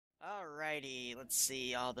Alrighty, let's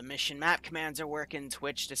see. All the mission map commands are working.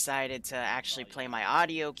 Twitch decided to actually play my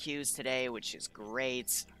audio cues today, which is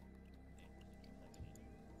great.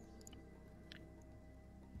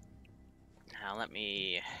 Now let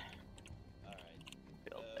me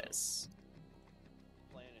build this.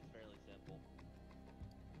 The plan is fairly simple.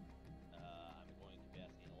 I'm going to be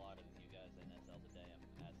asking a lot of you guys in SL today.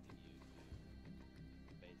 I'm asking you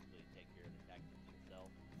to basically take care of the tactics yourself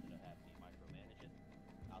instead of having me micromanage it.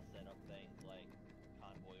 I'll set up things like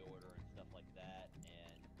convoy order and stuff like that,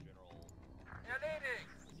 and general for the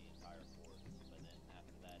entire force. But then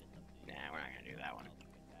after that, it's up to you. Nah, we're not gonna do that one.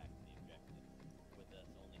 Attack the objective. With us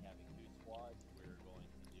only having 2 squads, we're going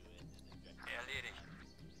to do it in objective. As many of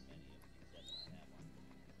the 7 I have on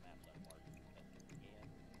maps I've marked as we can.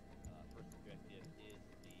 First objective is the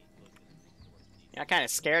closest resource. Yeah, it kind of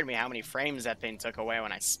scared me how many frames that thing took away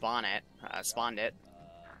when I spawned it. Any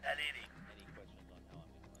questions on how I'm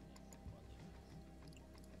going to run these?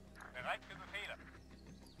 Bereit für Befehle.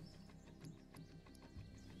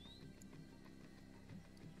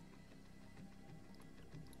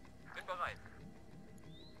 Bin bereit.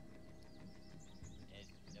 And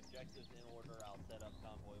objectives in order, I'll set up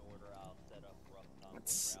convoy order, I'll set up rough convoy.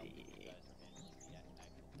 Let's see. You guys are handling the actual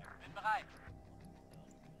tactics. Bin bereit.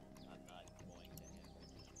 I'm not going to handle it in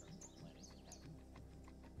terms of planning the tactics.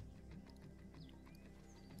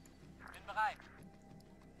 Bin bereit.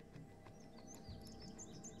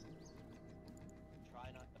 Try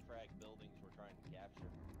not to frag buildings we're trying to capture.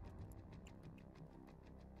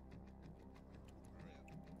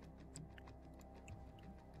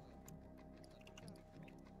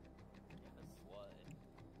 Guess what?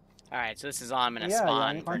 Alright, so this is all I'm gonna Yeah,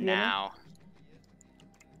 spawn yeah, for can't hear me? now.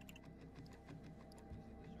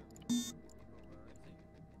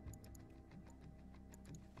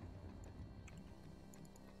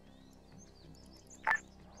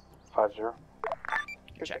 Roger.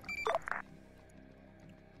 Good check.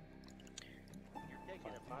 You're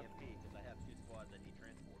taking a PMP because I have 2 squads that need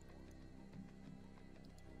transport for.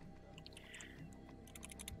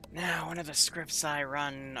 Now, one of the scripts I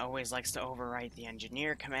run always likes to overwrite the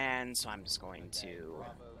engineer command, so I'm just going to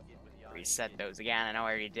reset those again. I know I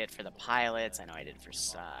already did for the pilots. I know I did for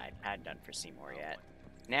I hadn't done for Seymour yet.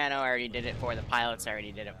 Nah, no, I already did it for the pilots. I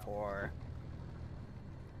already did it for.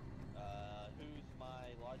 Who's my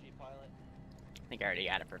Logi pilot? I think I already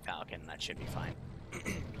got it for Falcon. That should be fine.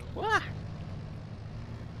 Wah!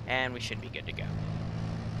 And we should be good to go.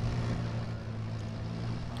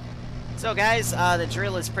 So, guys, the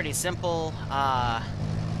drill is pretty simple. Yeah,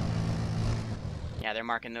 they're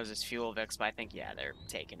marking those as fuel Vicks, but I think, yeah, they're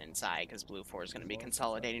taken inside because Blue 4 is going to be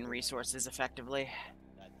consolidating resources effectively.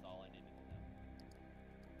 That's all I need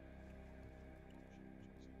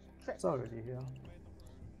to know. It's already here.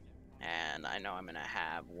 And I know I'm going to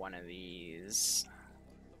have one of these.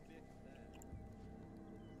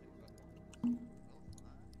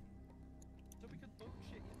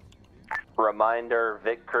 Reminder,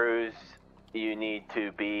 Vic Cruz, you need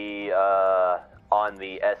to be on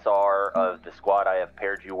the SR of the squad I have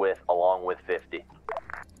paired you with, along with 50.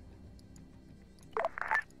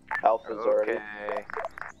 Alpha's already.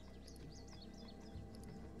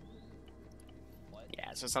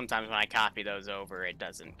 Yeah, so sometimes when I copy those over, it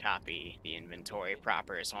doesn't copy the inventory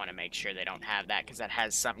proper, so I want to make sure they don't have that, because that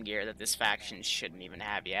has some gear that this faction shouldn't even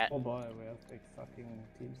have yet. Oh boy, we have big fucking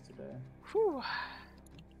teams today. Whew.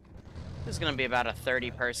 This is going to be about a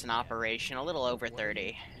 30-person operation, a little over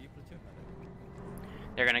 30.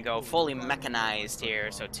 They're going to go fully mechanized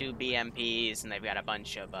here, so 2 BMPs, and they've got a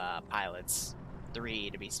bunch of pilots.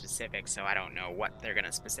 3 to be specific, so I don't know what they're going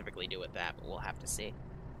to specifically do with that, but we'll have to see.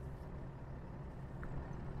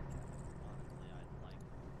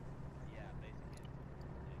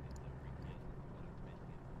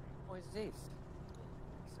 What is this?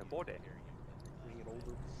 It's a body. Bring it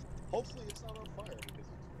over. Hopefully it's not on fire because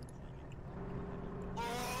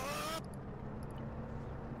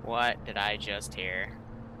What did I just hear?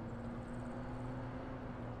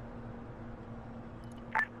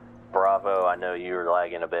 Bravo, I know you're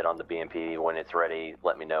lagging a bit on the BMP. When it's ready,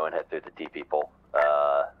 let me know and head through the T people.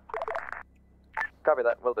 Copy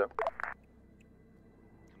that, will do.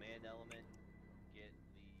 Command element, get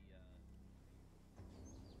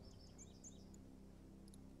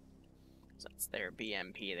the So that's their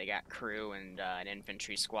BMP. They got crew and an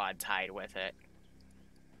infantry squad tied with it.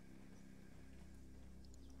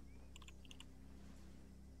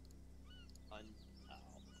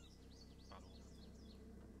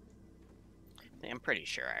 I'm pretty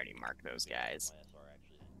sure I already marked those guys. My SR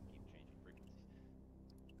actually didn't keep changing frequencies.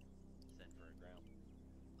 Send for a ground.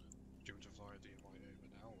 do you want to fire the invite over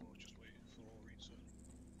now or just wait for reset?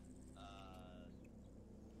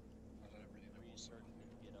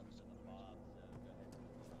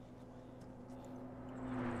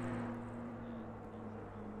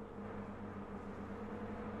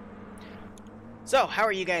 So, how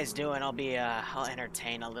are you guys doing? I'll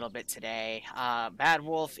entertain a little bit today. Bad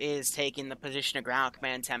Wolf is taking the position of Ground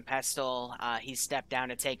Command Tempestal. He stepped down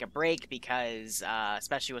to take a break because,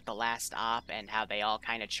 especially with the last op and how they all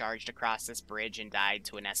kind of charged across this bridge and died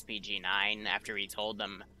to an SPG-9 after he told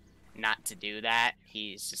them not to do that,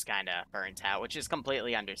 he's just kind of burnt out, which is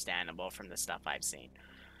completely understandable from the stuff I've seen.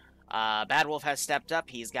 Bad Wolf has stepped up.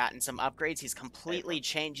 He's gotten some upgrades. He's completely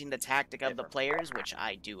changing the tactic of the players, which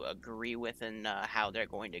I do agree with in how they're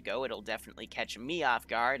going to go. It'll definitely catch me off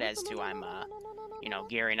guard as to I'm, you know,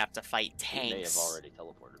 gearing up to fight tanks. They have already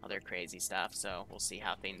teleported. Other crazy stuff, so we'll see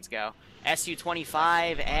how things go.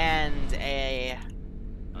 SU-25 and a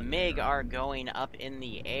MiG are going up in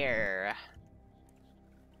the air.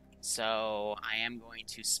 So, I am going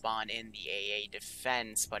to spawn in the AA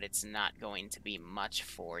defense, but it's not going to be much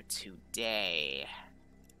for today.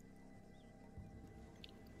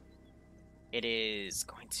 It is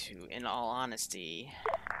going to, in all honesty,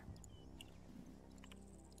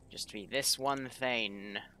 just be this one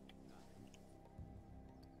thing.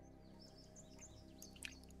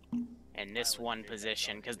 In this one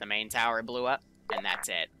position, because the main tower blew up, and that's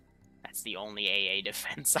it. That's the only AA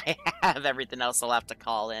defense I have. Everything else I'll have to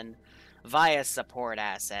call in via support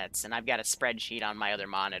assets. And I've got a spreadsheet on my other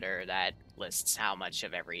monitor that lists how much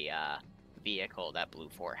of every vehicle that Blue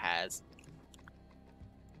 4 has.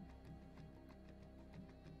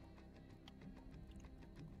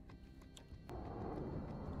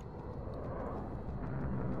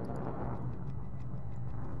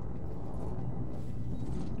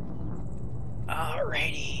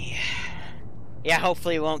 Alrighty. Yeah,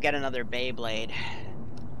 hopefully we won't get another Beyblade.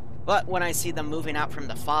 But when I see them moving out from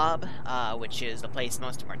the fob, which is the place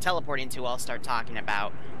most of them are teleporting to, I'll start talking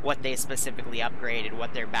about what they specifically upgraded,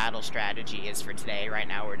 what their battle strategy is for today. Right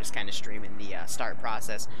now we're just kind of streaming the start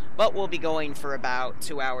process. But we'll be going for about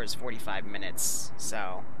 2 hours, 45 minutes.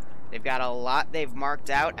 So they've got a lot they've marked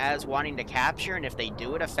out as wanting to capture, and if they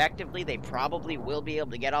do it effectively, they probably will be able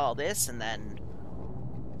to get all this, and then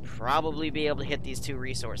probably be able to hit these 2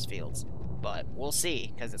 resource fields. But we'll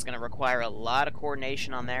see, because it's going to require a lot of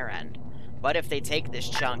coordination on their end. But if they take this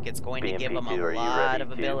chunk, it's going to give them a lot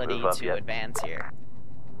of ability to advance here.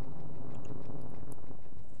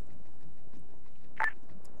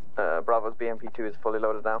 Bravo's BMP2 is fully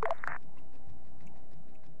loaded now.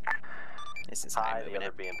 This is high the moving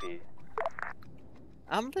other it. BMP.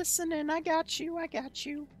 I'm listening, I got you, I got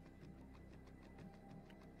you.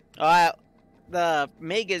 The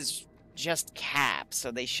MiG is just cap,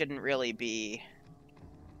 so they shouldn't really be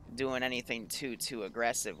doing anything too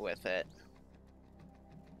aggressive with it.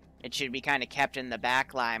 It should be kind of kept in the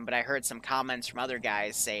back line, but I heard some comments from other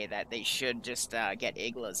guys say that they should just get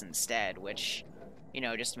Iglas instead, which, you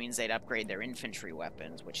know, just means they'd upgrade their infantry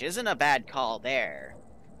weapons, which isn't a bad call there.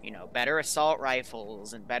 You know, better assault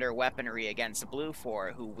rifles and better weaponry against Blue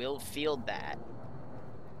 4, who will field that,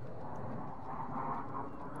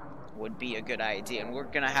 would be a good idea. And we're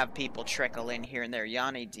gonna have people trickle in here and there.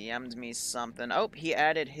 Yanni DM'd me something. Oh, he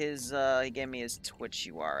added his, he gave me his Twitch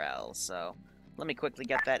URL, so let me quickly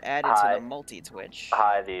get that added to the multi-Twitch.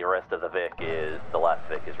 Hi, the rest of the Vic is, the last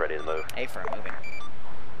Vic is ready to move. A for moving.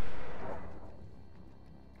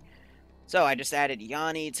 So I just added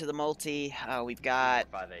Yanni to the multi. We've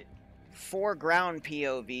got 5-8. 4 ground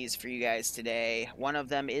POVs for you guys today. One of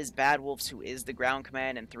them is Bad Wolf's, who is the ground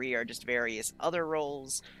command, and 3 are just various other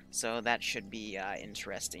roles, so that should be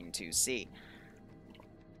interesting to see.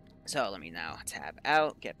 So let me now tab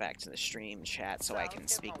out, get back to the stream chat so I can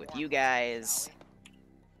speak with you guys.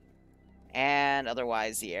 And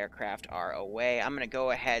otherwise the aircraft are away. I'm going to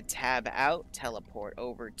go ahead, tab out, teleport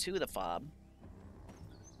over to the fob.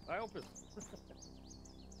 I open.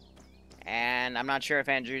 And I'm not sure if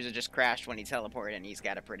Andrewsa just crashed when he teleported, and he's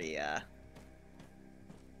got a pretty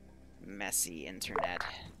messy internet.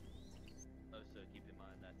 Also, keep in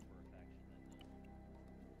mind that's for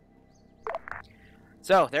a faction.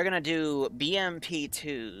 So, they're going to do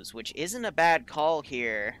BMP2s, which isn't a bad call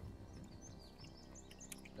here.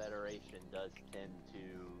 Federation does tend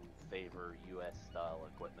to favor U.S. style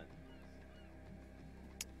equipment.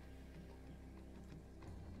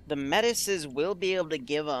 The Medices will be able to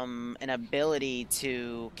give them an ability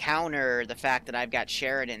to counter the fact that I've got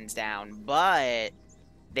Sheridans down, but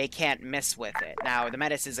they can't miss with it. Now, the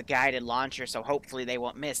Medice is a guided launcher, so hopefully they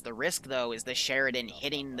won't miss. The risk, though, is the Sheridan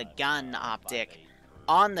hitting the gun optic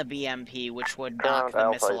on the BMP, which would knock the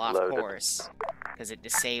missile off course, because it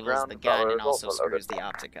disables the gun and also screws the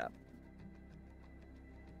optic up.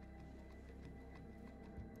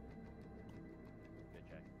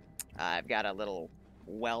 I've got a little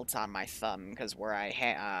welt on my thumb because where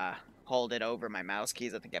I hold it over my mouse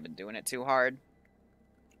keys, I think I've been doing it too hard.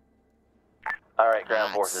 Alright,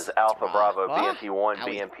 ground forces, Alpha wrong. Bravo, What? BMP-1, How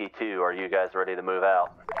we- BMP-2, are you guys ready to move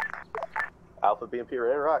out? Alpha BMP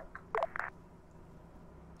ready to rock.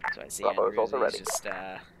 So I see Bravo is Andrews also is ready. just,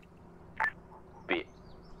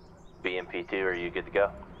 BMP-2, are you good to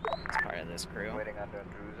go? it's part of this crew. Waiting under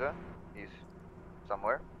Andrusa. He's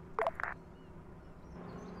somewhere.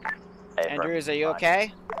 Andrews, are you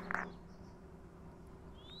okay?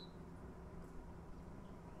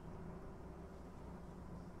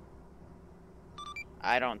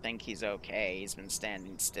 I don't think he's okay. He's been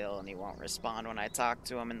standing still and he won't respond when I talk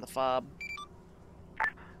to him in the fob.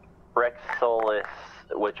 Rex Solis,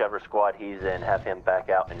 whichever squad he's in, have him back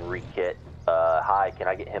out and rekit. Hi, can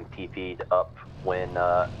I get him TP'd up when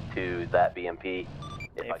to that BMP?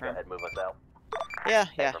 If I go ahead and move us out.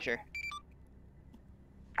 Yeah, sure.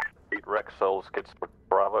 Rex Solis gets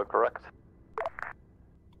Bravo, correct?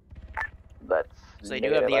 That's So you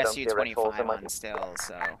do have the I don't see Rex Solis SU-25 in my- on still,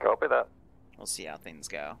 so Copy that. we'll see how things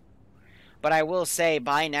go. But I will say,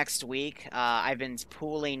 by next week, I've been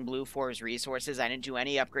pooling Blue 4's resources. I didn't do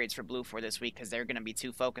any upgrades for Blue 4 this week because they're going to be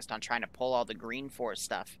too focused on trying to pull all the Green 4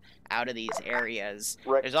 stuff out of these areas.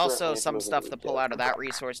 There's also some stuff to pull out of that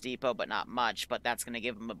resource depot, but not much. But that's going to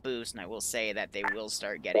give them a boost, and I will say that they will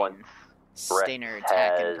start getting Stinger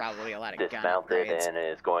tech and probably a lot of gun dismounted upgrades. and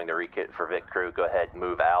is going to rekit for Vic Crew. Go ahead and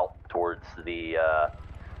move out towards the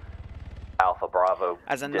Alpha Bravo.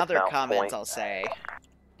 As another dismount comment, point. I'll say,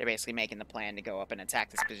 they're basically making the plan to go up and attack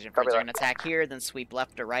this position. Copy First, they're that. going to attack here, then sweep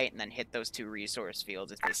left or right, and then hit those two resource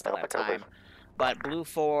fields if they still have time. But Blue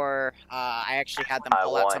 4, I actually had them I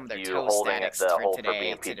pull out want some of their you toe holding at statics the for hold for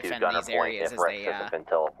today BMP2 to defend gunner these point areas if as Rex they hasn't been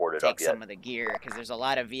teleported take up yet. some of the gear, because there's a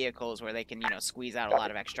lot of vehicles where they can, squeeze out a lot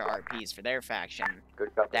of extra RPs for their faction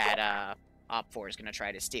Good copy. that Op4 is going to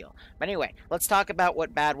try to steal. But anyway, let's talk about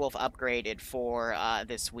what Bad Wolf upgraded for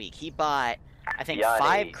this week. He bought, I think,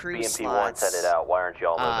 5 crew BMP-1 slots, set it out. Why aren't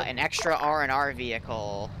y'all moving? an extra R&R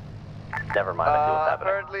vehicle. Never mind. I see what's happening.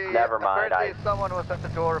 Apparently, Never mind. apparently someone was at the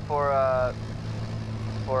door for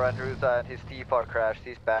Andrusa and his T-Far crashed.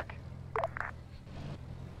 He's back.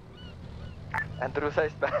 Andrusa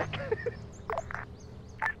is back.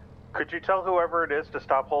 Could you tell whoever it is to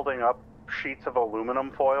stop holding up sheets of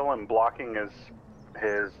aluminum foil and blocking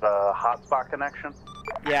his hotspot connection?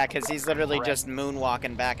 Yeah, because he's literally just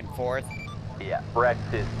moonwalking back and forth. Yeah, Rex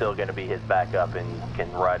is still going to be his backup and can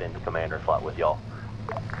ride into commander slot with y'all.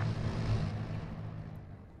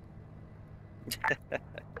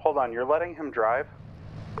 Hold on, you're letting him drive?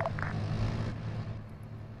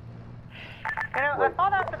 I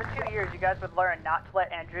thought after the 2 years you guys would learn not to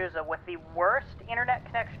let Andrusa, with the worst internet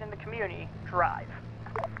connection in the community, drive.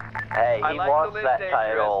 Hey, I he like to wants live that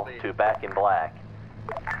title dangerously. to Back in Black.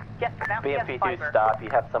 Yes, but now he has BMP2 fiber. stop. You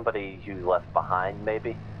have somebody you left behind,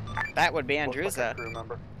 maybe? That would be Looks like a Andrusa. crew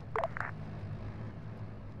member.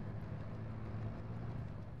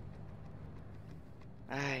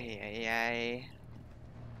 Ay.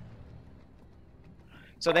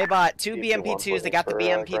 So they bought 2 BMP2s. They got the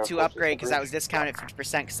BMP2 upgrade because that was discounted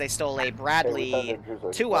 50% because they stole a Bradley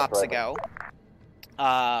 2 ops ago.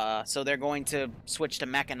 So they're going to switch to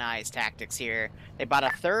mechanized tactics here. They bought a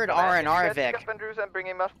 3rd R&R Vic Pick up Andrusa and bring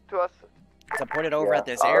him up to us. to put it over at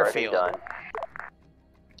this Already airfield.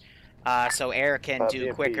 done. So air can do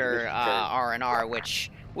BMP quicker is R&R,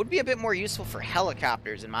 which would be a bit more useful for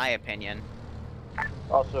helicopters, in my opinion.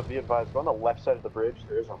 Also, be advised, go on the left side of the bridge.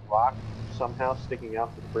 There is a rock somehow sticking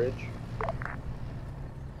out to the bridge.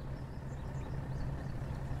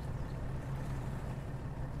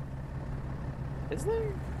 Is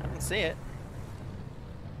there? I don't see it.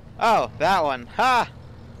 Oh, that one. Ha!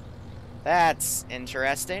 That's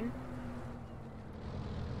interesting.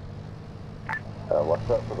 Watch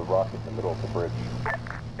out for the rock in the middle of the bridge.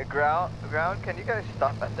 Ground, can you guys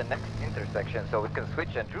stop at the next intersection so we can switch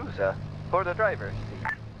Andrusa for the drivers?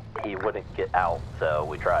 He wouldn't get out, so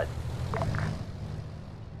we tried.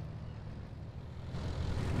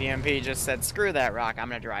 BMP just said, screw that rock, I'm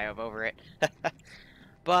gonna drive over it.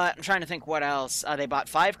 But I'm trying to think what else. They bought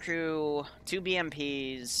 5 crew, 2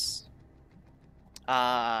 BMPs.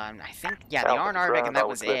 I think, yeah, the R&R Vic, and that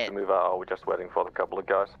was it. Move out. We're just waiting for the couple of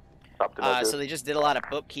guys. So they just did a lot of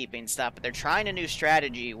bookkeeping stuff, but they're trying a new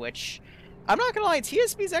strategy, which, I'm not gonna lie,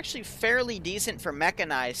 TSB is actually fairly decent for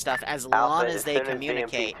mechanized stuff as long as they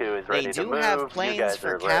communicate. They do have planes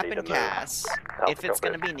for cap and CAS, if it's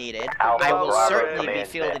gonna be needed. I will certainly be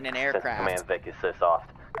fielding an aircraft. Command Vic is so soft.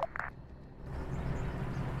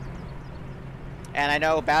 And I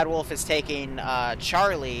know Bad Wolf is taking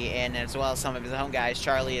Charlie in, as well as some of his own guys.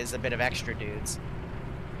 Charlie is a bit of extra dudes.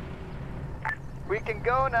 We can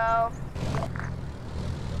go now.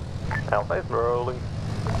 Alpha's rolling.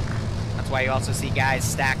 That's why you also see guys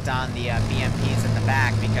stacked on the BMPs in the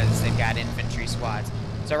back, because they've got infantry squads.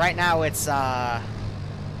 So right now it's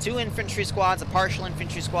 2 infantry squads, a partial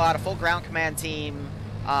infantry squad, a full ground command team,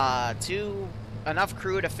 enough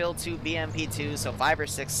crew to fill 2 BMP2s, so 5 or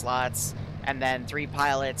 6 slots, and then 3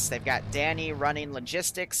 pilots. They've got Danny running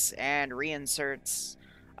logistics and reinserts.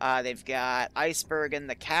 They've got Iceberg in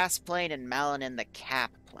the CAS plane and Malin in the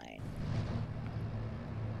CAP plane.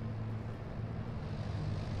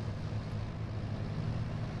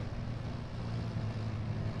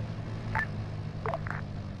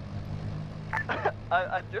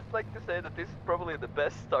 I'd just like to say that this is probably the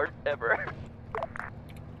best start ever.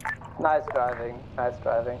 Nice driving, nice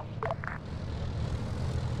driving.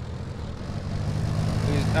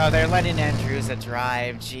 Oh, they're letting Andrewsa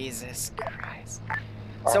drive. Jesus Christ.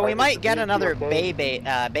 So we might get another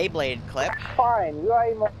Beyblade clip. Fine, you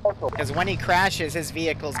are immortal. Because when he crashes, his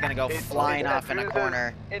vehicle's gonna go flying off in a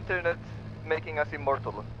corner. Internet making us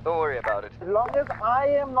immortal. Don't worry about it. As long as I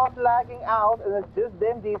am not lagging out and it's just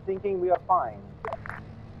them desynching, we are fine.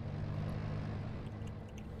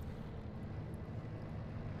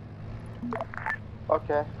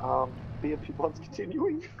 Okay, BMP one's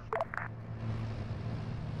continuing.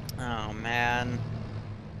 Oh, man.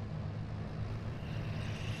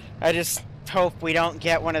 I just hope we don't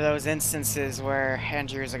get one of those instances where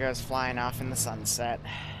Andrewsa goes flying off in the sunset.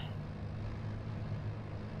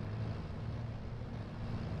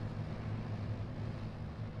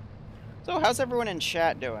 So, how's everyone in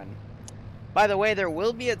chat doing? By the way, there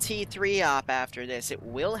will be a T3 op after this. It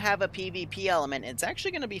will have a PvP element. It's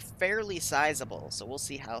actually going to be fairly sizable, so we'll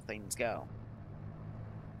see how things go.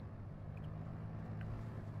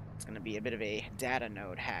 It's going to be a bit of a data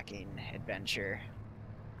node hacking adventure.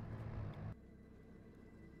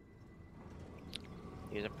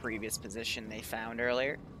 Here's a previous position they found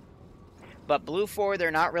earlier. But Blue 4,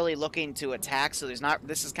 they're not really looking to attack, so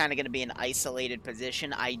this is kind of going to be an isolated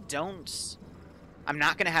position. I'm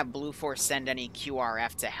not going to have Blue 4 send any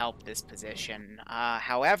QRF to help this position.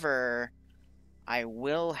 However, I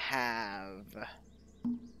will have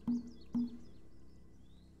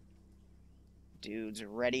dudes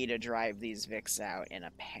ready to drive these Vics out in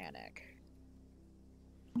a panic.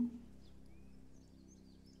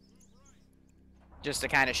 Just to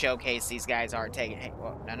kind of showcase these guys are taking... Hey,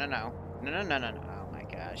 whoa, no. Oh my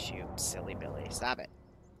gosh, you silly Billy. Stop it.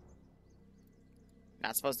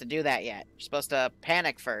 Not supposed to do that yet. You're supposed to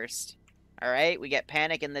panic first. Alright, we get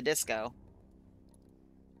panic in the disco.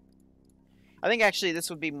 I think actually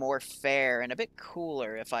this would be more fair and a bit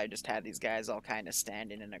cooler if I just had these guys all kind of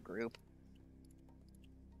standing in a group.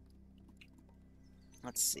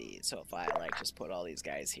 Let's see, so if I like just put all these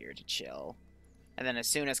guys here to chill. And then as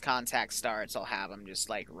soon as contact starts, I'll have them just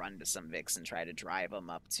like run to some Vics and try to drive them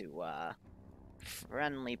up to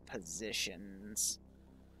friendly positions.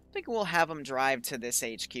 I think we'll have them drive to this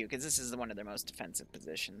HQ, because this is one of their most defensive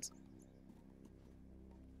positions.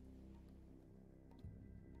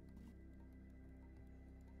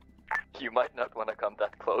 You might not want to come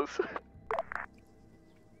that close.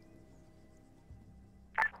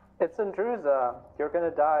 It's Andrewsa. You're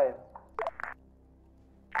gonna die.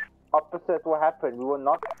 Opposite what happened, we were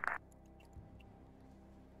not...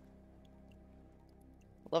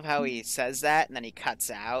 Love how he says that, and then he cuts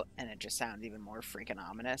out, and it just sounds even more freaking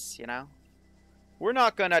ominous, you know? We're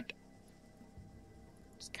not gonna...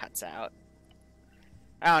 Just cuts out.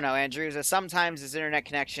 I don't know, Andrewsa. Sometimes his internet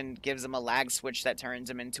connection gives him a lag switch that turns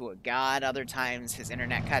him into a god. Other times his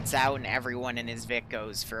internet cuts out, and everyone in his Vic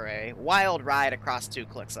goes for a wild ride across 2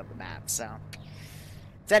 clicks of the map, so...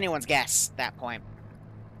 It's anyone's guess at that point.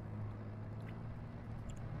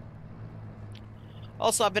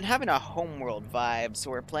 Also, I've been having a homeworld vibe, so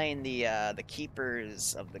we're playing the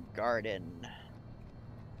Keepers of the Garden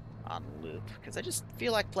on loop, because I just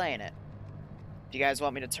feel like playing it. If you guys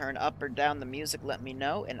want me to turn up or down the music, let me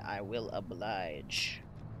know, and I will oblige.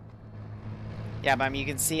 Yeah, but I mean, you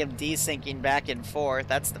can see him desyncing back and forth.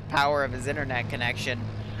 That's the power of his internet connection.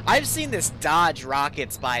 I've seen this dodge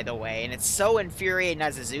rockets, by the way, and it's so infuriating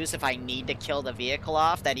as a Zeus if I need to kill the vehicle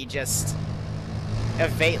off that he just...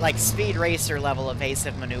 like speed racer level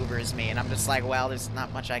evasive maneuvers me, and I'm just like, well, there's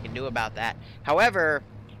not much I can do about that. However,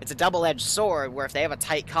 it's a double-edged sword where if they have a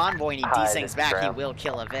tight convoy and he desyncs back, he will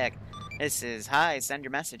kill a Vic. This is hi, send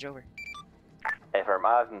your message over. Hey, firm,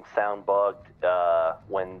 I'm sound bugged.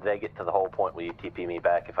 When they get to the whole point, will you TP me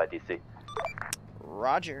back if I DC?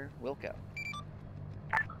 Roger, Wilco.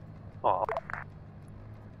 Oh.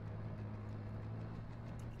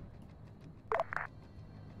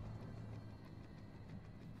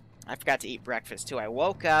 I forgot to eat breakfast too. I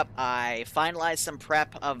woke up, I finalized some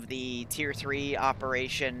prep of the Tier 3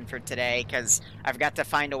 operation for today, because I forgot to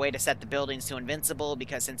find a way to set the buildings to invincible,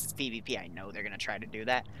 because since it's PvP, I know they're going to try to do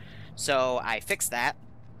that. So I fixed that.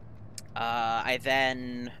 I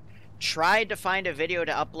then tried to find a video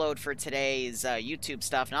to upload for today's YouTube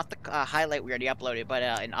stuff. Not the highlight we already uploaded, but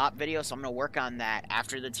an op video, so I'm going to work on that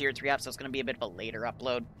after the Tier 3 up, so it's going to be a bit of a later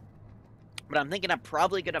upload. But I'm thinking I'm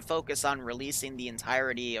probably going to focus on releasing the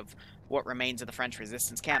entirety of what remains of the French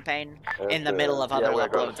Resistance campaign in the middle of other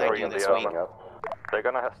uploads I do this week. They're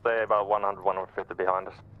going to stay about 100, 150 behind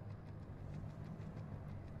us.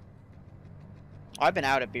 I've been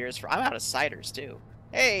out of beers for... I'm out of ciders, too.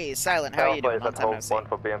 Hey, Silent, how are you doing? Long time no see. One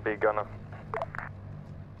for BMP Gunner.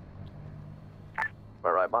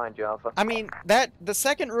 We're right behind you, Alpha. I mean, the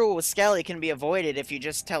second rule with Skelly can be avoided if you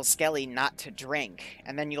just tell Skelly not to drink,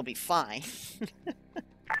 and then you'll be fine.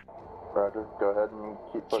 Roger, go ahead and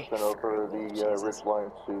keep pushing over the ridge line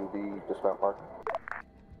to the dismount mark.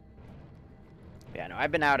 Yeah, no,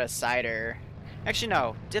 I've been out of cider. Actually,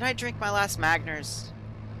 no. Did I drink my last Magners?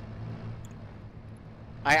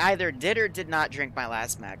 I either did or did not drink my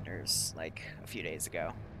last Magners, like, a few days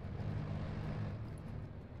ago.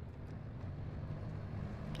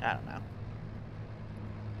 I don't know.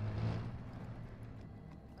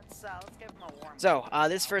 Let's give them a warm. So,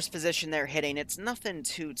 this first position they're hitting, it's nothing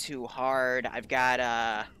too hard. I've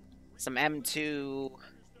got, some M2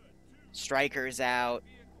 strikers out.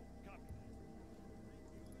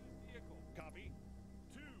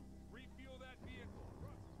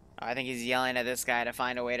 I think he's yelling at this guy to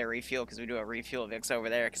find a way to refuel, because we do a refuel Vix over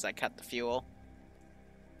there, because I cut the fuel.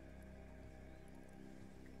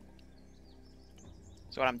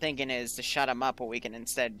 So what I'm thinking is, to shut him up, what we can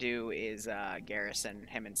instead do is garrison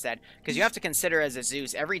him instead. Because you have to consider as a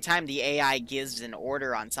Zeus, every time the AI gives an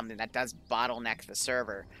order on something, that does bottleneck the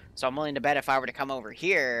server. So I'm willing to bet if I were to come over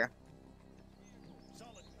here...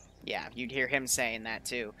 Yeah, you'd hear him saying that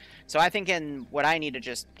too. So I think what I need to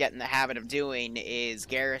just get in the habit of doing is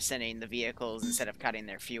garrisoning the vehicles instead of cutting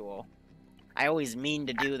their fuel. I always mean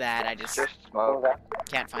to do that, I just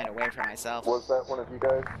can't find a way for myself. Was that one of you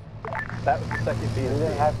guys? That was the second vehicle. We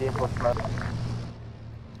didn't have vehicle smoke.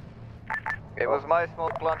 It was my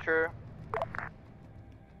smoke launcher.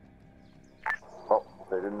 Oh,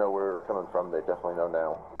 they didn't know where we were coming from. They definitely know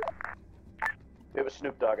now. It was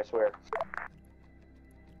Snoop Dogg, I swear.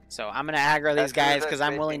 So I'm gonna aggro these guys because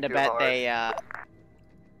I'm willing to bet they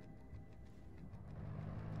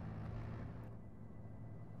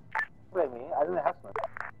Wait a minute, I didn't have smoke.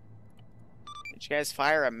 Did you guys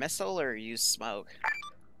fire a missile or use smoke?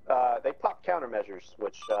 They popped countermeasures,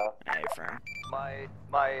 which Hey, firm. My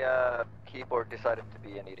keyboard decided to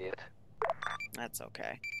be an idiot. That's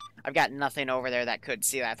okay. I've got nothing over there that could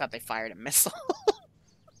see that. I thought they fired a missile. But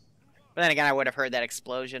then again, I would have heard that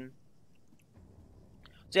explosion.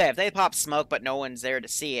 So yeah, if they pop smoke but no one's there to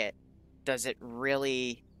see it, does it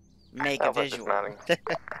really make a visual?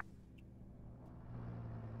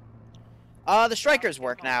 The strikers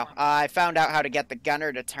work now. I found out how to get the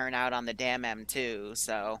gunner to turn out on the damn M2,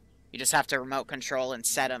 so you just have to remote control and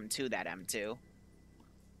set them to that M2.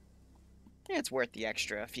 Yeah, it's worth the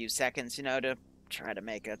extra few seconds, you know, to try to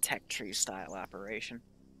make a tech tree style operation.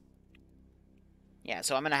 Yeah,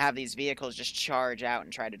 so I'm gonna have these vehicles just charge out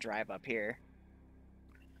and try to drive up here.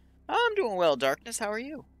 I'm doing well, Darkness. How are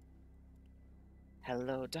you?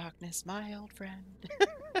 Hello, Darkness, my old friend.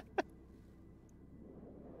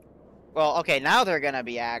 Well, okay, now they're gonna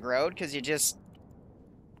be aggroed, because you just...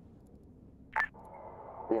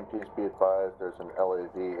 BMPs be advised, there's an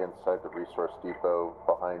LAV inside the resource depot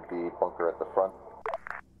behind the bunker at the front.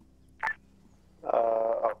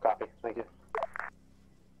 Oh, copy. Thank you.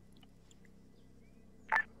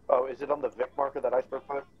 Oh, is it on the Vic marker that I spoke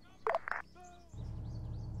about?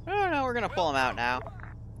 Oh, no, we're gonna pull them out now.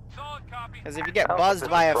 Because if you get buzzed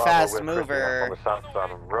by a fast mover, on the south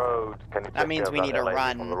side of the road. Can you that means we need to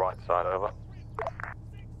run. On the right side, over.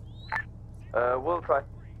 We'll try.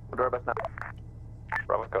 We'll do our best now.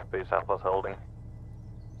 Bravo, copy, Southwest holding.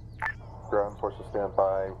 Ground forces stand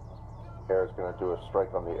by. Air is going to do a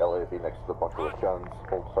strike on the LAV next to the bunker with guns.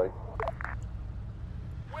 Hold sight.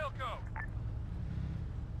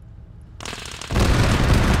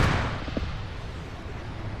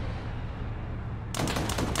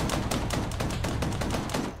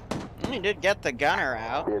 You did get the gunner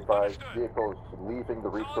out. Be advised, vehicles leaving the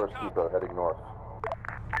resource depot heading north.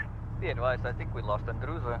 Be advised, I think we lost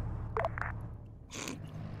Andruza.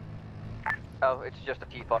 Oh, it's just a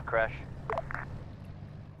T-Pod crash.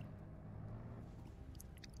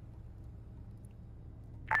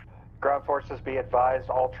 Ground forces, be advised,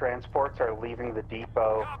 all transports are leaving the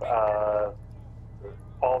depot.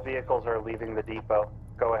 All vehicles are leaving the depot.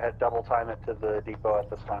 Go ahead, double time it to the depot at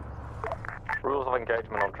this time. Rules of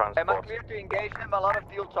engagement on transport. Am I clear to engage them? A lot of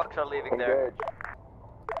fuel trucks are leaving there.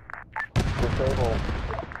 Disable.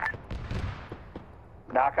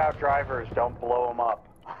 Knock out drivers, don't blow them up.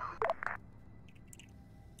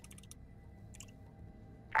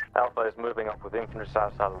 Alpha is moving up with infantry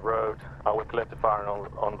south side of the road. We're clear to fire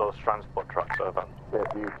on those transport trucks, over.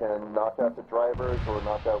 If you can knock out the drivers or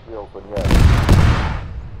knock out wheels, then yes.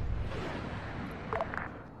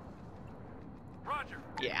 Roger.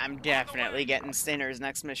 Yeah, I'm definitely getting Stinner's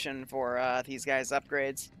next mission for these guys'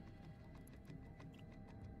 upgrades.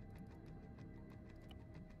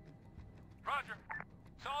 Roger.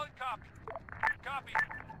 Solid copy. Copy.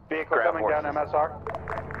 Vehicle coming down MSR.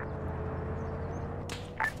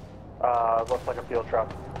 Looks like a field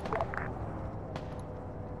truck.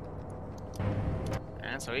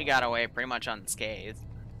 And so he got away pretty much unscathed.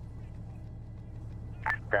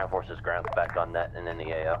 Ground forces ground back on net and in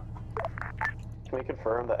the AO. Can we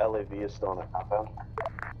confirm the LAV is still in the compound?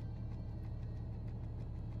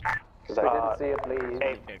 Because I didn't see it leave.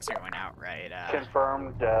 Hey, fix going out right.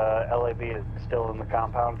 Confirmed, LAV is still in the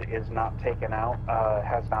compound, is not taken out,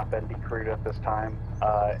 has not been decrewed at this time.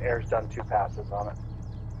 Air's done 2 passes on it.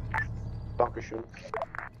 Bunker shoot.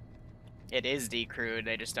 It is decrewed,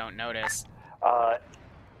 they just don't notice.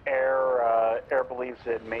 Air believes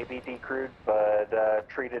it may be decrewed, but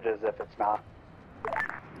treat it as if it's not.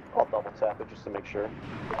 I'll double tap it just to make sure.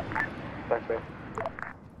 Thanks, babe.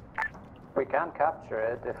 We can capture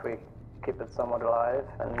it if we keep it somewhat alive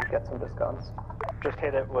and get some discounts. Just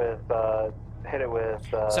hit it with.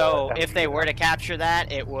 So if they were to capture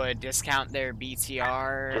that, it would discount their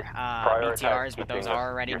BTR, BTRs, but those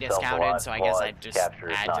are already discounted. So I guess I'd just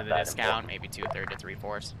add to the discount, maybe 2/3 to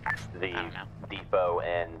 3/4. The I don't know. depot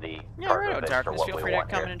and the Cargo Vics Darkness, are feel what free we to want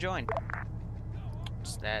come here. in and join.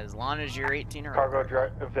 Just as long as you're 18 or Cargo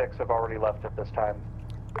over. Vics have already left at this time.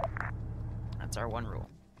 That's our one rule.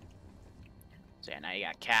 So yeah, now you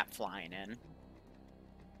got Cap flying in.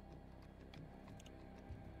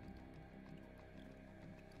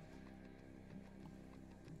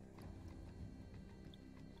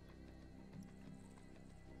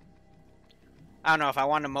 I don't know, if I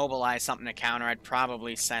wanted to mobilize something to counter, I'd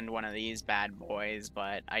probably send one of these bad boys,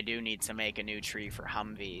 but I do need to make a new tree for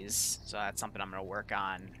Humvees, so that's something I'm going to work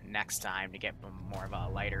on next time to get more of a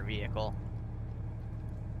lighter vehicle.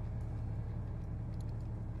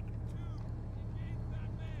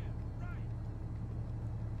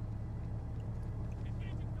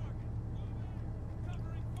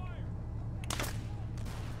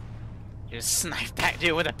 Just snipe that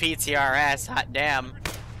dude with a PTRS, hot damn.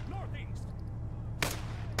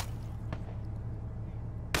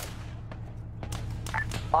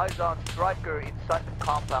 Eyes on Striker inside the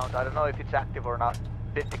compound. I don't know if it's active or not.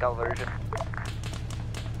 Physical version.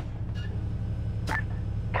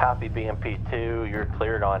 Copy BMP2, you're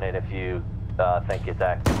cleared on it if you think it's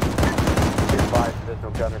active. Advise there's no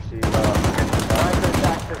gunner see. Striker's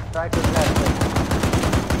active, Striker's active.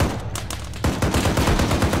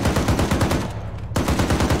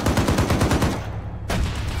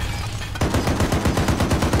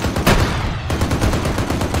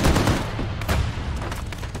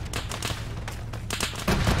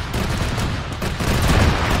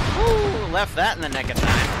 Left that in the nick of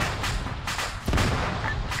time.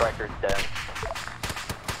 Striker's dead.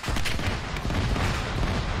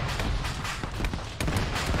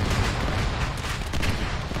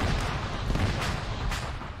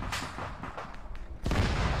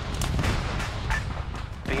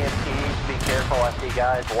 BMP, be careful. I see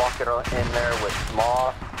guys walking in there with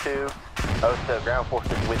moss too. Also, ground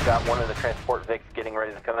forces, we've got one of the transport Vics getting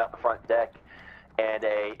ready to come out the front deck. And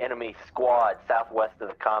a enemy squad southwest of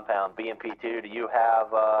the compound. BMP2, do you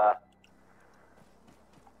have a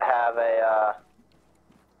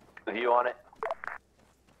view on it?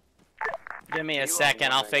 Give me a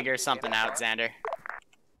second, I'll figure something out, Xander.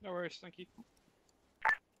 No worries, thank you.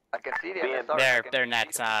 I can see the MSR. Their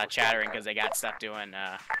net's chattering because they got stuff doing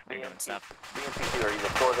stuff. BMP2, are you the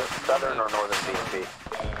southern or northern BMP?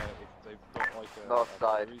 North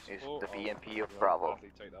side is the BMP of Bravo.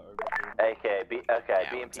 Okay,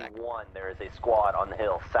 BMP1, there is a squad on the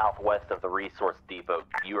hill southwest of the resource depot.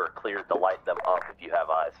 You are cleared to light them up if you have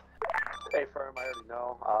eyes. Hey, firm, I already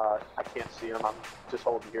know. I can't see them. I'm just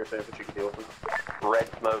holding here so that you can deal with them. Red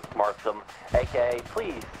smoke marks them. AK,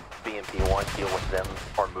 please, BMP1, deal with them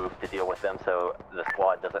or move to deal with them so the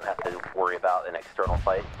squad doesn't have to worry about an external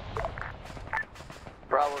fight.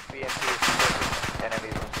 Bravo's BMP is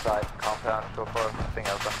enemies inside the compound so far. Nothing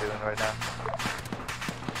else I'm doing right now.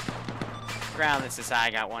 Ground, this is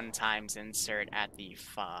I got 1 times insert at the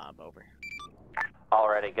fob. Over.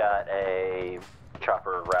 Already got a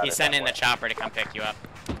chopper routed. He's sending the chopper to come pick you up.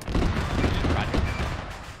 Roger.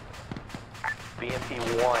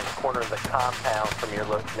 BMP-1, corner of the compound from your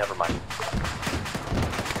look. Never mind.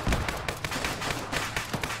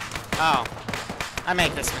 Oh, I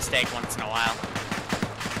make this mistake once in a while.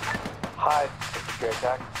 Hi, this is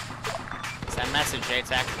JTAC. Send message,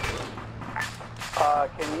 JTAC.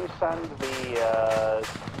 Can you send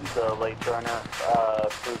the late runner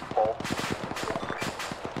through pole?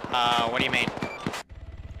 What do you mean?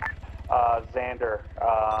 Xander.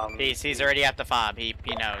 He's already at the fob. He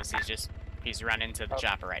knows. He's run into the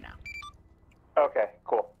chopper right now. Okay,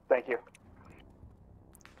 cool. Thank you.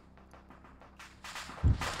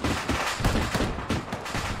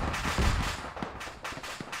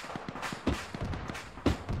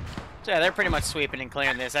 So yeah, they're pretty much sweeping and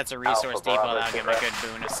clearing this. That's a resource depot that'll give him a good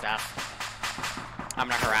boon of stuff. I'm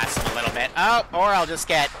gonna harass him a little bit. Oh, or I'll just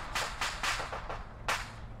get...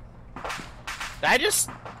 Did I just...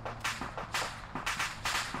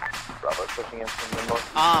 Bravo pushing in from the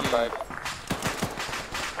north side.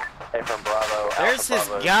 Hey, from Bravo. There's his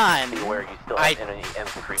Bravo, gun. where you still have enemy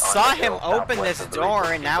infantry on Saw the him hill, open southwest this of the door,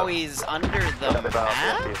 resource and now depot. he's under the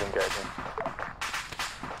map?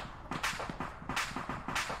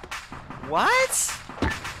 What?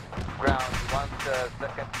 Ground, you want the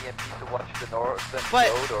second EMP to watch the northern But-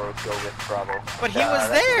 road or go with Bravo? But he was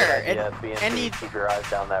that's a good there, idea. and BMP, he... keep your eyes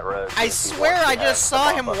down that road. I BMP swear wants I to just have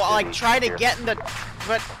saw the him, pop-up like, duty try to here. get in the...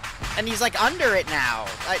 But... And he's, like, under it now.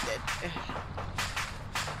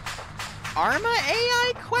 Arma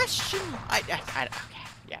AI question? Okay,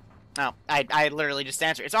 yeah. No, I literally just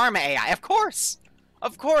answered. It's Arma AI, of course!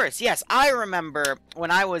 Of course, yes. I remember when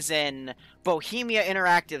I was in Bohemia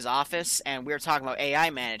Interactive's office, and we were talking about AI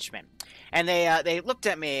management. And they looked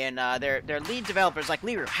at me, and their lead developer's like,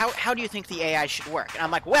 Liru, how do you think the AI should work? And I'm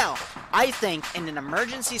like, well, I think in an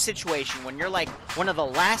emergency situation, when you're like one of the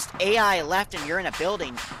last AI left and you're in a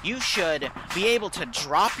building, you should be able to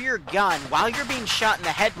drop your gun while you're being shot in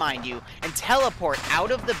the head, mind you, and teleport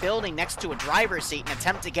out of the building next to a driver's seat and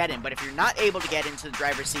attempt to get in. But if you're not able to get into the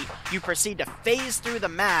driver's seat, you proceed to phase through the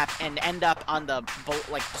map and end up on the,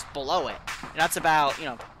 just below it. And that's about,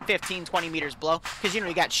 15, 20 meters below, because,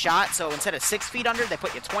 you got shot, so instead of 6 feet under, they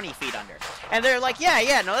put you 20 feet under. And they're like,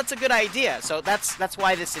 yeah, no, that's a good idea. So that's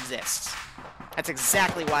why this exists. That's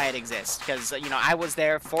exactly why it exists, because, I was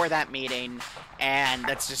there for that meeting, and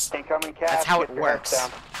that's just, that's how it works.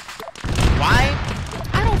 Why?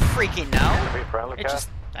 I don't freaking know. It just,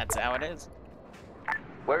 that's how it is.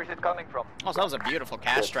 Where is it coming from? Also, that was a beautiful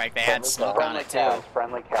cast strike. They had smoke on it, too.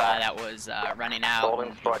 Friendly cat. That was running out,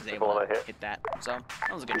 and he was able to hit that. So,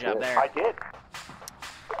 that was a good job there. I did.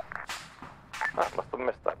 I must have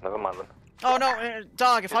missed that. Never mind then. Oh, no,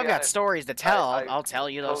 dog, if I've got honest, stories to tell, I I'll tell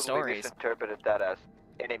you those totally stories. misinterpreted that as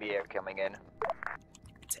enemy air coming in.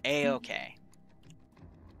 It's A-okay.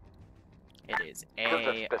 It is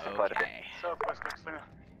A-okay. Southwest McLean.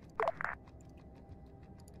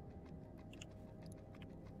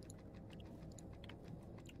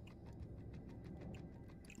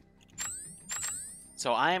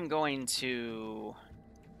 So I am going to...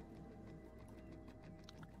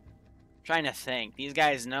 trying to think. These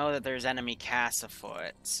guys know that there's enemy casts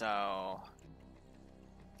afoot, so...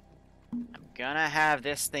 I'm gonna have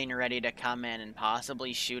this thing ready to come in and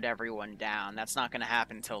possibly shoot everyone down. That's not gonna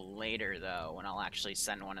happen until later, though, when I'll actually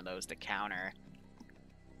send one of those to counter.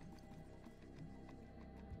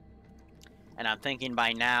 And I'm thinking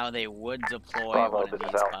by now they would deploy Bravo, one of this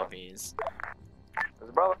is these Alpha. puppies. This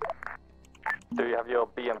is Bravo. Do you have your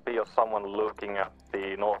BMP or someone looking at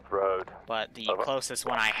the North Road? But the Over. closest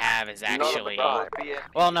one I have is No, actually... Bravo.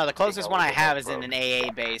 Well, no, the closest one I have is in an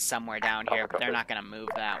AA base somewhere down here, but they're copy. not going to move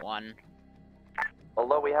that one.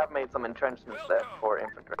 Although we have made some entrenchments there for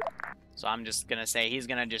infantry. So I'm just going to say he's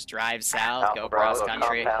going to just drive south, Alpha go Bravo, cross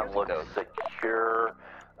country. Compound looks secure.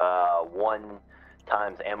 1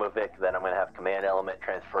 times Amovic, then I'm going to have command element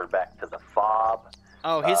transferred back to the fob.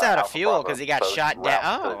 Oh, he's out of Alpha fuel Bravo because he got both shot down. routes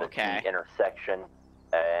Oh, to the okay. T intersection,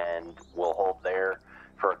 and we'll hold there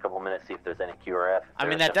for a couple minutes, see if there's any QRF. I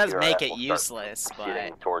mean, There's that no does QRF, make it we'll start useless,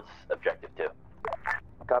 proceeding but... towards objective 2.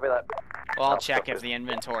 Copy that. Well, I'll Alpha check Bravo. if the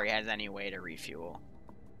inventory has any way to refuel.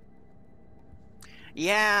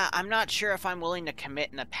 Yeah, I'm not sure if I'm willing to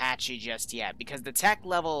commit an Apache just yet, because the tech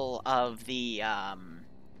level of the,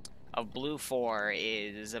 of Blue 4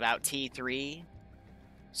 is about T3.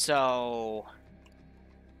 So...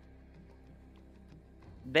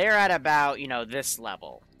 they're at about, this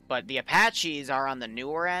level. but the Apaches are on the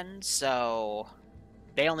newer end, so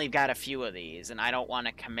they only got a few of these, and I don't want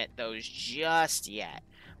to commit those just yet.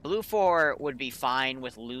 Blue 4 would be fine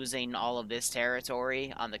with losing all of this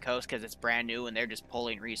territory on the coast because it's brand new and they're just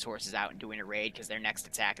pulling resources out and doing a raid because their next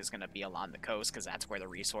attack is going to be along the coast because that's where the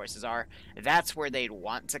resources are. That's where they'd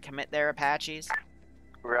want to commit their Apaches.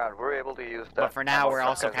 Ground, we're able to use that. But for now, we're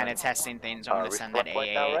also kind of testing things. I'm going to send that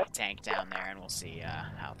AA now, right? tank down there and we'll see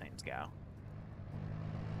how things go.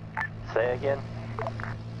 Say again?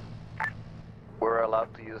 We're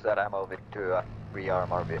allowed to use that ammo to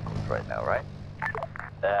rearm our vehicles right now, right?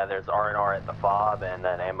 There's R&R at the fob, and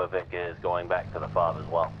then Amovic is going back to the fob as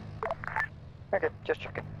well. Okay, just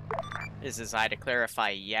checking. This is, I to clarify,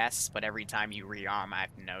 yes, but every time you rearm, I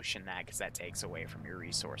have to notion that because that takes away from your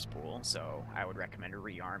resource pool. So I would recommend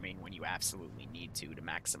rearming when you absolutely need to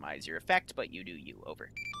maximize your effect, but you do you.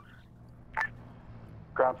 Over.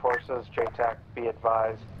 Ground forces, JTAC, be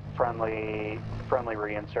advised. Friendly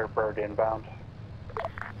reinsert bird inbound.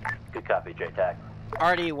 Good copy, JTAC.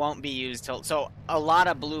 Party won't be used till... So, a lot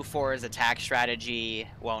of Blue 4's attack strategy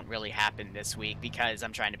won't really happen this week because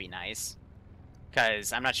I'm trying to be nice.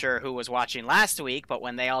 Because I'm not sure who was watching last week, but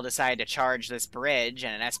when they all decided to charge this bridge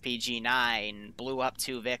and an SPG-9 blew up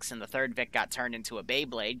 2 Vics and the 3rd Vic got turned into a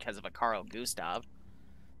Beyblade because of a Carl Gustav.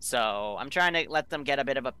 So, I'm trying to let them get a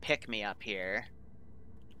bit of a pick-me-up here.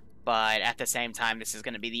 But at the same time, this is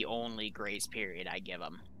going to be the only grace period I give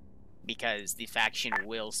them. Because the faction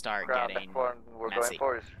will start getting we're messy. going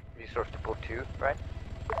for is resource to pull 2, right?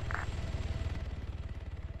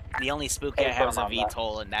 The only spook I have is a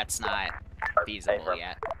VTOL, and that's not feasible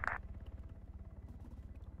yet.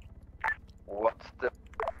 What's the...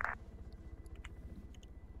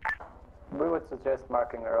 We would suggest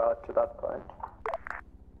marking a route to that point.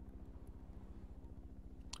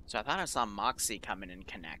 So I thought I saw Moxie come in and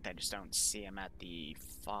connect. I just don't see him at the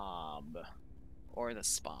fob or the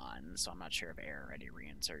spawn, so I'm not sure if Air already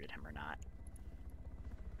reinserted him or not.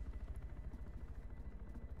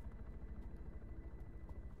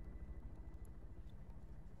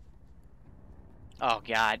 Oh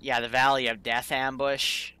god, yeah, the Valley of Death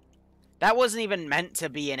ambush. That wasn't even meant to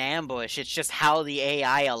be an ambush, it's just how the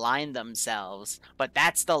AI aligned themselves. But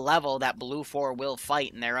that's the level that Blue 4 will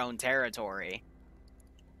fight in their own territory.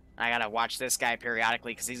 I gotta watch this guy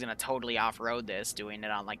periodically because he's gonna totally off-road this, doing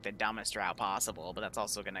it on like the dumbest route possible, but that's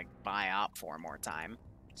also gonna buy Op 4 more time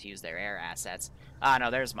to use their air assets. Ah,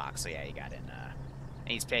 no, there's Mox, so yeah, he got in,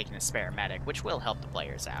 he's taking a spare medic, which will help the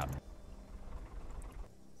players out.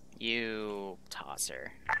 You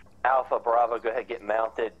tosser. Alpha Bravo, go ahead, get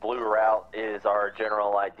mounted. Blue route is our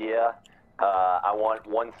general idea. I want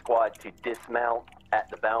one squad to dismount at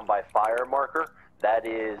the bound by fire marker. That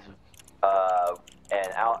is,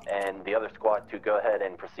 and the other squad to go ahead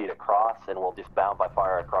and proceed across, and we'll just bound by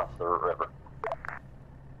fire across the river.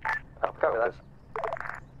 I'll cover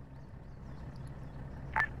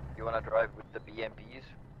that. You wanna drive with the BMPs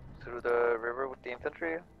through the river with the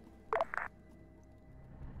infantry?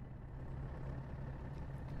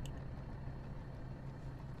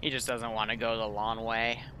 He just doesn't want to go the long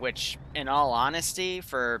way, which, in all honesty,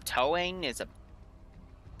 for towing is a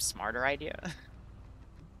smarter idea.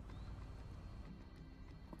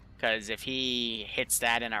 Because if he hits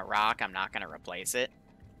that in a rock, I'm not going to replace it.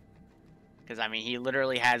 Because, I mean, he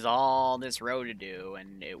literally has all this road to do,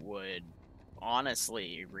 and it would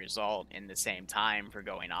honestly result in the same time for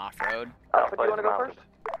going off-road. Alpha, do you want to go first?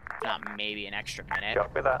 Not maybe an extra minute.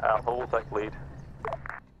 Copy that. Alpha will take lead.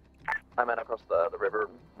 I'm in across the river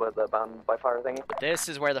with the bound by fire thingy. But this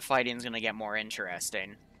is where the fighting's going to get more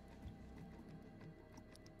interesting.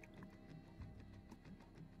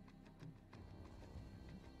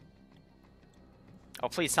 Oh,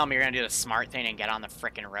 please tell me you're going to do the smart thing and get on the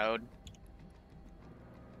frickin' road.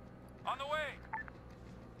 On the way.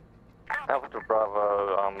 Alpha to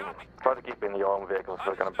Bravo, try to keep in your own vehicles if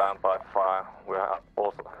we're going to bound by fire. We're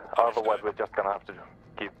also, otherwise we're just going to have to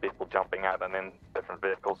keep people jumping out and in different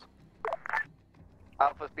vehicles.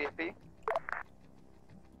 Alpha's BFP.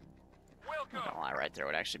 Not gonna lie, right there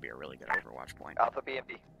would actually be a really good Overwatch point. Alpha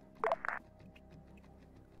BMP.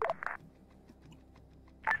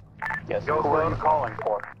 Yes, who are you calling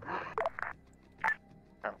for?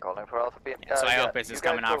 I'm calling for Alpha BMP. Yeah, so I hope this is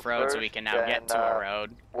coming off road so we can now get to a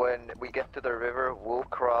road. When we get to the river, we'll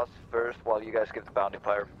cross first while you guys give the bounding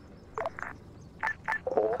fire.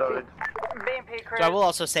 So I will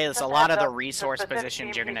also say this, a lot of the resource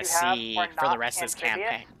positions you're going to see for the rest of this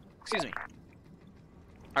campaign, excuse me,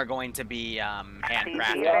 are going to be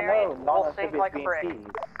handcrafted. Yeah, no,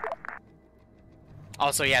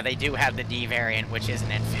 Also, yeah, they do have the D variant, which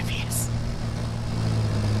isn't amphibious.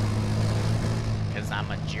 Because because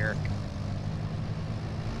I'm a jerk.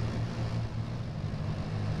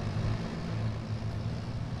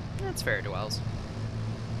 That's fair, Dwells.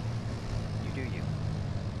 You do you.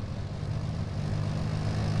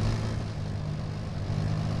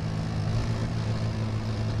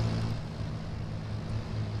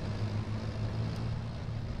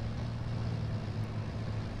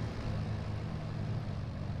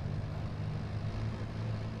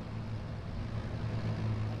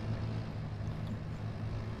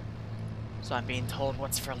 So I'm being told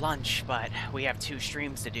what's for lunch, but we have 2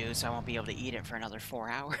 streams to do, so I won't be able to eat it for another 4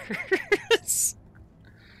 hours.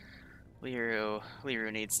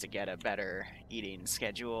 Liru needs to get a better eating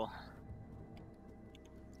schedule.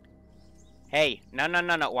 Hey, no.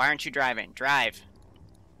 Why aren't you driving? Drive.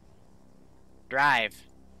 Drive,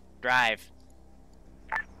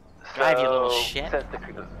 you little shit. Since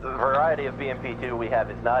the variety of BMP2 we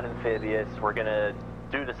have is not amphibious, we're gonna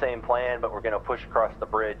do the same plan, but we're gonna push across the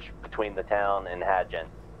bridge between the town and Hadgen.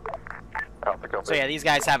 So yeah, these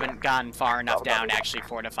guys haven't gone far enough down to actually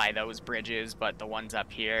fortify those bridges, but the ones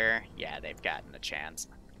up here, yeah, they've gotten a chance.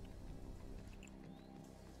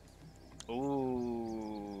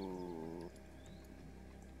 Ooh.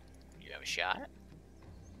 You have a shot?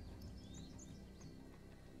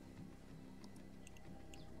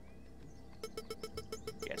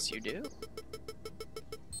 Yes, you do.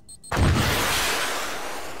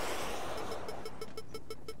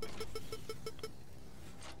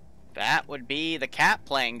 That would be the cat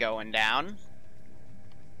plane going down.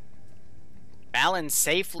 Balin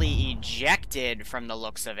safely ejected from the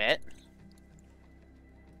looks of it.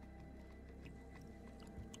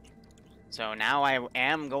 So now I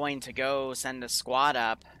am going to go send a squad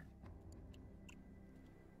up.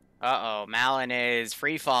 Uh-oh, Malin is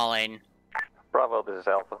free-falling. Bravo, this is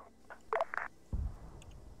Alpha.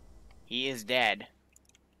 He is dead.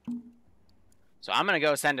 So I'm gonna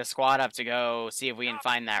go send a squad up to go see if we can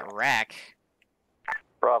find that wreck.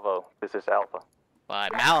 Bravo, this is Alpha.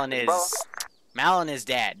 But Malin is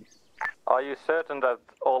dead. Are you certain that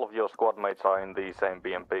all of your squad mates are in the same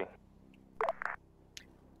BMP?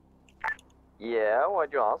 Yeah,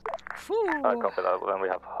 why'd you ask? Copy that. Then we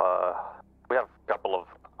have a couple of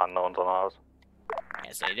unknowns on ours.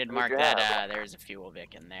 Yeah, so you did mark that there's a fuel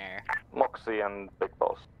Vic in there. Moxie and Big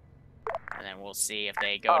Boss. And then we'll see if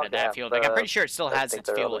they go to that fuel Vic. I'm pretty sure it still has its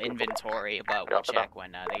fuel looking inventory, but we'll check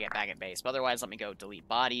when they get back at base. But otherwise, let me go delete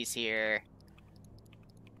bodies here.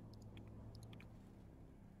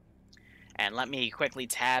 And let me quickly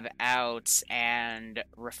tab out and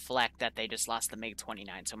reflect that they just lost the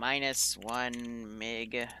MiG-29. So -1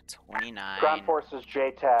 MiG-29. Ground Forces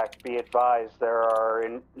JTAC, be advised, there are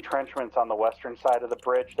entrenchments on the western side of the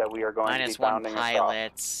bridge that we are going to be bounding -1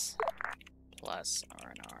 pilots plus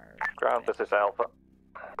R&R. Ground, this is Alpha.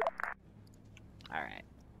 Alright.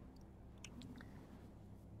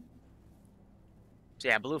 So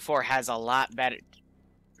yeah, Blue 4 has a lot better...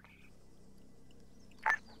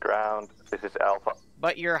 Ground, this is Alpha.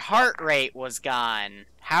 But your heart rate was gone.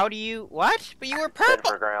 How do you... What? But you were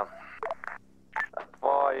purple! For ground.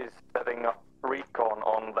 Advise setting up recon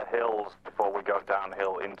on the hills before we go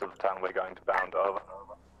downhill into the town we're going to bound over.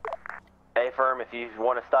 A-firm, if you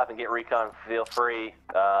want to stop and get recon, feel free.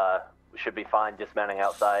 We should be fine dismounting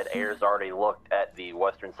outside. Air's already looked at the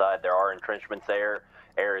western side. There are entrenchments there.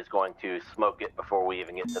 Air is going to smoke it before we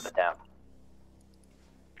even get to the town.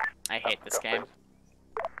 I hate this game.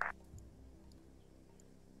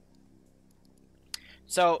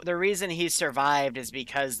 So, the reason he survived is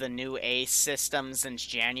because the new ACE system since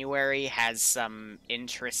January has some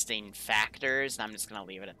interesting factors, and I'm just going to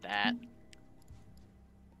leave it at that.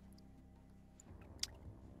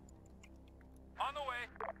 On the way.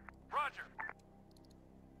 Roger.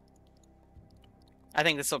 I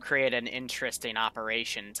think this will create an interesting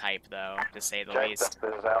operation type, though, to say the least.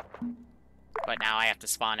 But now I have to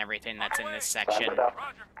spawn everything that's in this section. Roger.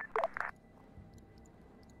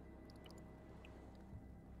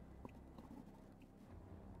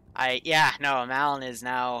 Yeah, no, Malin is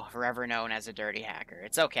now forever known as a dirty hacker.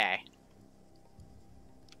 It's okay.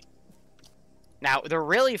 Now, the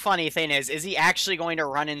really funny thing is he actually going to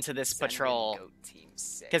run into this patrol?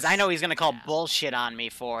 Because I know he's going to call bullshit on me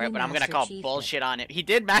for it, but I'm going to call bullshit on it. He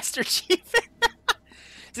did Master Chief.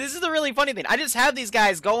 This is the really funny thing. I just have these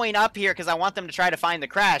guys going up here because I want them to try to find the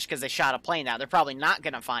crash because they shot a plane out. They're probably not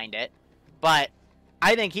going to find it. But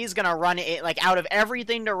I think he's going to run it, like, out of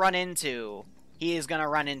everything to run into, he is going to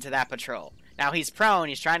run into that patrol. Now, he's prone.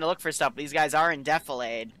 He's trying to look for stuff. But these guys are in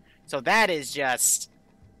defilade. So that is just...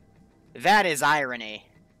 that is irony.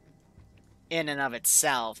 In and of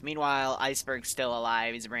itself. Meanwhile, Iceberg's still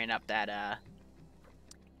alive. He's bringing up that,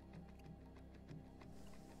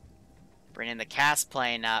 bringing the cast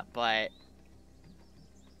plane up, but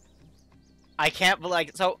I can't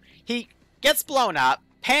believe, so he gets blown up,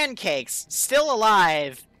 pancakes, still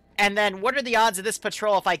alive, and then what are the odds of this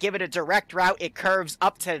patrol if I give it a direct route, it curves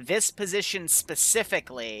up to this position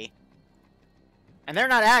specifically? And they're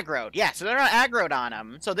not aggroed. Yeah, so they're not aggroed on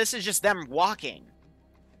him, so this is just them walking.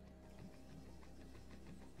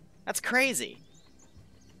 That's crazy.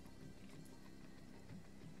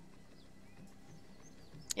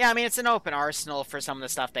 Yeah, I mean, it's an open arsenal for some of the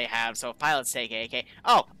stuff they have, so if pilots take AK...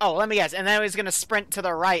 Oh, let me guess. And then he's gonna sprint to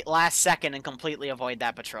the right last second and completely avoid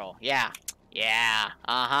that patrol. Yeah. Yeah.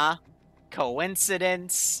 Uh-huh.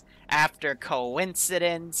 Coincidence after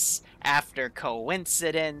coincidence after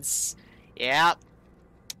coincidence. Yep.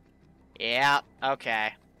 Yep.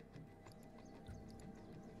 Okay.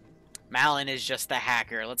 McLean is just the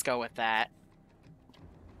hacker. Let's go with that.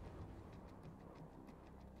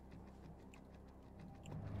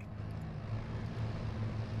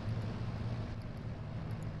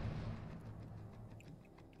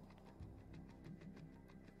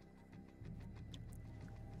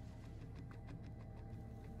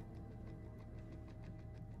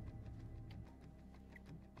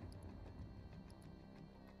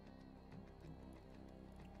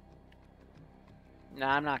 No,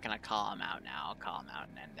 I'm not gonna call him out now. I'll call him out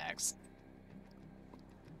in index.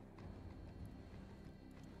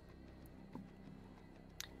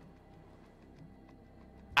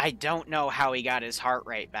 I don't know how he got his heart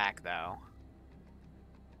rate back, though.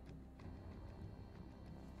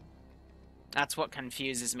 That's what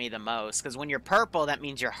confuses me the most, because when you're purple, that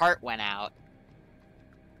means your heart went out.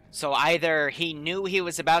 So either he knew he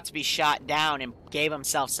was about to be shot down and gave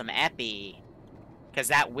himself some epi, because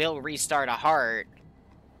that will restart a heart,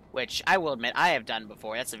 which I will admit I have done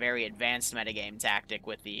before. That's a very advanced metagame tactic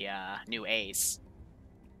with the new ace.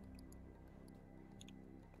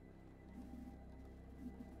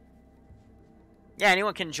 Yeah,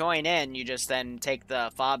 anyone can join in. You just then take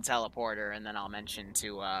the fob teleporter, and then I'll mention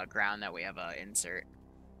to ground that we have a insert.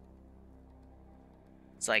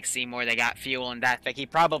 It's like Seymour, they got fuel and that Vic. He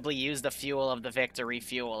probably used the fuel of the Vic to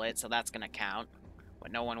refuel it, so that's gonna count.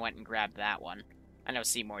 But no one went and grabbed that one. I know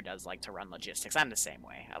Seymour does like to run logistics. I'm the same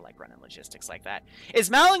way. I like running logistics like that.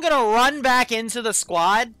 Is McLean gonna run back into the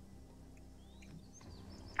squad?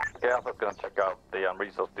 Yeah, I was gonna check out the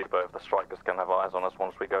resource depot if the strikers can have eyes on us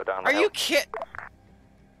once we go down the hill. Are you kidding?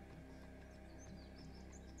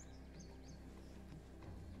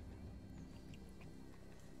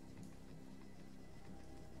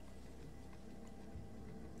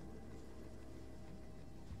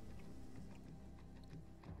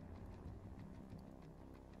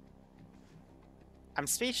 I'm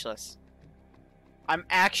speechless. I'm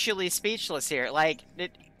actually speechless here. Like,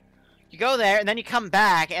 you go there, and then you come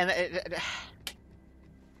back, and...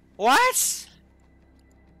 What?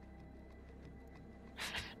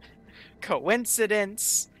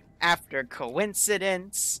 Coincidence after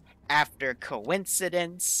coincidence after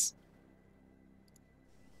coincidence.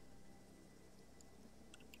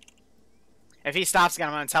 If he stops again,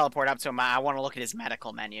 I'm going to teleport up to him. I want to look at his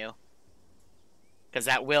medical menu. Because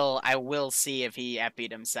I will see if he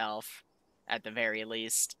epied himself, at the very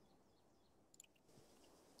least.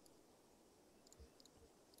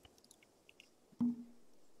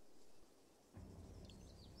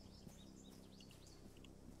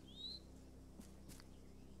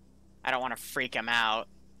 I don't want to freak him out,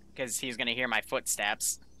 because he's going to hear my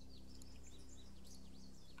footsteps.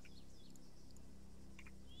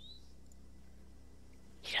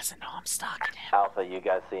 He doesn't know I'm stalking him. Alpha, you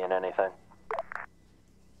guys seeing anything?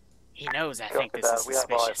 He knows I think this is we have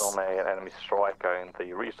suspicious. eyes on an enemy striker in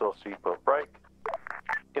the resource depot break.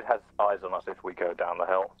 It has eyes on us if we go down the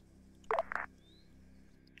hill.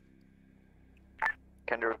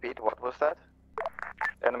 Can you repeat, what was that?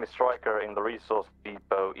 Enemy striker in the resource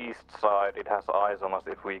depot east side. It has eyes on us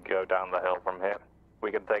if we go down the hill from here. We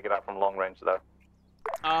can take it out from long range though.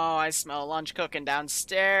 Oh, I smell lunch cooking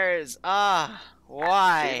downstairs. Ah,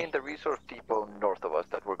 why? Do you mean the resource depot north of us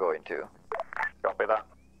that we're going to? Copy that.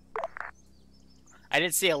 I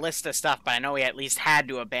did see a list of stuff, but I know he at least had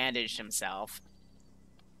to have bandaged himself.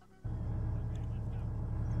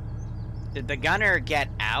 Did the gunner get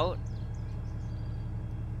out?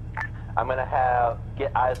 I'm gonna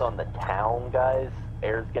get eyes on the town, guys.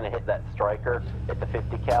 Air's gonna hit that striker at the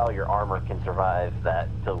 50 cal. Your armor can survive that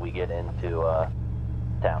till we get into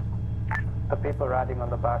town. The people riding on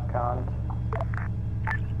the back can't.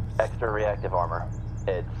 Extra reactive armor.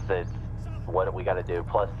 It's what we gotta do.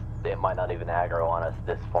 Plus, it might not even aggro on us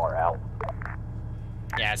this far out.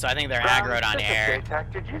 Yeah, so I think they're aggroed on air.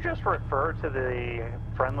 JTAC, did you just refer to the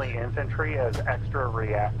friendly infantry as extra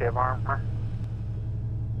reactive armor.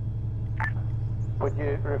 Would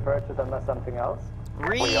you refer to them as something else?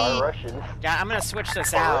 We are Russians. Yeah, I'm gonna switch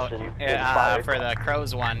this out for the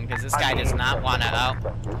Crows one, because this guy does not want to...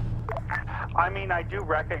 Oh. I mean, I do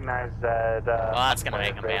recognize that... well, that's gonna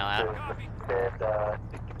make him bail out.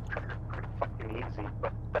 Fucking easy,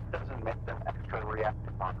 but that doesn't make them extra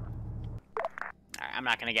reactive armor. Alright, I'm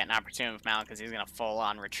not gonna get an opportunity with Mal, because he's gonna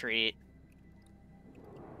full-on retreat.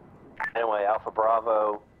 Anyway, Alpha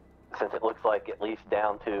Bravo, since it looks like at least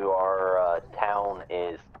down to our town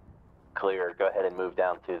is clear, go ahead and move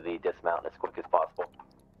down to the dismount as quick as possible.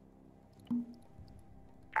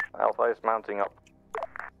 Alpha is mounting up.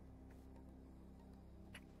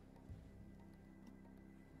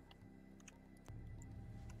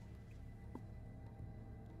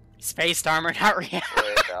 Spaced armor, not reactive.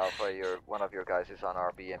 Wait, Alpha, one of your guys is on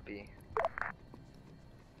our BMP.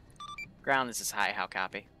 Ground, this is high, how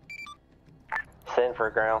copy? Send for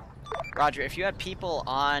ground. Roger, if you had people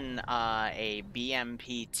on a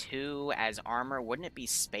BMP-2 as armor, wouldn't it be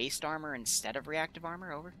spaced armor instead of reactive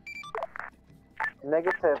armor? Over?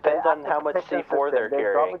 Negative. Depends on how much C4 they're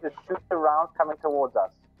carrying. They just shoot the rounds coming towards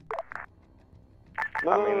us.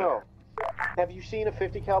 No. Have you seen a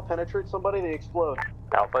 50 cal penetrate somebody? They explode.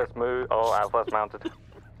 Alpha's move. Oh, Alpha's mounted.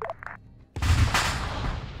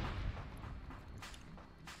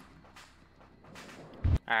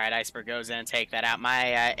 Alright, Iceberg goes in and take that out.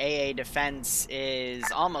 My AA defense is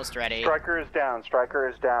almost ready. Striker is down. Striker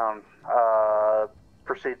is down.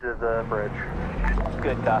 Proceed to the bridge.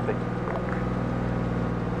 Good copy.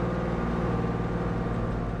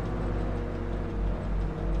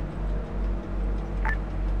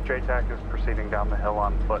 JTAC is proceeding down the hill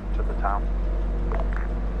on foot to the town.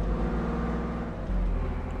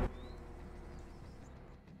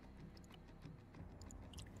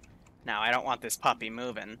 Now, I don't want this puppy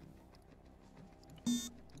moving.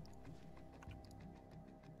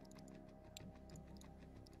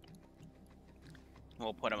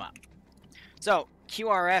 We'll put him up. So,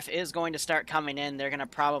 QRF is going to start coming in. They're going to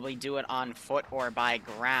probably do it on foot or by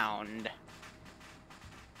ground.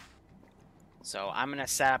 So, I'm going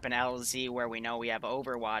to set up an LZ where we know we have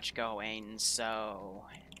Overwatch going, so...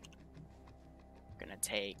 I'm going to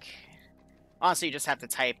take... Honestly, you just have to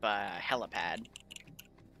type helipad.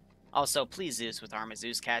 Also, please Zeus with Arma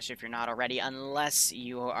Zeus cache if you're not already, unless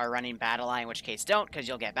you are running Battle Eye, in which case don't, because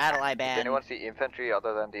you'll get Battle Eye banned. Does anyone see infantry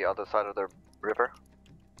other than the other side of the river?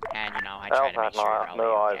 And, you know, I try to make sure you're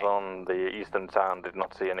no all eyes okay. on the eastern town, did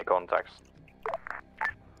not see any contacts.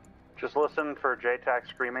 Just listen for JTAC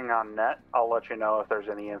screaming on net. I'll let you know if there's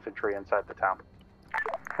any infantry inside the town.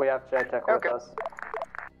 We have JTAC with us.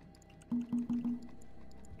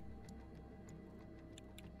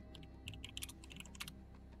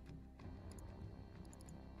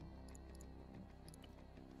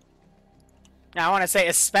 Now, I want to say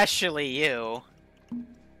especially you.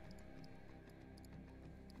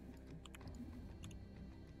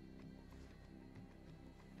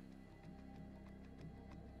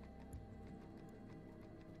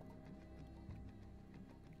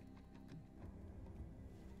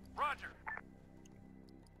 Roger.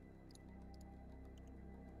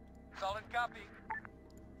 Solid copy.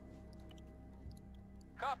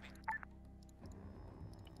 Copy.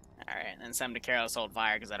 Alright, and send him to careless hold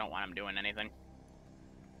fire because I don't want him doing anything.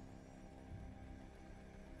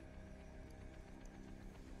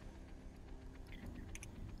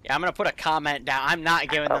 Yeah, I'm gonna put a comment down. I'm not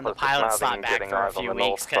giving them the pilot slot back for a few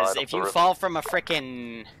weeks, because if you fall from a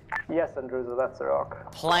frickin' Yes, Andrews, that's a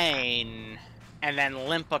rock. plane and then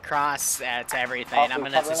limp across to everything, I'm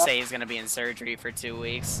gonna have to say he's gonna be in surgery for 2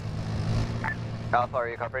 weeks. Alpha, are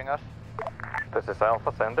you covering us? This is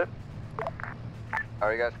Alpha, send it.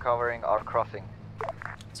 Are you guys covering our crossing?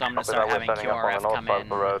 So I'm gonna start having QRF come in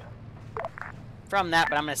road. from that,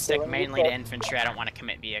 but I'm gonna stick mainly to infantry. I don't want to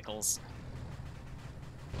commit vehicles.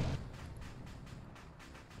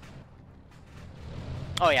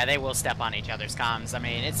 Oh yeah, they will step on each other's comms. I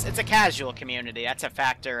mean, it's a casual community. That's a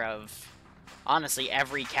factor of, honestly,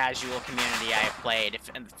 every casual community I have played.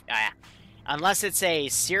 Unless it's a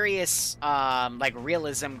serious, like,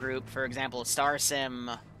 realism group, for example, Star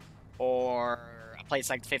Sim, or a place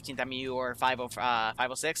like 15th MU or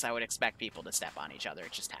 506, I would expect people to step on each other.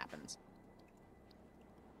 It just happens.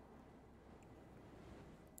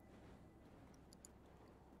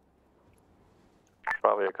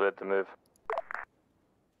 Probably a clear to move.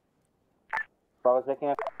 Bravo's making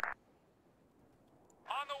it.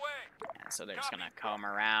 On the way. Yeah, so they're just gonna come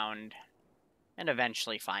around and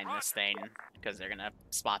eventually find this thing, because they're gonna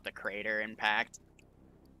spot the crater impact.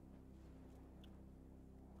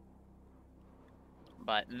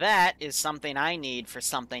 But that is something I need for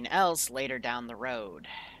something else later down the road.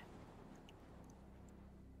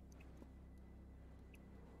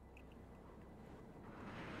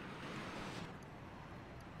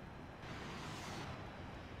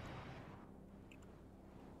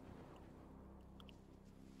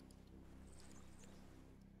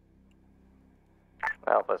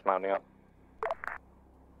 Alpha's mounting up.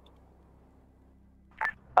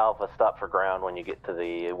 Alpha, stop for ground when you get to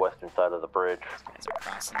the western side of the bridge. These guys are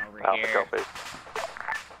crossing over Alpha, here. copy.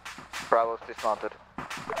 Bravo's dismounted.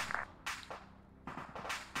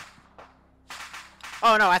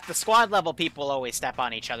 Oh no, at the squad level, people always step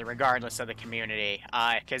on each other regardless of the community.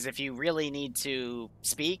 Because if you really need to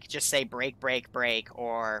speak, just say break, break, break,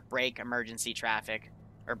 or break emergency traffic,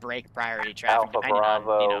 or break priority traffic, Alpha depending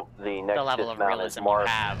Bravo, on, you know, the next level of dismount is realism you marked.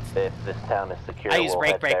 have. If this town is secure, I use we'll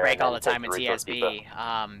break, head break, there break and all the then time in take the resource TSB. depot.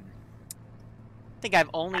 I think I've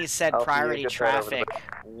only said Alpha, priority you just head over the traffic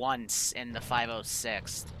once in the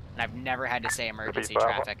 506, and I've never had to say emergency Bravo.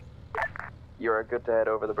 traffic. You're good to head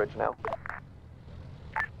over the bridge now.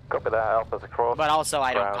 Copy that, Alpha's across. But also,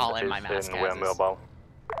 I don't Ground call in is my mask in Windmill hazes. Bowl.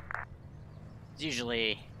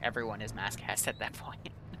 Usually, everyone is mask hazed at that point.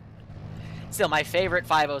 Still, my favorite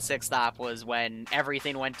 506 stop was when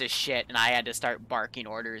everything went to shit and I had to start barking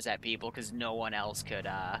orders at people because no one else could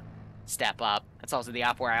step up. That's also the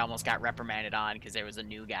op where I almost got reprimanded on because there was a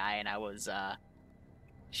new guy and I was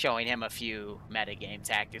showing him a few metagame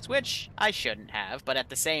tactics, which I shouldn't have, but at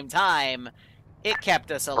the same time, it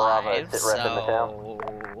kept us alive, Bravo, sit rep in the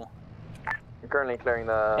so... You're currently clearing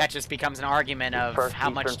the... That just becomes an argument of first how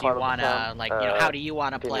much eastern do you part of the want to, town, like, you know, how do you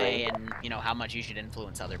want to play continuing. and, you know, how much you should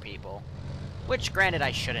influence other people. Which, granted,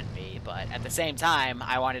 I shouldn't be, but at the same time,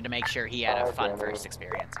 I wanted to make sure he had a fun first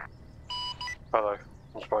experience. Hello.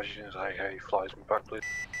 I'm surprised you didn't say hey, flies me back, please.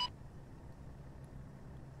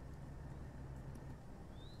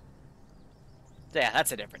 So, yeah,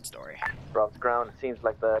 that's a different story. Bravo's ground. It seems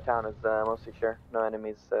like the town is mostly clear. No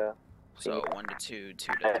enemies. So, 1 to 2,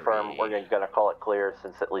 2 to 3. Confirm, we're going to call it clear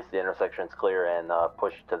since at least the intersection's clear and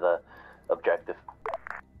push to the objective.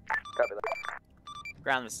 Copy that.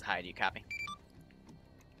 Ground, this is high. Do you copy?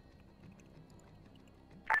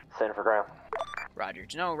 Center for ground. Roger.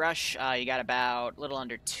 No rush. You got about a little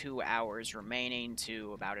under 2 hours remaining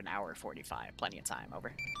to about an hour 45. Plenty of time.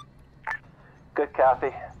 Over. Good copy.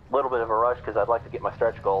 A little bit of a rush because I'd like to get my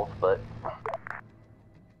stretch goals, but...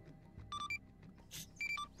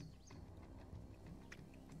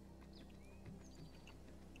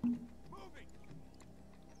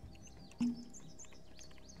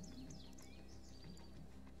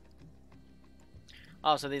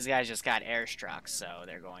 Oh, so these guys just got airstruck, so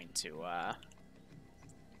they're going to,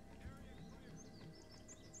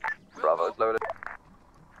 Bravo's loaded.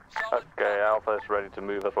 Okay, Alpha is ready to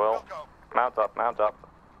move as well. Mount up, mount up.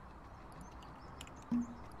 On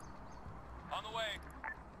the way.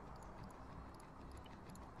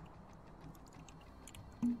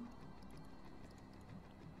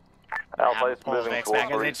 Alpha is pull moving Vix towards back,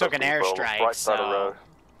 'cause they resource took an depot, airstrike, right side of the so-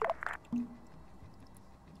 road.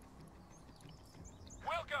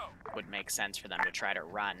 We'll go. would make sense for them to try to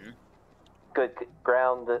run. Good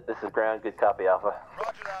ground, this is ground, good copy, Alpha.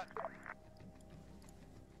 Roger that.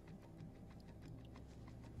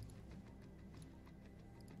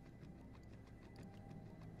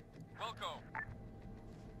 We'll go.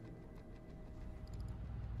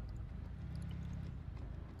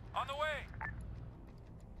 On the way.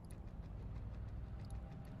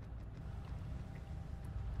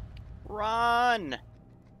 Run!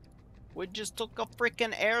 We just took a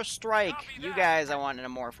freaking airstrike. You guys, I want in a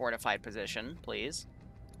more fortified position, please.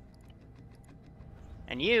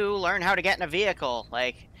 And you learn how to get in a vehicle.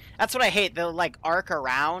 Like, that's what I hate. They'll, like, arc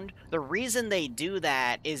around. The reason they do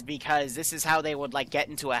that is because this is how they would, like, get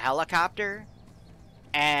into a helicopter.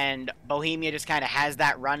 And Bohemia just kind of has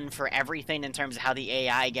that run for everything in terms of how the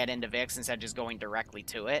AI get into Vix instead of just going directly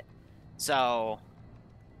to it. So,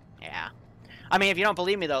 yeah. I mean, if you don't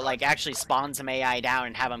believe me, though, like, actually spawn some AI down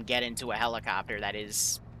and have them get into a helicopter. That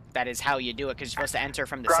is how you do it, because you're supposed to enter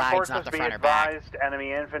from the Ground sides, not forces the be front or back. advised,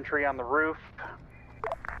 enemy infantry on the roof.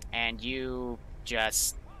 And you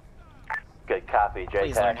just... Good copy, J-Tac.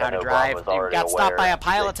 Please learn how to I know drive. Bob was You already got stopped by aware. a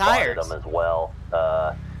pile of They spotted tires. them as well.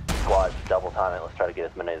 Squad, double time it. Let's try to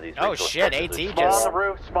get as many of these Oh, resource shit, trucks as we AT can. just- Small on the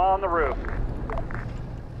roof, small on the roof.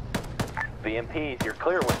 BMPs, you're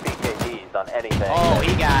clear with BKDs on anything. Oh,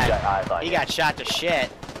 he eyes on he you. got shot to shit.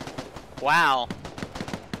 Wow.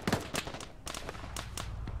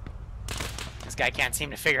 This guy can't seem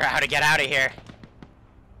to figure out how to get out of here.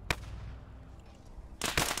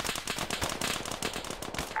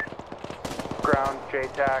 Ground,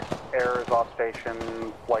 JTAC. Air is off station,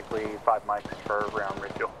 likely 5 mics for round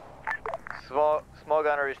refuel. Small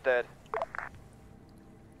gunner is dead.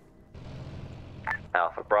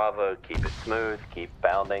 Alpha Bravo, keep it smooth, keep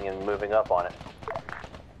bounding and moving up on it.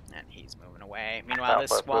 And he's moving away. Meanwhile,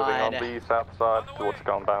 this Alpha's moving squad... on the south side towards the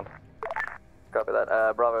compound. Copy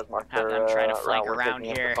that. Bravo's marked have them try to flank around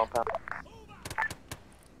here.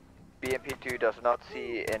 BMP2 does not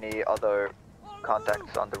see any other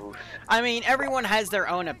contacts on the roofs. I mean, everyone has their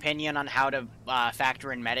own opinion on how to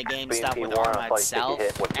factor in metagame stuff with Arma itself,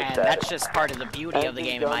 and that's just part of the beauty of the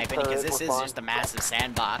game, in my opinion, because this is just a massive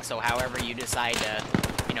sandbox, so however you decide to,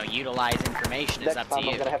 you know, utilize information is up to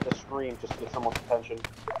you. I'm gonna have to scream just to get someone's attention.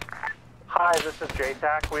 Hi, this is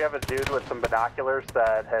JTAC. We have a dude with some binoculars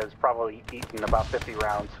that has probably eaten about 50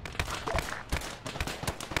 rounds.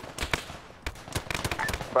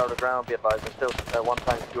 Bravo to ground, be advised. There's still one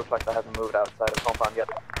tank fuel truck that hasn't moved outside of the compound yet.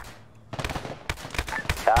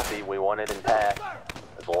 Copy, we want it intact,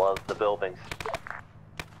 as well as the buildings.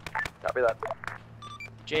 Copy that.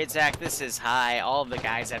 JTAC, this is high. All of the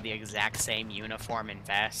guys have the exact same uniform and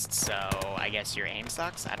vest, so I guess your aim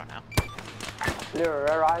sucks? I don't know.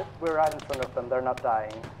 Liru, we're right in front of them. They're not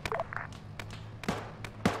dying.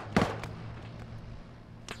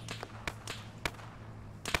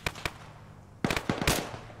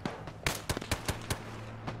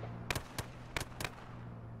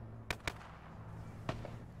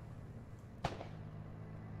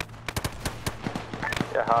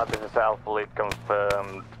 Yeah, hi, this is Alpha Lead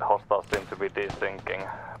confirmed. Hostiles seem to be desyncing.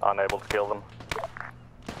 Unable to kill them.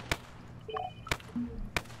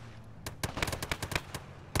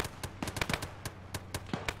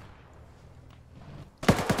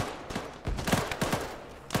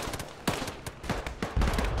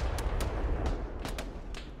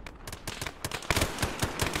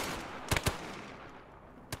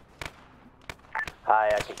 Hi,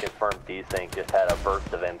 I can confirm desync just had a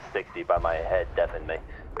burst of M60 by my head, deafened me.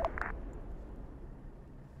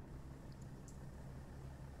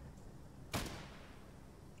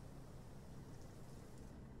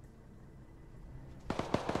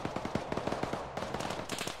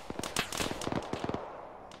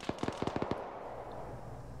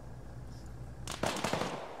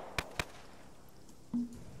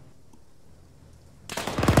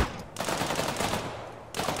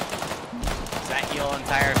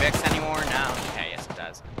 Entire VIX anymore? No. Okay, yes it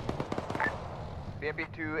does.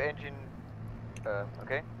 BMP2 engine,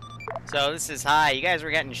 okay. So this is high. You guys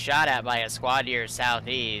were getting shot at by a squad to your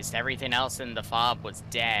southeast. Everything else in the fob was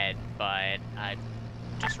dead, but I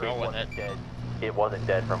just roll with it. Dead. It wasn't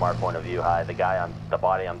dead from our point of view, High. The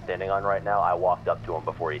body I'm standing on right now, I walked up to him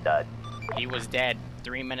before he died. He was dead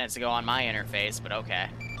 3 minutes ago on my interface, but okay.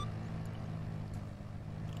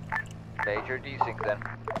 Major desync then.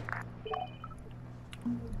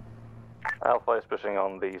 Alpha is pushing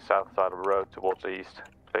on the south side of the road towards the east,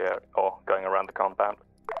 clear, or going around the compound.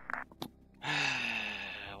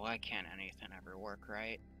 Why can't anything ever work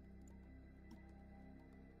right?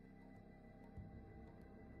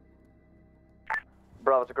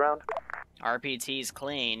 Bravo to ground. RPT's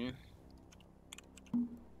clean.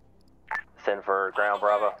 Send for ground,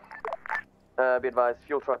 Bravo. Be advised,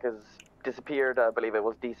 fuel truck has disappeared. I believe it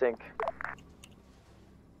was desync.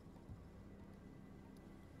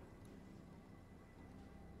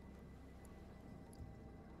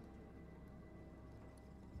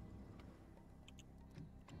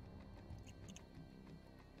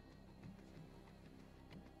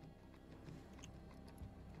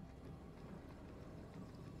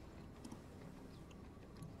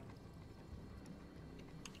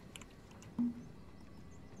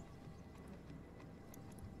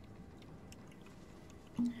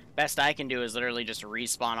 Best I can do is literally just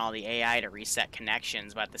respawn all the AI to reset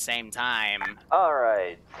connections, but at the same time...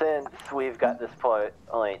 Alright, since we've got this point,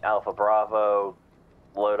 Alpha Bravo,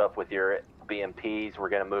 load up with your BMPs, we're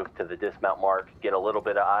going to move to the dismount mark, get a little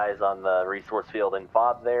bit of eyes on the resource field and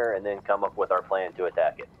fob there, and then come up with our plan to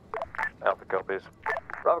attack it. Alpha copies.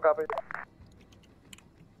 Bravo copy.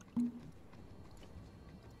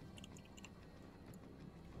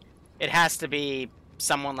 It has to be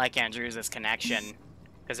someone like Andrews' connection,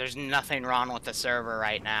 because there's nothing wrong with the server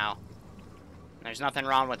right now. There's nothing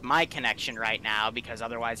wrong with my connection right now, because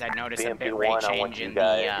otherwise I'd notice a bit rate change in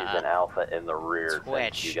the is an alpha in the rear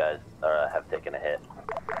Twitch. You guys have taken a hit.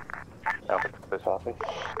 Alpha copies, copy.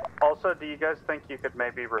 Also, do you guys think you could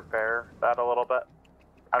maybe repair that a little bit?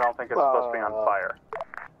 I don't think it's supposed to be on fire.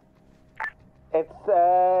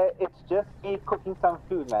 It's just me cooking some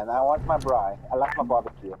food, man. I want my braai. I like my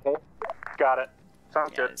barbecue, okay? Got it.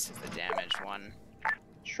 Sounds yeah, good. This is the damaged one.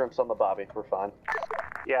 Shrimps on the bobby, we're fine.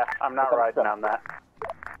 Yeah, I'm not riding on that.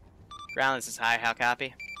 Ground, this is high. How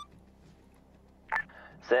copy?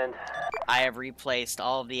 Send. I have replaced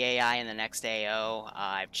all of the AI in the next AO.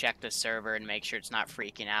 I've checked the server and make sure it's not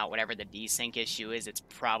freaking out. Whatever the desync issue is, it's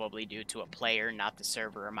probably due to a player, not the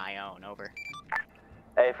server or my own. Over.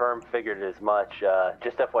 A firm figured as much.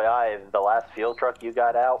 Just FYI, the last field truck you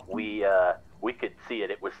got out, we could see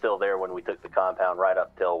it. It was still there when we took the compound right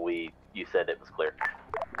up till you said it was clear.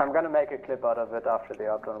 I'm gonna make a clip out of it after the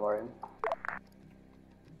up, don't worry.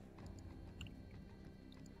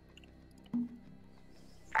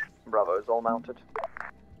 Bravo is all mounted.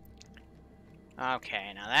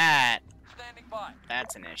 Okay, now that... Standing by.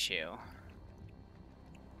 That's an issue.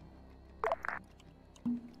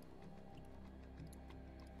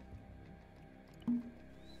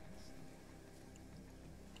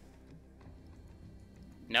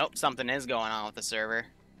 Nope, something is going on with the server.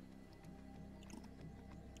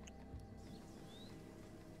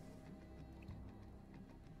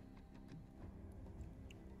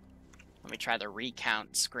 Let me try the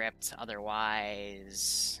recount script,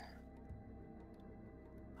 otherwise...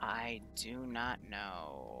 I do not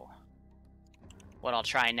know. What I'll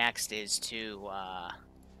try next is to,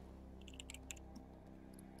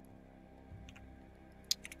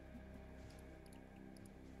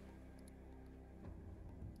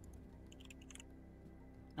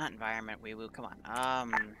 not environment, wee-woo, come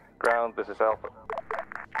on. Ground, this is Alpha.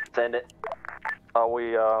 Send it. Are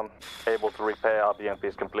we able to repair our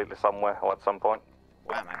BMPs completely somewhere or at some point?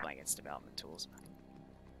 Wow, my blankets development tools.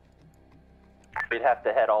 We'd have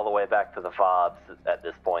to head all the way back to the fobs at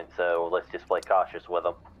this point, so let's just play cautious with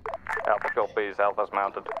them. Alpha copies, Alpha's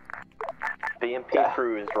mounted. BMP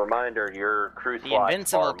crews, reminder, your crew The slots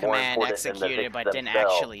invincible are more command important than the executed Vicks but didn't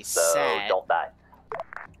themselves, actually so set. don't die.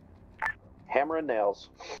 Hammer and nails.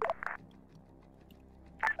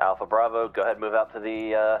 Alpha Bravo, go ahead and move out to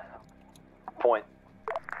the point.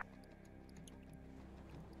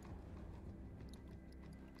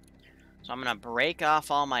 So I'm gonna break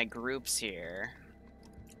off all my groups here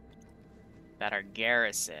that are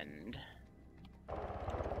garrisoned.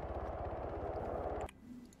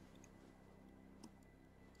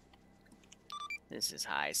 This is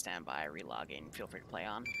high, standby, relogging. Feel free to play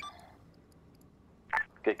on.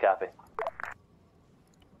 Good copy.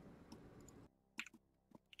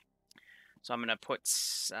 So I'm gonna put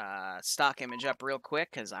stock image up real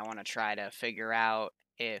quick because I want to try to figure out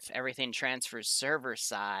if everything transfers server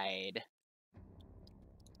side.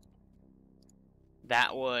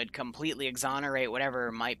 That would completely exonerate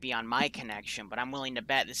whatever might be on my connection, but I'm willing to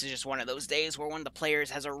bet this is just one of those days where one of the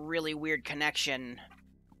players has a really weird connection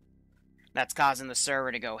that's causing the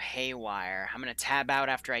server to go haywire. I'm going to tab out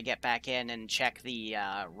after I get back in and check the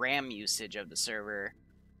RAM usage of the server,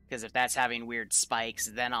 because if that's having weird spikes,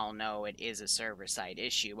 then I'll know it is a server-side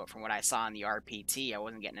issue, but from what I saw in the RPT, I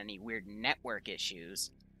wasn't getting any weird network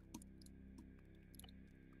issues.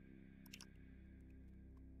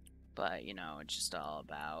 But, you know, it's just all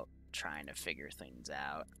about trying to figure things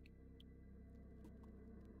out.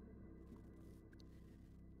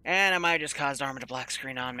 And I might have just caused Arma to black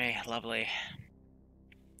screen on me. Lovely.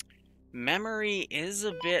 Memory is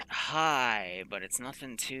a bit high, but it's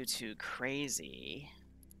nothing too crazy.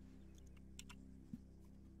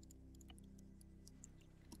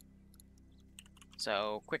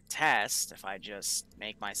 So, quick test, if I just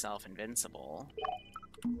make myself invincible,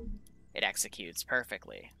 it executes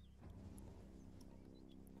perfectly.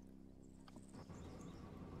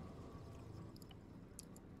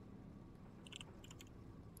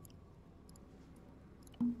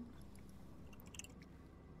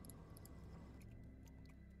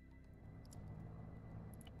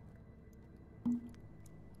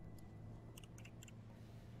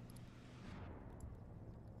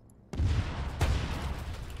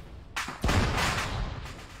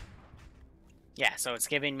 Yeah, so it's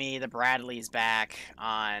giving me the Bradleys back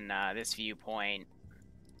on this viewpoint.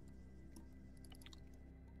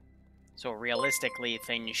 So realistically,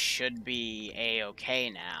 things should be a-okay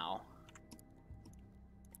now.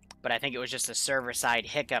 But I think it was just a server-side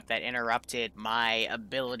hiccup that interrupted my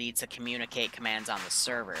ability to communicate commands on the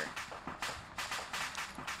server.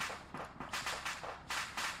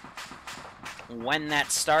 When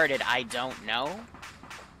that started, I don't know.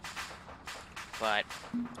 But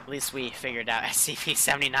at least we figured out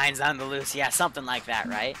SCP-79's on the loose. Yeah, something like that,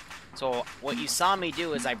 right? So what you saw me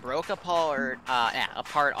do is I broke apart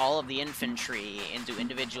all of the infantry into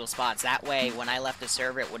individual spots. That way, when I left the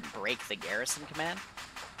server, it wouldn't break the garrison command.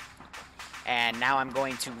 And now I'm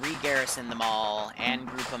going to re-garrison them all and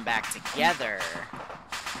group them back together.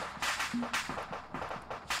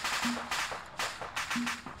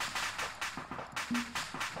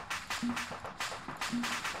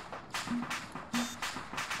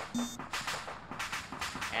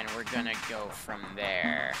 and we're gonna go from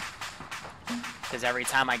there. Because every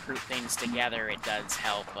time I group things together, it does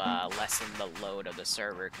help lessen the load of the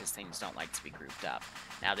server, because things don't like to be grouped up.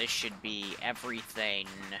 Now this should be everything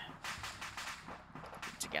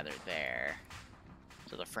together there.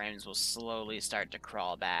 So the frames will slowly start to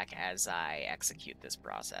crawl back as I execute this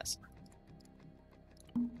process.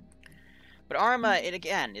 But Arma,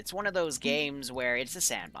 it's one of those games where it's a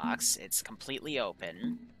sandbox, it's completely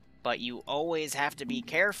open, but you always have to be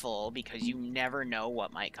careful because you never know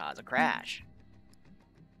what might cause a crash.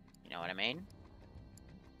 You know what I mean?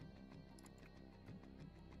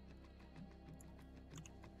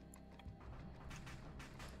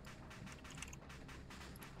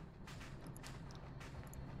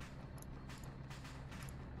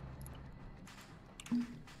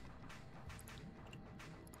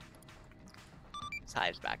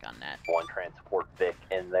 Hive's back on net. One transport Vic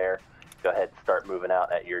in there. Go ahead and start moving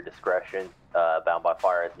out at your discretion. Bound by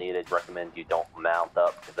fire as needed. Recommend you don't mount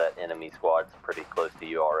up because that enemy squad's pretty close to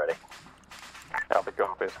you already. Copy,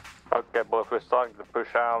 copy. Okay, boys, we're starting to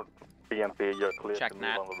push out. BMP, you're clear Check to move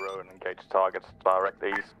that. on the road and engage targets direct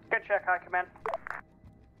east. Good check, High Command.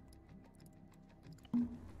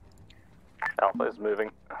 Alpha is moving.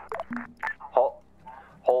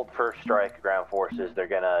 Hold first strike, ground forces. They're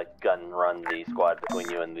gonna gun run the squad between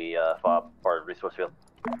you and the FOB or resource field.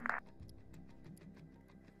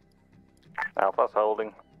 Alpha's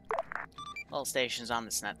holding. All stations on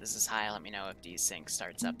this net. This is High. Let me know if desync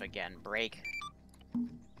starts up again. Break.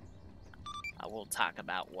 We'll talk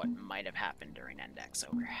about what might have happened during Index.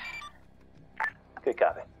 Over. Good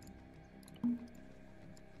copy.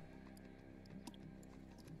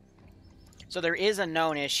 So there is a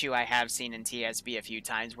known issue I have seen in TSB a few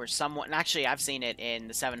times where someone, and actually I've seen it in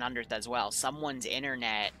the 700th as well, someone's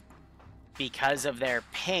internet, because of their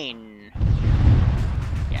ping,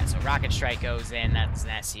 yeah, so Rocket Strike goes in, that's an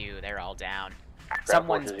SU, they're all down.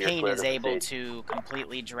 Someone's ping is able to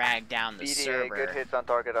completely drag down the BDA, server. good hits on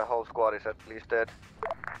target, a whole squad is at least dead.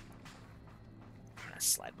 I'm gonna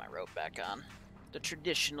slide my rope back on. The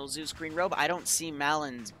traditional Zeus green robe, I don't see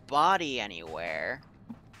Malon's body anywhere.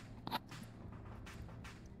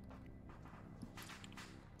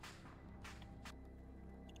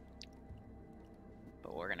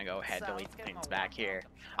 We're gonna go ahead, delete things back here.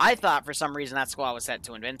 I thought for some reason that squad was set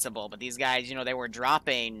to invincible, but these guys, you know, they were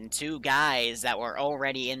dropping 2 guys that were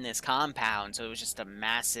already in this compound, so it was just a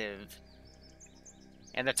massive...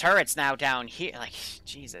 And the turret's now down here, like,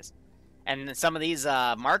 Jesus. And some of these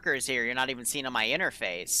markers here, you're not even seeing on my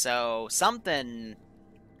interface, so something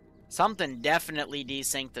definitely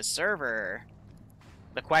desynced the server.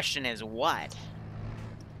 The question is what?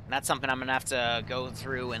 And that's something I'm gonna have to go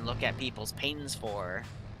through and look at people's pings for.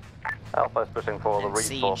 Alpha's pushing for the And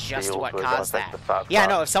see resource just field. what We're gonna caused take that. the south Yeah, side.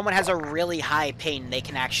 no, if someone has a really high ping, they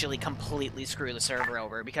can actually completely screw the server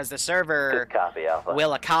over, because the server Good copy, Alpha.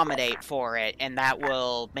 will accommodate for it, and that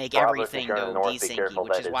will make Bravo, everything if you're go north, be desyncy, careful,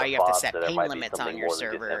 which that is is why a you have to FOB, set so there ping might be limits on something your more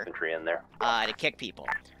than just server infantry in there. to kick people.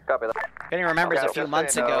 Copy that. If anyone remembers, Okay, a few just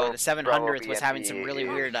months so you ago, know, the 700th Bravo was having some BMP really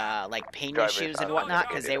weird, like, ping drivers issues and are whatnot,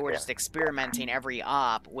 because they located, were yeah. just experimenting every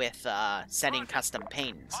op with setting custom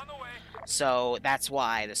pings. On the way. So that's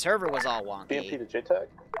why the server was all BMP wonky, to JTAG?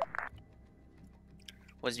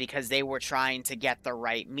 was because they were trying to get the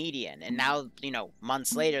right median. And now, you know,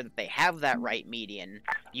 months later that they have that right median,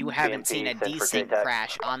 you haven't seen a sent for desync JTAG.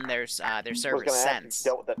 crash on their I was server gonna ask if since.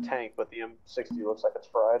 you dealt with that tank, but the M60 looks like it's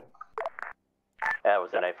fried. That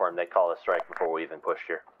was an A-form. They call a strike before we even pushed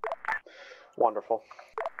here. Wonderful.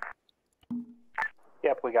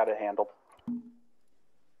 Yep, we got it handled.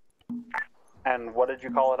 And what did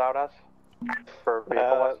you call it out as? For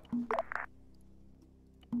vehicle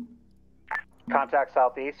Contact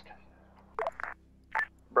southeast.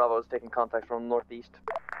 Bravo is taking contact from northeast.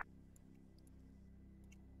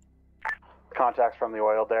 Contacts from the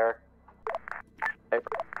oil derrick.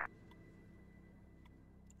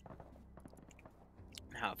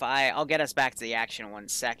 Now, if I'll get us back to the action in 1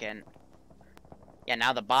 second. Yeah,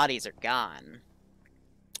 now the bodies are gone.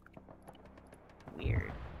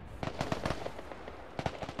 Weird.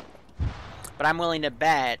 But I'm willing to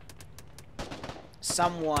bet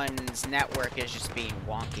someone's network is just being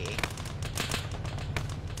wonky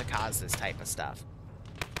to cause this type of stuff.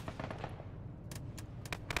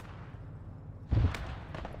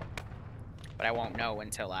 But I won't know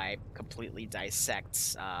until I completely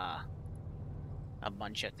dissect a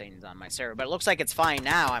bunch of things on my server. But it looks like it's fine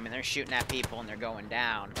now. I mean, they're shooting at people and they're going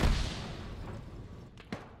down.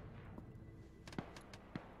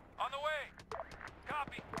 On the way.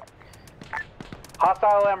 Copy.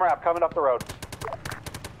 Hostile MRAP coming up the road.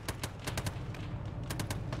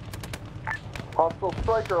 Hostile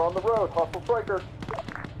striker on the road. Hostile striker.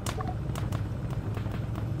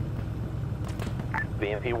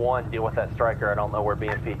 BMP-1, deal with that striker. I don't know where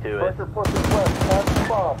BMP-2 is. Striker pushes west. Pass the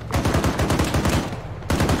bomb.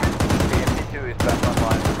 BMP-2 is back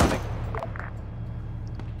online. Coming.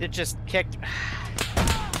 It just kicked.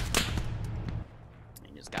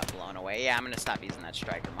 It just got blown away. Yeah, I'm gonna stop using that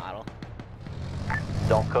striker model.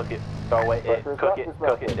 Don't cook it. Oh wait, cook it.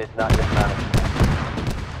 It's not dismounted.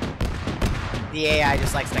 The AI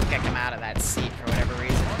just likes to kick him out of that seat for whatever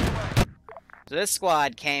reason. So this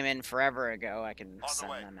squad came in forever ago. I can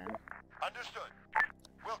send them in. Understood.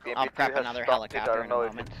 I'll prep another helicopter in a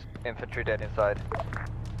moment. It's infantry dead inside.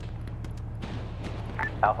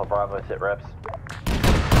 Alpha Bravo, sit reps.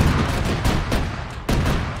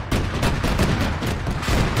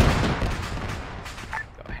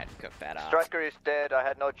 Go ahead and cook that off. Striker is dead. I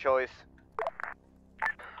had no choice.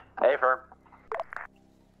 Hey, firm.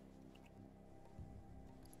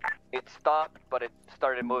 It stopped, but it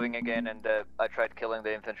started moving again, and I tried killing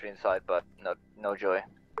the infantry inside, but no joy.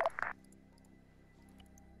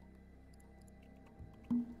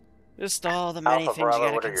 Just all the many Alpha things Bravo,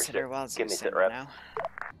 you what gotta are your consider while give me Zeus sit in reps. now.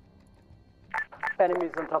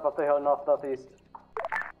 Enemies on top of the hill, northeast.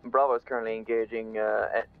 Bravo is currently engaging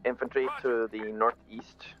infantry to the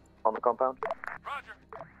northeast on the compound. Roger.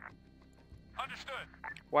 Understood.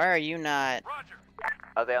 Why are you not? Roger.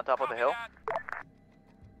 Are they on top of the hill?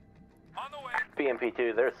 On the way.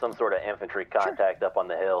 BMP-2, there's some sort of infantry contact up on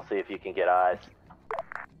the hill. See if you can get eyes.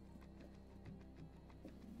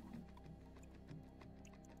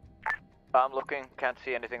 I'm looking. Can't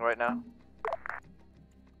see anything right now.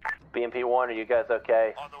 BMP-1, are you guys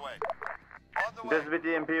okay? On the way. On the way. This with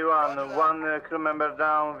BMP-1, one crew member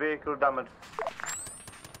down, vehicle damage.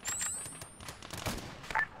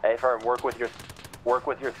 Hey, firm, work with your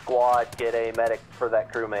squad. Get a medic for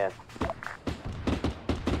that crewman.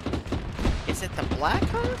 Is it the Black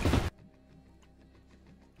Hawk?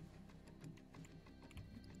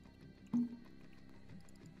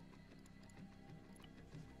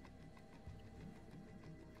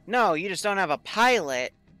 No, you just don't have a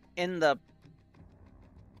pilot in the...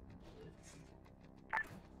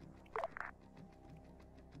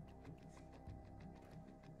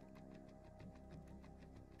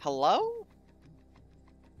 Hello?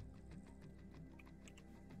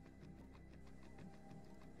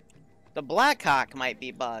 The Blackhawk might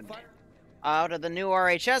be bugged out of the new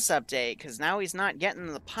RHS update, because now he's not getting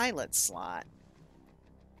the pilot slot.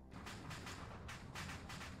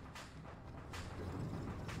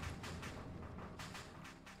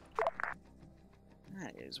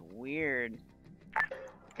 That is weird.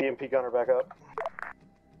 BMP gunner back up.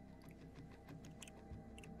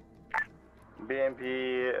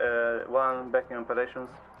 BMP 1 back in operations.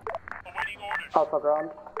 Awaiting orders. Alpha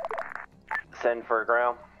ground. Send for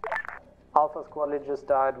ground. Alpha squad lead just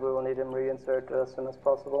died. We will need him reinserted as soon as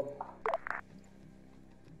possible.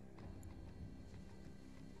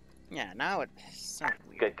 Yeah, now it's so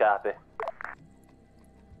weird. Good copy.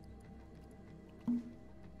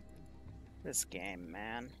 This game,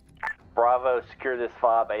 man. Bravo, secure this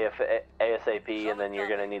fob ASAP, and then you're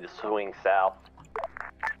gonna need to swing south.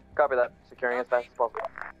 Copy that. Securing as fast as possible.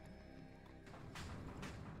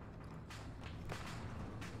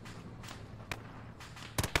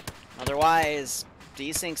 Otherwise,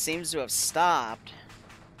 desync seems to have stopped.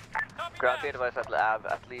 Ground advice at lab,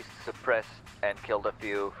 at least suppressed and killed a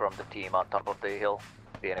few from the team on top of the hill,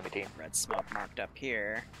 the enemy team. Red smoke marked up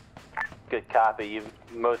here. Good copy.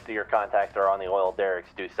 Most of your contacts are on the oil derricks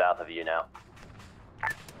due south of you now.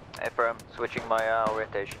 Affirm, switching my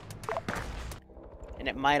orientation. And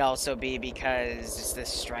it might also be because just this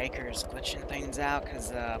striker's glitching things out because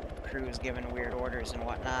the crew is giving weird orders and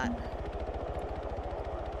whatnot.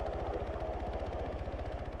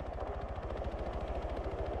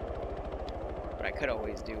 What I could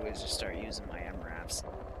always do is just start using my MRAFs.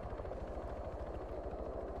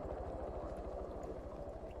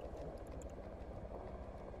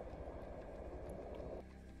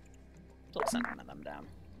 Still send one of them down.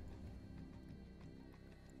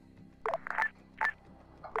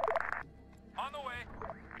 On the way.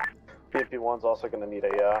 BMP-1's also going to need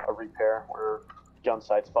a repair. Where gun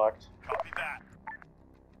sight's fucked. Copy that.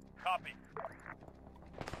 Copy.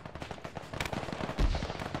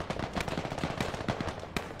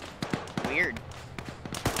 Weird.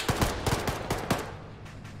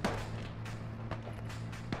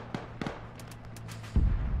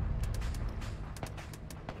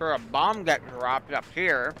 For a bomb get dropped up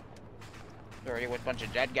here, already with a bunch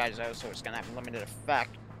of dead guys though, so it's gonna have limited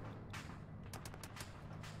effect.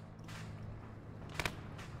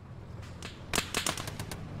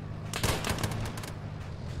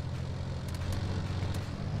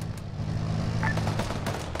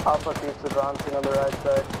 Alpha keeps advancing on the right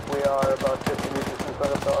side. We are about 50 meters in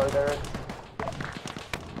front of the order.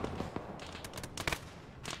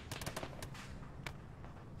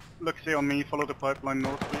 Look, stay on me, follow the pipeline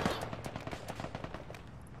north, please.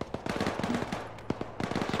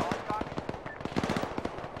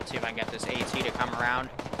 See if I can get this AT to come around.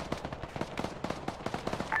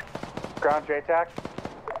 Ground JTAC.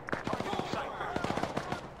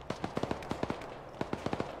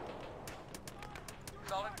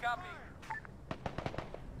 Solid copy.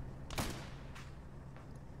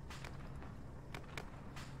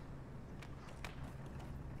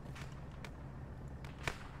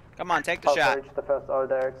 Come on, take the I'll shot. reach the first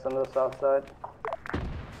order on the south side.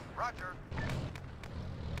 Roger.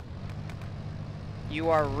 You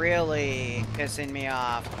are really pissing me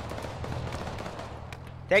off.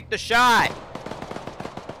 Take the shot!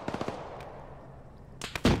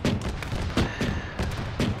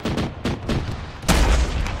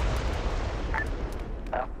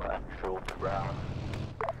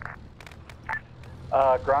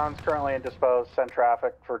 Ground's currently indisposed. Send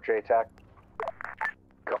traffic for JTAC.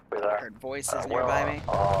 Copy I that. heard voices nearby me.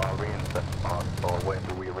 Reinsert, or where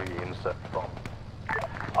do we reinsert from?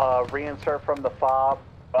 Reinsert from the fob.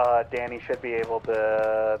 Danny should be able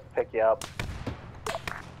to pick you up.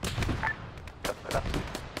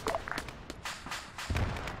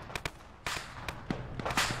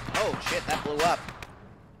 Oh shit, that blew up.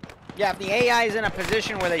 Yeah, if the AI is in a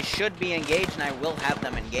position where they should be engaged, and I will have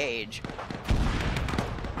them engage.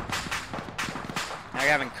 Now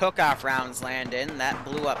you're having cook-off rounds land in. That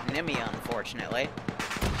blew up Nimia, unfortunately.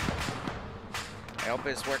 I hope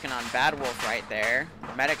it's working on Bad Wolf right there.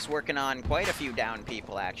 The medic's working on quite a few down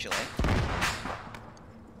people, actually.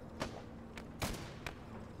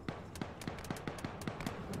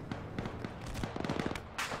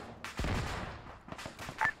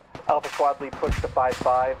 Alpha Squad lead push to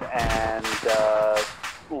 5-5 and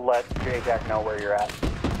let JTAC know where you're at.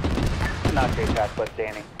 Not JTAC, but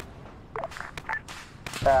Danny.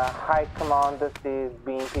 Hi, command. This is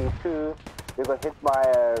BMP2. We got hit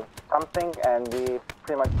by something, and we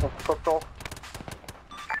pretty much cooked off.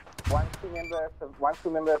 One crew member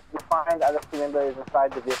is defined. Other crew member is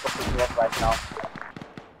inside the vehicle picking up right now.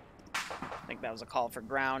 I think that was a call for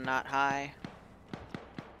ground, not high.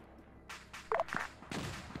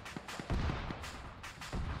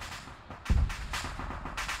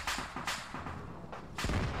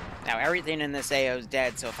 Now everything in this AO is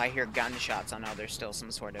dead, so if I hear gunshots, I'll know there's still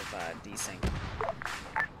some sort of desync.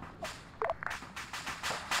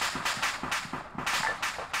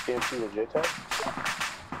 EMP to JTAC?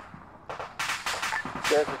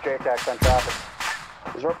 There's the JTAC on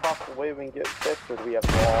traffic. Is there a possible way we can get fixed, or do we have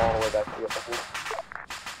to go all the way back to the upper pool?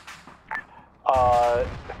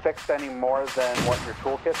 Fixed any more than what your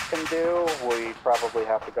toolkits can do, we probably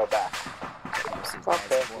have to go back.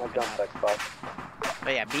 Okay, my jump back spot.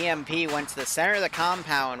 But yeah, BMP went to the center of the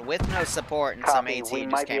compound with no support, and Copy. some AT We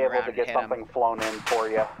just might be came able around to and get hit him. something flown in for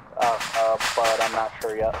you, but I'm not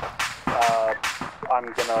sure yet.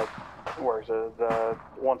 I'm gonna. Where's it?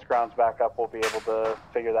 Once ground's back up, we'll be able to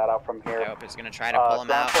figure that out from here. I hope he's gonna try to pull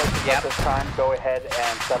him out. Yep. This time, go ahead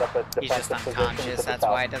and set up a defensive He's just position unconscious. to the That's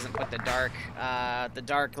south. why it doesn't put the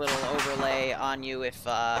dark little overlay on you if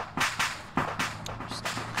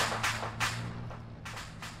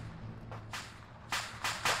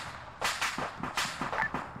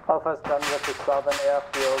Alpha's done with the southern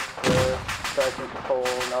airfield. We're starting to pull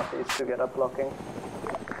northeast to get up blocking.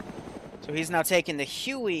 So he's now taking the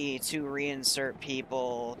Huey to reinsert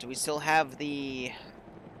people. Do we still have the...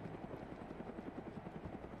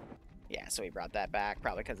 Yeah, so he brought that back,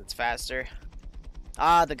 probably because it's faster.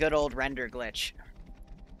 Ah, the good old render glitch.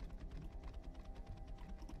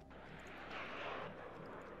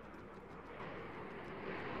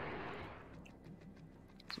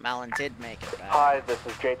 So Malin did make it back. Hi, this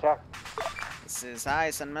is JTAC. This is...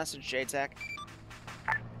 Hi, send a message, JTAC.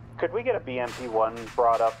 Could we get a BMP-1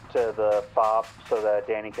 brought up to the fob so that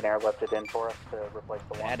Danny can airlift it in for us to replace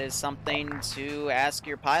the one? That is something to ask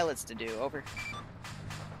your pilots to do. Over.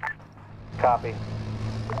 Copy.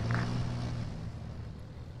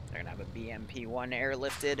 They're gonna have a BMP-1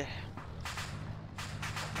 airlifted.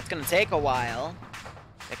 It's gonna take a while.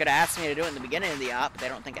 They could have asked me to do it in the beginning of the op, but they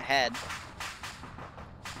don't think ahead.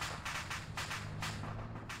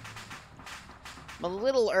 I'm a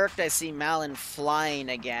little irked I see Malin flying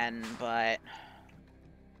again, but...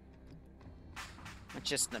 it's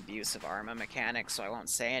just an abuse of Arma mechanics, so I won't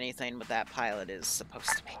say anything, but that pilot is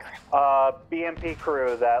supposed to be grim. BMP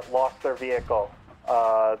crew that lost their vehicle.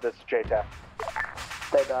 This is JTAC.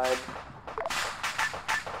 They died.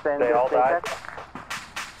 They all died?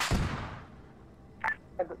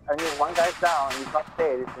 only one guy's down. He's not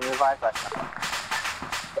dead. He's in revive right now.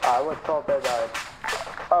 I was told they died.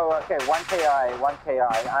 Oh, okay. 1 KI.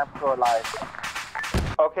 I'm still alive.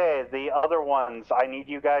 Okay, the other ones, I need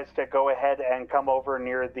you guys to go ahead and come over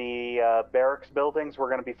near the barracks buildings. We're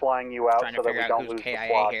going to be flying you out so that we don't lose the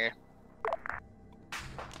plot. Here.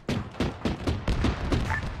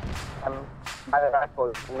 I'm by the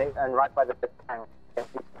rifle and right by the tank.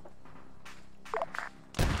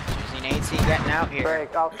 Using AT getting out here.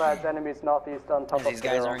 Break, outside enemies northeast on top of These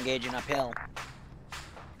guys are engaging uphill.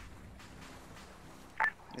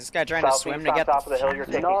 Is this guy trying to swim to get top of the hill, you're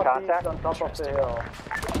taking contact? On top of the hill.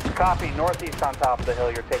 Copy, northeast on top of the hill,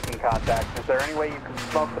 you're taking contact. Is there any way you can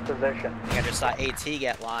smoke the position? I think I just saw AT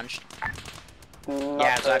get launched.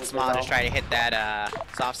 Yeah, so that's small. Just try to hit that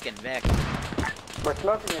soft skin Vic. We're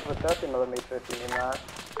smoking it with 30mm if you need that.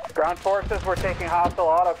 Ground forces, we're taking hostile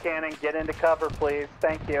autocannon. Get into cover, please.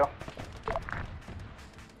 Thank you.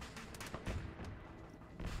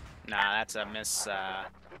 Nah, that's a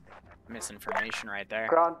misinformation right there.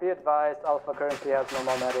 Ground, be advised, Alpha currently has no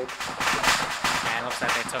more medics. Man, looks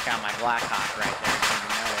like they took out my Blackhawk right there. Didn't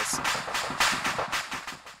even notice.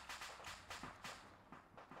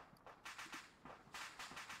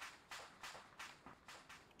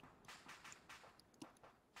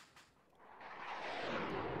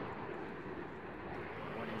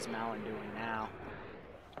 What is McLean doing now?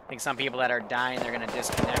 I think some people that are dying, they're gonna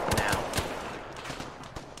disconnect now.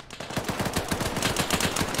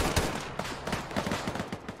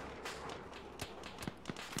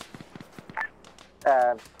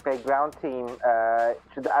 Okay, ground team,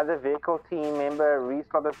 should the other vehicle team member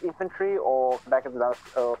reslot as infantry or come back with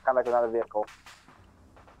another vehicle?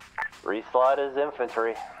 Reslot as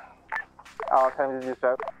infantry. I'll tell him to do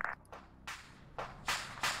so.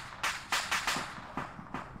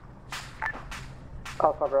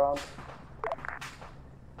 Alpha ground.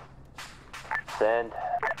 Send.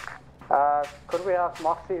 Could we have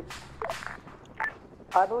Moxie?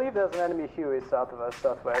 I believe there's an enemy Huey south of us,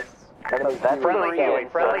 southwest. Friendly Huey,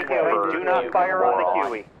 do not fire on the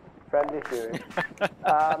Huey. Friendly Huey.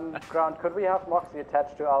 Ground, could we have Moxie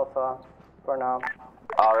attached to Alpha for now?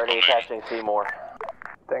 Already attaching Seymour.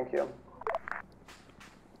 Thank you.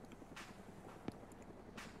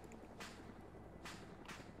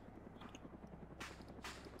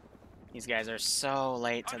 These guys are so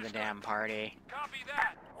late to the damn party. Copy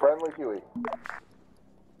that. Friendly Huey.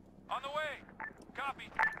 On the way. Copy.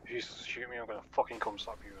 If you shoot me, I'm gonna fucking come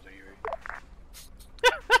stop you with a Huey.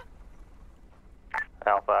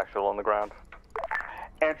 Alpha actual on the ground.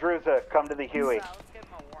 Andrewza, come to the Huey. Let's give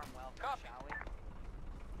him a warm welcome, shall we?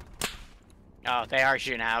 Oh, they are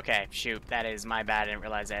shooting now. Okay, shoot. That is my bad. I didn't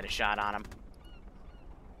realize I had a shot on him.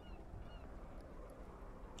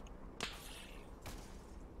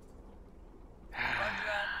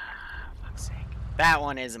 Fuck's sake. That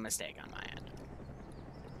one is a mistake on my end.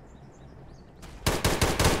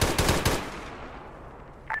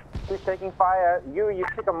 He's taking fire. You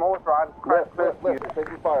took a mortar right? Left,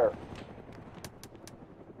 taking fire.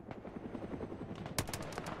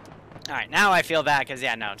 Alright, now I feel bad because,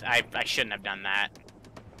 yeah, no, I shouldn't have done that.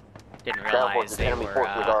 Didn't realize they were,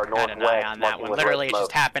 had an eye on that one. Literally, it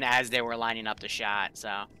just happened as they were lining up the shot,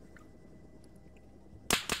 so.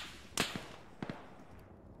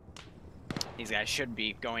 These guys should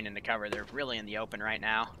be going into cover. They're really in the open right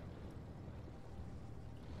now.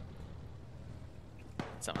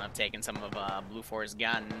 Someone have taken some of Blue 4's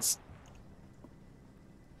guns.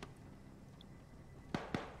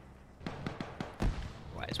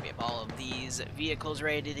 Otherwise, we have all of these vehicles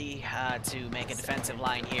ready to make a defensive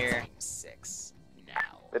line here. 6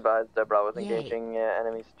 now. Advise the Bravo's engaging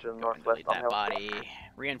enemies to the northwest on that hill. body.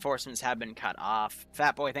 Reinforcements have been cut off.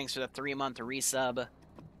 Fat Boy, thanks for the 3-month resub.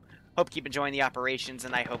 Hope you keep enjoying the operations,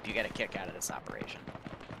 and I hope you get a kick out of this operation.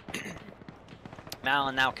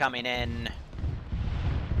 McLean now coming in.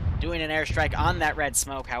 Doing an airstrike on that red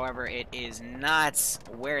smoke, however, it is not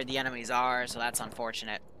where the enemies are, so that's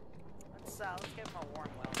unfortunate. Let's give him a warm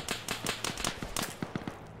welcome.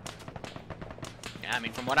 Yeah, I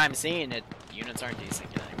mean, from what I'm seeing, units aren't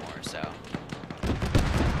desynced anymore, so.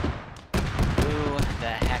 Who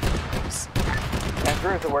the heck knows?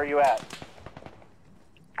 Andrewza, where are you at?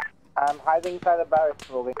 I'm hiding inside the barracks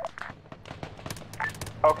building.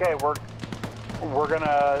 Okay, we're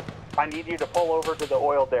gonna. I need you to pull over to the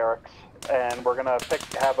oil derricks, and we're gonna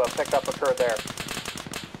have a pickup occur there.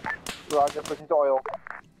 Roger, pushing to oil.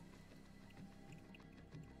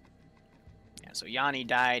 Yeah, so Yanni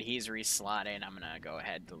died. He's reslotted. I'm gonna go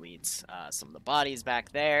ahead and delete some of the bodies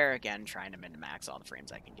back there. Again, trying to min-max all the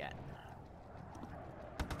frames I can get.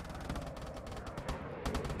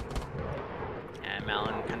 And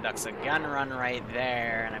Melon conducts a gun run right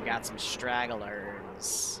there, and I've got some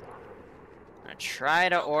stragglers. I'm gonna try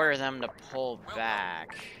to order them to pull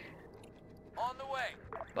back. On the way.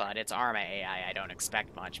 But it's Arma AI, I don't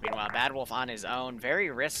expect much. Meanwhile, Bad Wolf on his own, very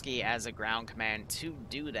risky as a ground command to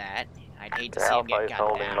do that. I'd hate to see him get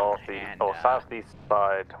gunned down. Northeast or southeast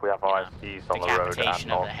side. We have ICs on the road.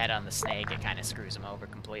 Decapitation of the head on the snake, it kind of screws him over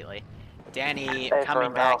completely. Danny Hey, coming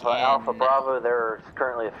from back in. Alpha Bravo, there's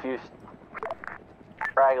currently a few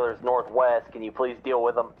stragglers northwest. Can you please deal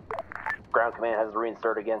with them? Ground command has to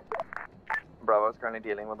reinsert again. Bravo's currently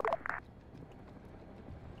dealing with them.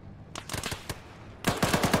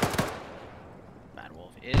 Bad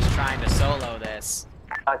Wolf is trying to solo this.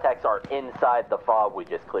 Contacts are inside the fob we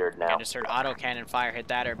just cleared now. I just heard autocannon fire hit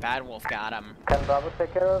that, or Bad Wolf got him. Can Bravo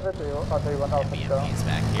take care of it, or do you want Alpha to go? BMP's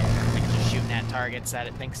back here. I think it's just shooting at targets that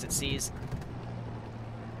it thinks it sees.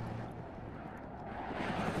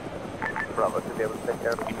 Bravo to be able to take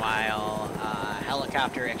care of it. Meanwhile,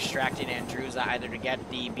 helicopter extracted Andruza either to get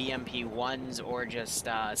the BMP-1s or just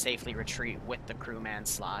safely retreat with the crewman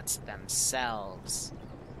slots themselves.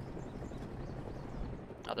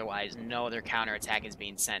 Otherwise, no other counterattack is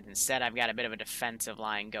being sent. Instead, I've got a bit of a defensive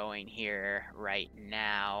line going here right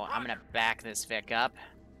now. I'm going to back this Vic up.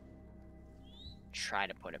 Try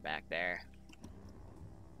to put it back there.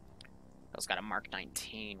 It's got a Mark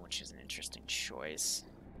 19, which is an interesting choice.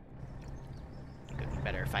 Could be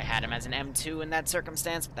better if I had him as an M2 in that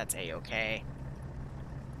circumstance, but that's A-okay.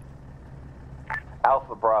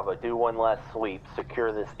 Alpha Bravo, do one last sweep,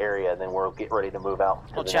 secure this area, then we'll get ready to move out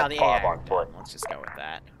to We'll the chow next the fob AI on foot. Let's just go with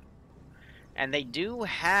that. And they do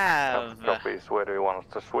have... Copies, where do you want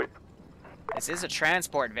us to sweep? This is a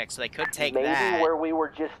transport, Vic, so they could take Maybe that. where we were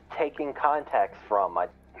just taking contacts from.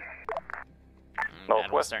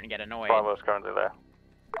 Northwest starting to get annoyed. Bravo's currently there.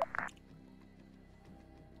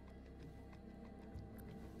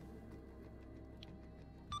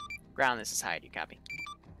 Ground, this is high. Do you copy?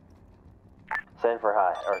 Send for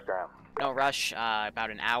high, Earth ground. No rush. About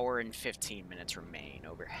an hour and 15 minutes remain.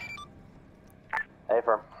 Over. Hey,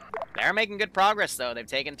 firm. They're making good progress, though. They've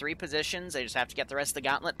taken 3 positions. They just have to get the rest of the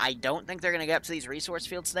gauntlet. I don't think they're going to get up to these resource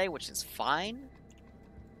fields today, which is fine.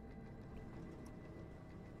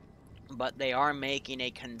 But they are making a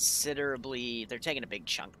considerably... They're taking a big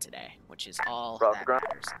chunk today, which is all that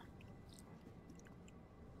matters.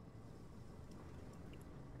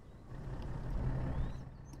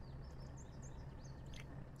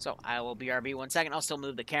 So, I will BRB 1 second. I'll still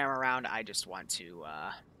move the camera around. I just want to,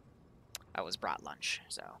 I was brought lunch,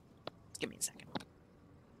 so give me a second.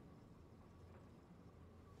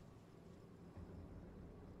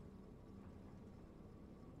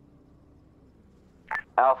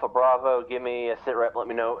 Alpha Bravo, give me a sit rep, let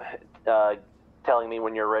me know, telling me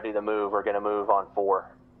when you're ready to move. We're going to move on 4.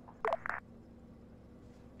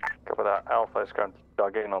 Copy that. Alpha is currently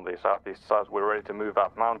dug in on the southeast side. We're ready to move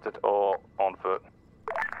out mounted or on foot.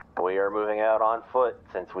 We are moving out on foot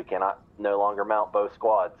since we cannot no longer mount both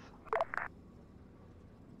squads.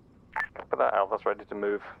 Copy that. Alpha's ready to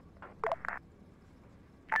move.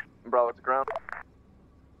 Bravo to ground.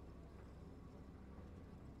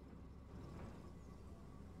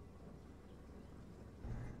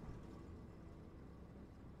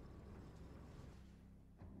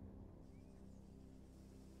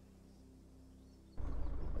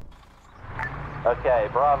 Okay,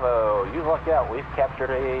 Bravo, you luck out. We've captured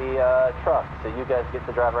a truck, so you guys get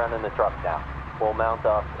to drive around in the truck now. We'll mount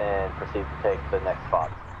up and proceed to take the next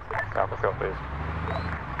spot. Alpha copies.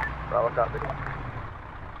 Bravo copy.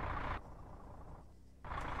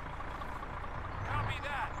 Copy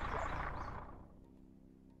that.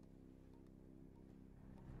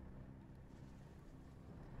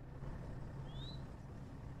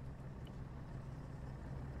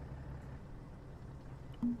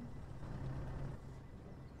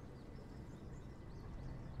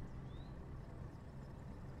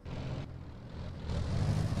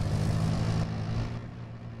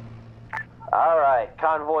 Alright,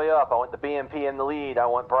 convoy up. I want the BMP in the lead. I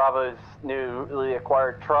want Bravo's newly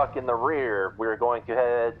acquired truck in the rear. We're going to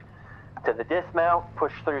head to the dismount,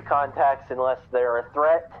 push through contacts unless they're a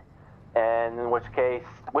threat, and in which case,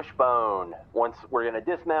 wishbone. Once we're going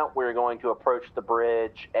to dismount, we're going to approach the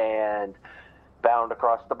bridge and bound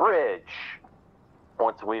across the bridge.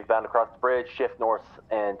 Once we've bound across the bridge, shift north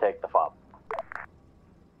and take the fob.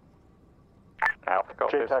 Alpha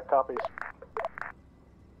copies. JTAC copies.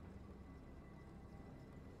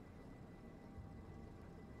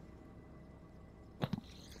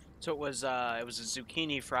 So it was a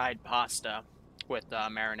zucchini fried pasta with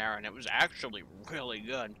marinara, and it was actually really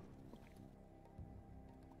good.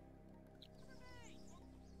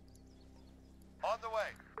 On On the way.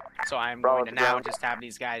 So I'm Bravo going to to now ground. just have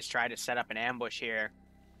these guys try to set up an ambush here.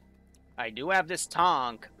 I do have this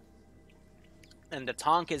Tonk, and the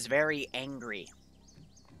Tonk is very angry.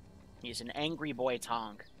 He's an angry boy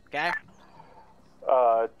Tonk, okay?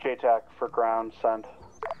 JTAC for ground, send.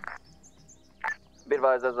 Be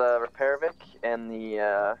advised, there's a repair Vic in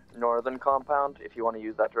the northern compound if you want to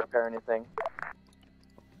use that to repair anything.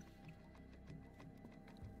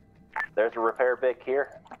 There's a repair Vic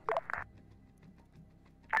here.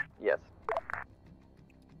 Yes.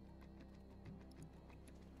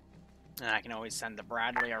 And I can always send the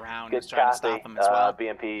Bradley around Good to try to copy. stop him as well.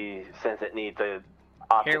 BMP, since it needs a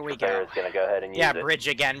optics Here we repair, go. is going to go ahead and use Yeah, it. bridge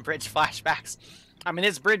again, bridge flashbacks. I mean,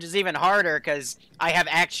 this bridge is even harder because I have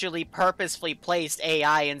actually purposefully placed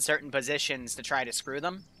AI in certain positions to try to screw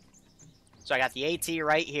them. So I got the AT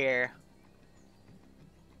right here.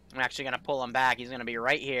 I'm actually going to pull him back. He's going to be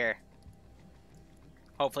right here.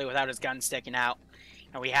 Hopefully without his gun sticking out.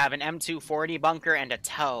 And we have an M240 bunker and a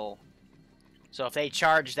tow. So if they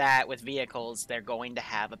charge that with vehicles, they're going to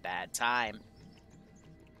have a bad time.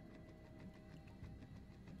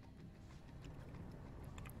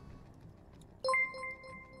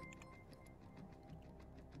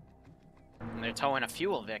 And they're towing a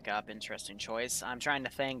fuel Vic up. Interesting choice. I'm trying to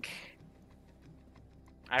think.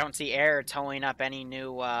 I don't see air towing up any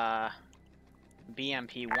new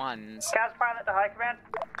BMP-1s. Cast pilot to high command.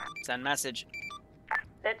 Send message.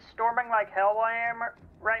 It's storming like hell where I am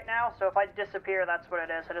right now, so if I disappear, that's what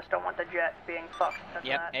it is. I just don't want the jet being fucked. That's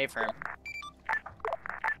Yep, that. A-firm.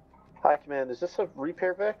 Hi, command. Is this a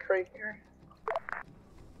repair Vic right here?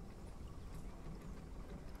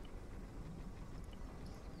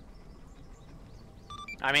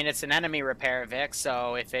 I mean, it's an enemy repair Vic,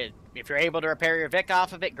 so if you're able to repair your Vic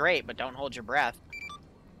off of it, great, but don't hold your breath.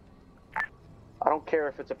 I don't care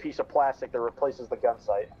if it's a piece of plastic that replaces the gun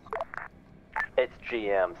sight. It's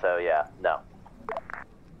GM, so yeah, no.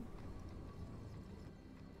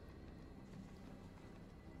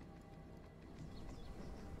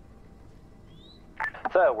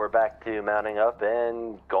 So we're back to mounting up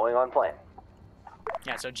and going on plan.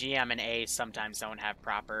 Yeah, so GM and A sometimes don't have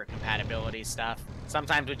proper compatibility stuff.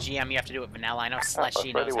 Sometimes with GM you have to do it vanilla. I know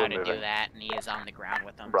Slushy knows how to do that, and he is on the ground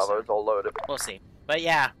with them. Bravo, so it's all loaded. we'll see. But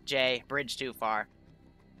yeah, Jay, bridge too far.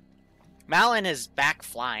 McLean is back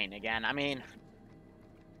flying again. I mean,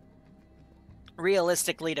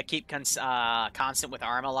 realistically, to keep constant with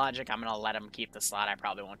Arma logic, I'm going to let him keep the slot. I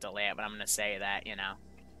probably won't delay it, but I'm going to say that, you know.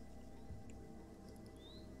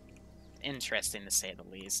 Interesting to say the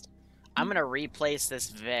least. I'm going to replace this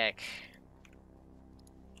Vic.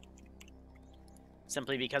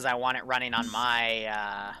 Simply because I want it running on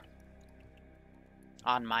my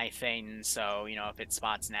thing, so, you know, if it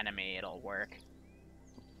spots an enemy, it'll work.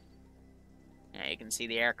 Yeah, you can see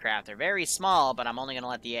the aircraft. They're very small, but I'm only going to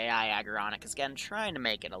let the AI aggro on it, because, again, I'm trying to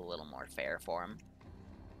make it a little more fair for them.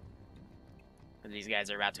 These guys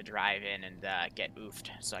are about to drive in and get oofed,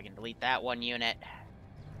 so I can delete that one unit.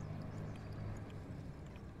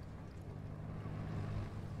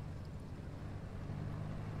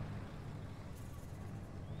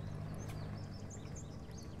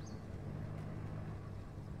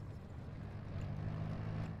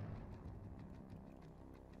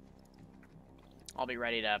 I'll be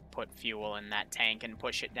ready to put fuel in that tank and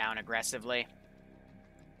push it down aggressively.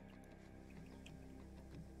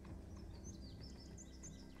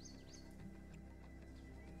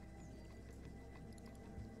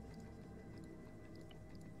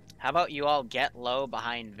 How about you all get low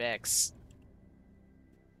behind Vix?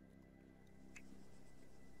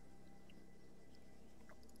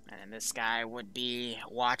 And then this guy would be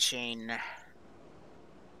watching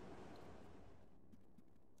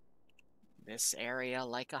this area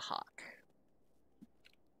like a hawk.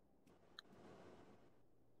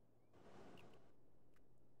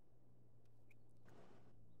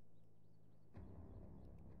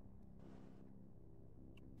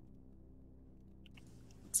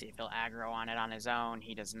 Let's see if he'll aggro on it on his own.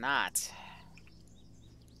 He does not.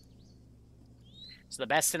 So the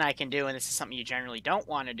best thing I can do, and this is something you generally don't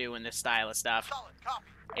want to do in this style of stuff,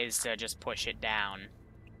 is to just push it down.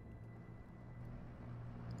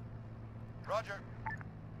 Roger.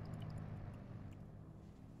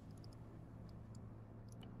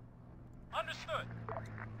 Understood.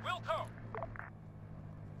 Will tow.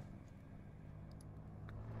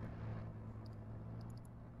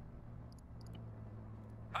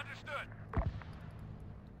 Understood.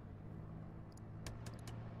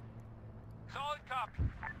 Solid copy.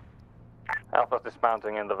 Alpha's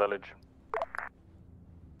dismounting in the village.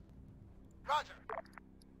 Roger.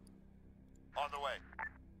 On the way.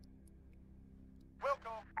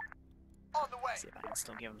 Wilco. On the way. See if I can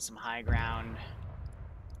still give him some high ground.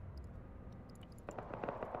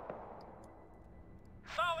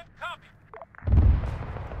 Solid copy.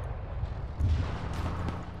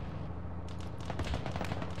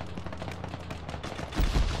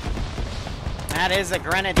 That is a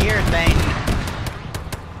grenadier thing.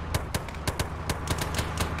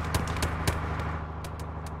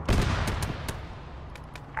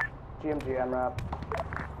 GMG unwrap.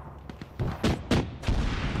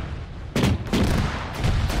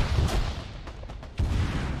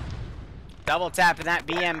 Double tapping that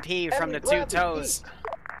BMP from the two toes.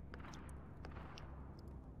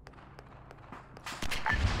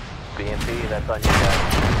 BMP, that's on you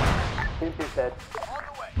guys. BMP's dead. On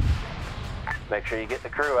the way. Make sure you get the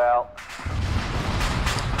crew out.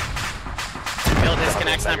 Bill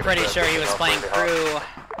disconnects, and I'm pretty sure he was playing crew.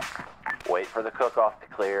 Wait for the cook-off to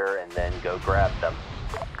clear, and then go grab them.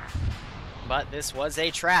 But this was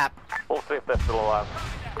a trap. We'll see if they're still alive.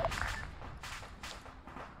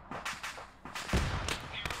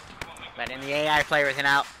 Letting the AI player within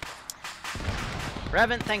out.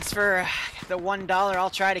 Revan, thanks for the $1.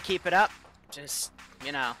 I'll try to keep it up. Just,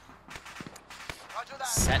 you know,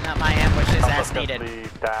 setting up my ambushes as needed.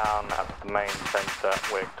 Down at the main center.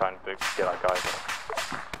 We're trying to get our guys in.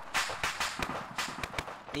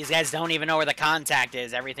 These guys don't even know where the contact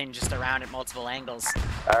is. Everything just around at multiple angles.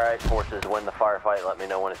 Alright, forces, win the firefight. Let me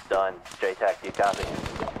know when it's done. JTAC, you copy?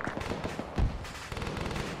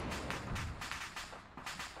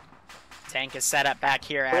 Tank is set up back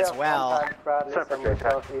here as well.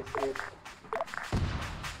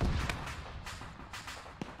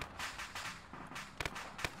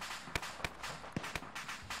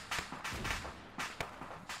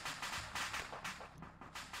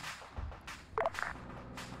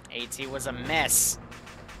 AT was a miss.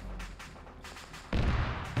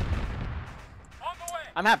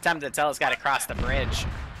 I'm half tempted to tell this guy to cross the bridge.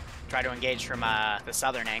 Try to engage from the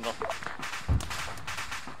southern angle.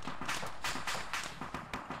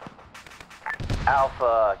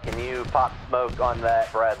 Alpha, can you pop smoke on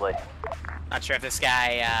that Bradley? Not sure if this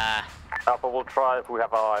guy, Alpha, we'll try if we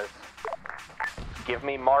have eyes. Give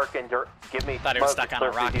me mark and give me thought he was stuck on a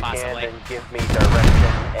rock, possibly. And give me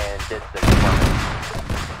direction and distance.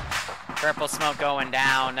 Purple smoke going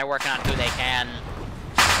down. They're working on who they can.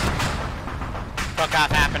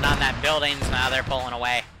 Cook-off happened on that building, so now they're pulling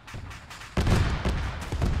away.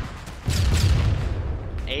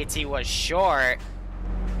 AT was short.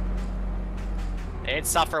 They did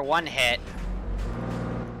suffer one hit.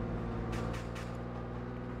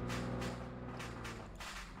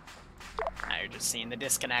 Now you're just seeing the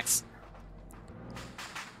disconnects.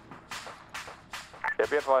 Yeah,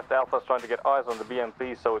 be advised, Alpha's trying to get eyes on the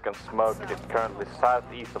BMP so we can smoke. It's currently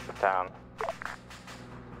southeast of the town.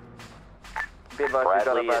 Be advised, we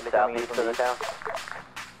got a Bradley coming in southeast from of the town.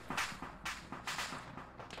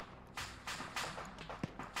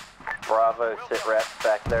 Bravo, sit reps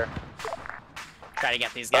back there. Try to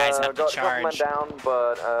get these guys up to charge. Got down,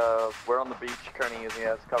 but we're on the beach currently using it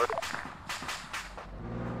as cover.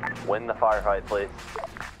 Win the firefight, please.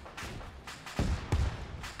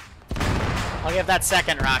 I'll give that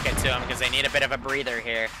second rocket to him because they need a bit of a breather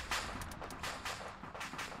here.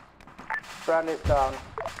 Bradley's down.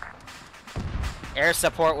 Air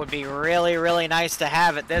support would be really, really nice to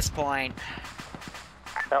have at this point.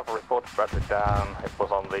 Alpha report Bradley down. It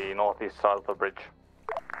was on the northeast side of the bridge.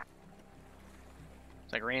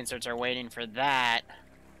 Looks like reinserts are waiting for that.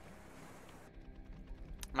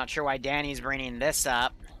 I'm not sure why Danny's bringing this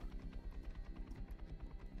up.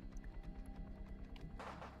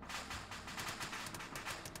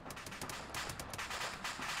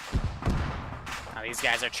 Now these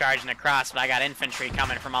guys are charging across, but I got infantry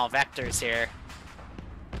coming from all vectors here.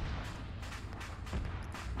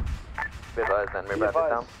 Be advised, then we're back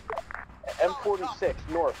down. M46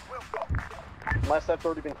 north. Unless that's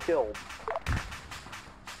already been killed.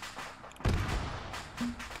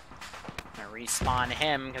 Gonna respawn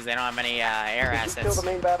him because they don't have any air assets. Kill the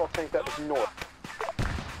main battle tank that was north.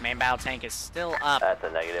 Main battle tank is still up. That's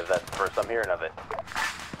a negative. That's the first I'm hearing of it.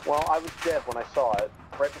 Well, I was dead when I saw it,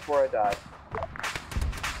 right before I died.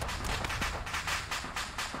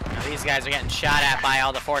 Now these guys are getting shot at by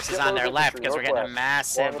all the forces on their left because we're getting a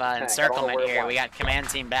massive encirclement here. We got command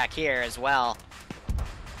team back here as well.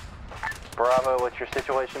 Bravo, what's your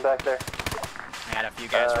situation back there? I got a few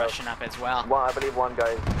guys rushing up as well. Well, I believe one guy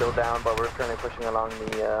is still down, but we're currently pushing along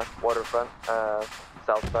the waterfront,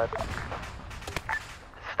 south side.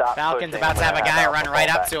 Stop Falcon's pushing. about to have a guy run right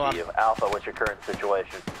up to him. Alpha, what's your current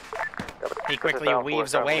situation? He quickly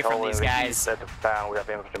weaves away from these guys. Down. We have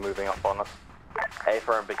infantry moving up on us. A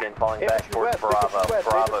firm begin falling back towards Bravo.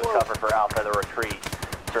 Bravo, cover for Alpha, the retreat.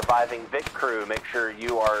 Surviving Vic crew, make sure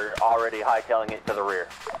you are already hightailing it to the rear.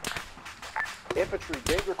 Infantry,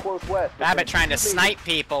 danger close west. Babbitt trying to snipe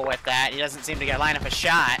people with that. He doesn't seem to get line up a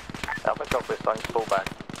shot. Alpha copy, thanks, pull back.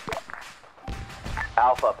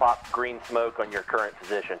 Alpha, pop green smoke on your current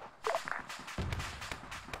position.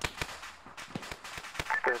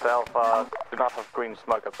 This is Alpha, do not have green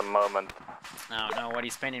smoke at the moment. I don't know what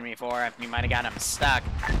he's pinning me for. You might have got him stuck.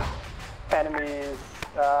 Enemies,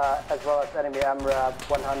 as well as enemy AMRAP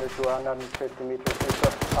 100 to 150 meters east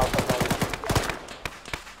of Alpha.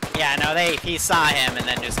 Yeah, no, he saw him and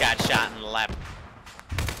then just got shot in the left.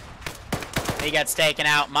 He gets taken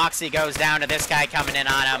out. Moxie goes down to this guy coming in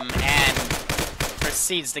on him and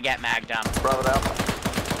proceeds to get mag dumped. Bravo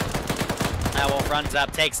Alpha. Wolf runs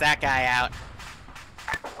up, takes that guy out.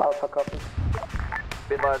 Alpha copy.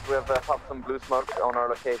 Be advised, we have popped some blue smoke on our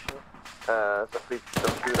location, so please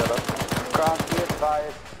don't shoot at us. Ground, be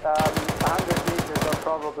advised, 100 meters or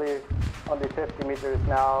probably only 50 meters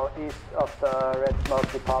now east of the red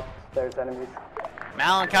smoke we popped. There's enemies.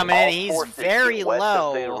 Malin coming in, he's very west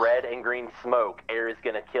low. Of the red and green smoke, air is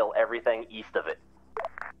going to kill everything east of it.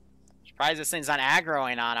 Surprised this thing's not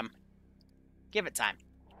aggroing on him. Give it time.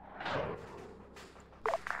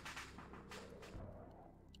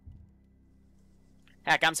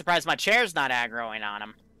 Heck, I'm surprised my chair's not aggroing on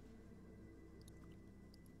him.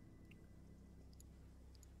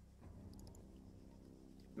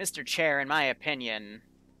 Mr. Chair, in my opinion,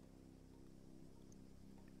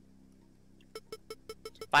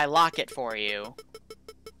 if I lock it for you,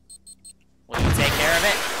 will you take care of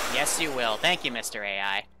it? Yes, you will. Thank you, Mr.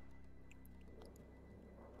 AI.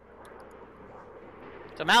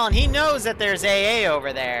 So, Malin, he knows that there's AA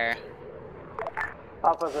over there.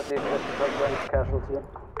 Alpha's at least 50% casualty.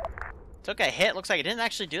 Took a hit. Looks like it didn't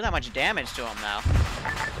actually do that much damage to him, though.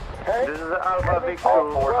 This is Alpha Victor.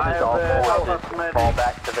 All forces fall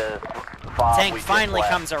back to the fob. Tank finally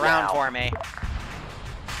comes around for me.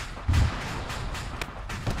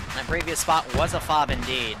 My previous spot was a fob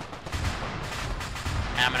indeed.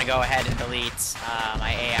 And I'm going to go ahead and delete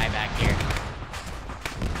my AI back here.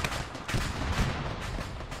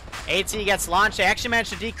 AT gets launched. I actually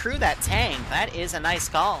managed to decrew that tank. That is a nice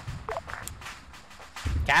call.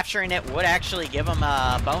 Capturing it would actually give him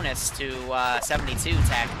a bonus to 72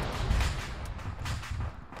 tech.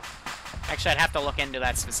 Actually, I'd have to look into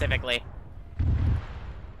that specifically.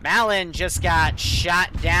 Malin just got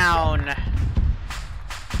shot down.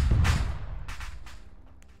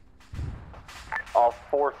 All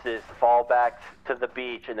forces fall back to the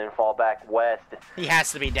beach and then fall back west. He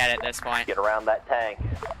has to be dead at this point. Get around that tank.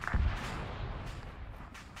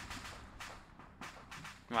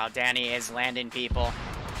 While Danny is landing people.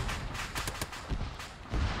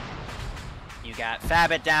 You got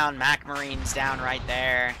Fabbit down, Mac Marine's down right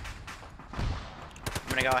there. I'm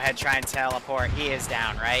gonna go ahead and try and teleport. He is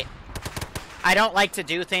down, right? I don't like to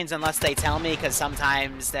do things unless they tell me, because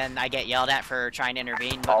sometimes then I get yelled at for trying to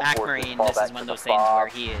intervene. But Mac Marine, this is one of those things where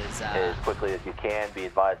he is... as quickly as you can. Be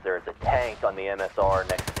advised there is a tank on the MSR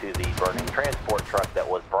next to the burning transport truck that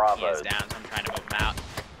was Bravo's. He is down, so I'm trying to move him out.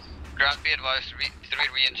 Ground, be advised, 3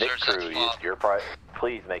 reinserts at Crew, fob. your price.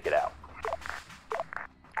 Please make it out.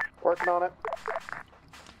 Working on it.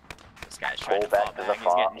 This guy's trying to fall back. He's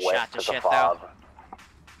getting shot to shit, though.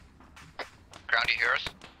 Ground, you hear us?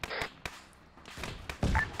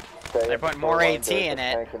 They're putting more AT in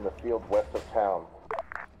it. Tank in the field west of town.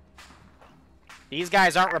 These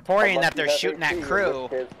guys aren't reporting that they're shooting at crew.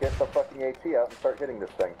 Get the fucking AT out and start hitting this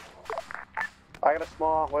thing. I got a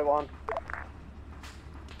small, wait one.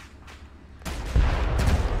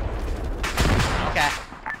 Okay.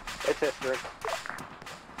 It's history.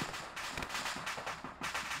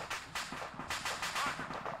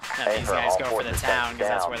 No, these guys go for the town because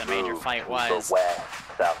that's where the major fight was. The west,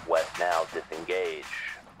 southwest now, disengage.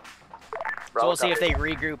 So we'll see if they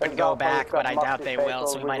regroup and go back, but I doubt they will,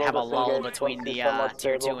 so we might have a lull between the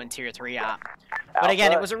Tier 2 and Tier 3 op. But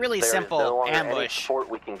again, it was a really simple ambush.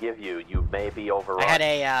 We can give you. You may be overrun. I had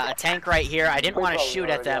a tank right here. I didn't want to shoot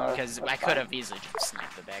at them because I could have easily just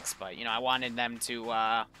sniped the Bix, but you know, I wanted them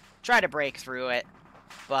to try to break through it.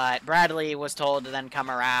 But Bradley was told to then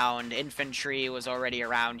come around. Infantry was already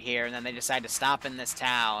around here, and then they decided to stop in this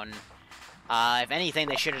town. If anything,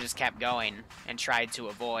 they should have just kept going and tried to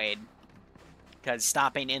avoid, because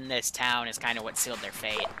stopping in this town is kind of what sealed their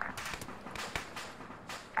fate.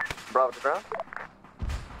 Bravo to ground.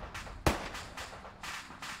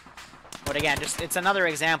 But again, just it's another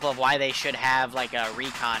example of why they should have like a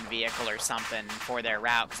recon vehicle or something for their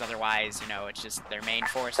route, because otherwise, you know, it's just their main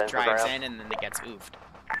force drives in and then it gets oofed.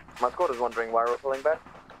 My squad is wondering why we're pulling back.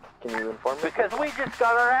 Can you inform me? Because we just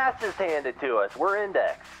got our asses handed to us. We're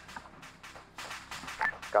index.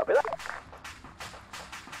 Copy that.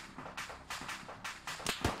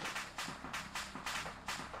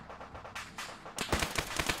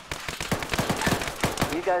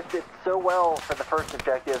 You guys did so well for the first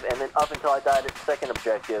objective, and then up until I died at the second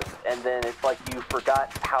objective, and then it's like you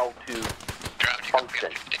forgot how to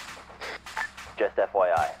function. Just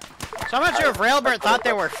FYI. So I'm not sure if Railbird thought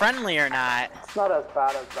they were friendly or not. It's not as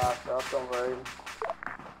bad as that, though, don't worry.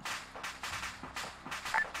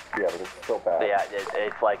 Yeah, but it's still bad. Yeah,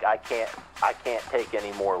 it's like I can't take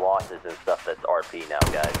any more losses and stuff that's RP now,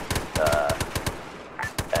 guys.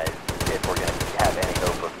 If we're gonna have any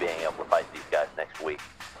hope of being able to fight these guys next week.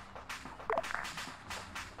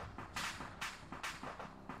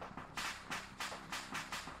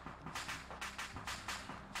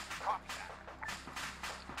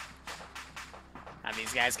 Now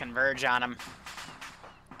these guys converge on him.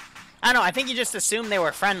 I don't know, I think he just assumed they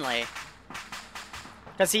were friendly.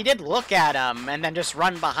 Because he did look at him and then just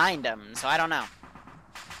run behind him, so I don't know.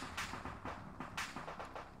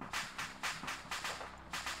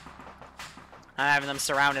 I'm having them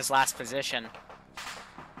surround his last position.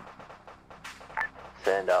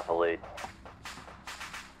 Send off a lead.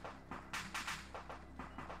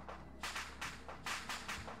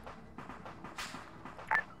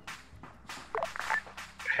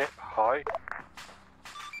 Hi.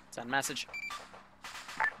 Send message.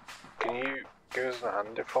 Can you give us a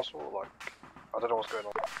hand if possible? Like, I don't know what's going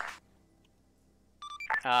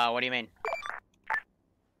on. What do you mean?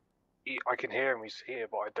 I can hear him, he's here,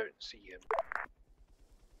 but I don't see him.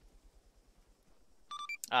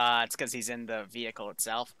 It's because he's in the vehicle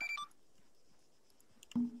itself.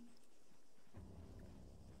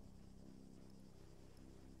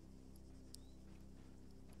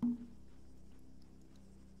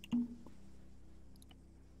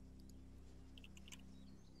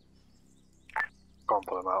 Can't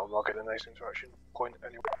pull him out, I'm not getting a nice interaction point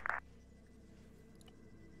anyway.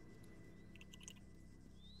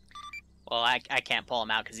 Well, I can't pull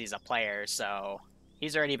him out because he's a player, so...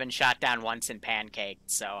 He's already been shot down once and pancaked,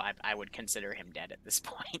 so I would consider him dead at this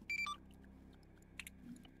point.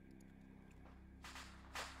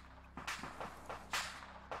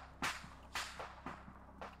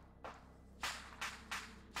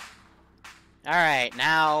 Alright,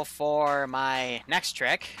 now for my next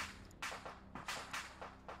trick.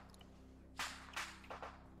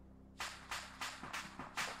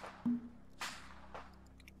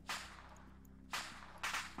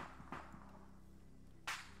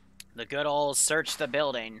 The good old search the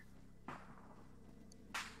building.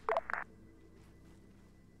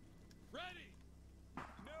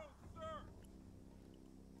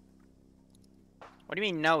 What do you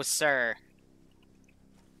mean, no, sir?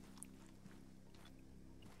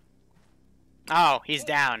 Oh, he's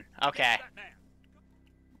down. Okay.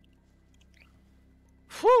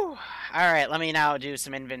 Whew. Alright, let me now do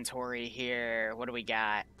some inventory here. What do we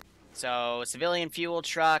got? So, civilian fuel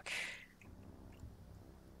truck.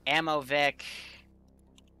 Ammo Vic.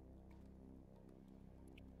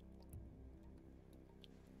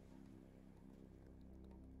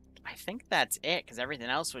 I think that's it, because everything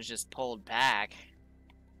else was just pulled back.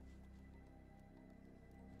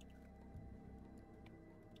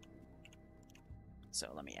 So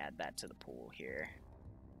let me add that to the pool here.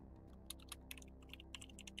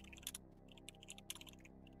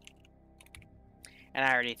 And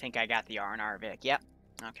I already think I got the R&R Vic. Yep.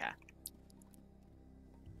 Okay.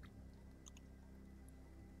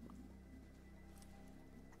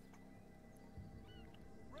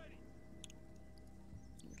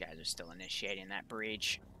 These guys are still initiating that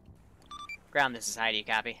breach. Ground, this is Heidi.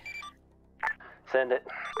 Copy. Send it.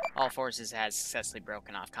 All forces has successfully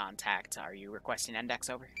broken off contact. Are you requesting index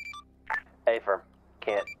over? Affirm.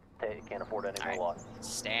 Can't afford any more loss.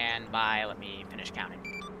 Stand by. Let me finish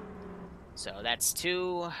counting. So that's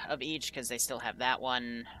 2 of each because they still have that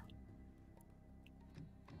one.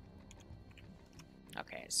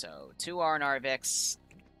 Okay, so 2 R&R Vics,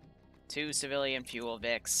 2 civilian fuel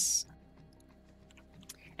Vics,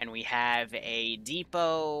 and we have a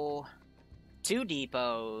depot, 2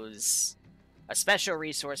 depots, a special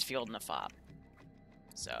resource field, and a fob.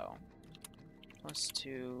 So,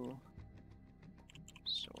 +2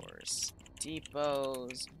 source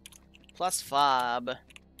depots, plus fob,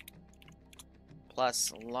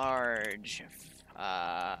 plus large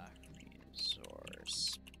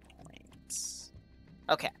resource points.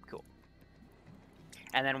 Okay, cool.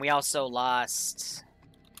 And then we also lost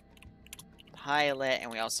pilot,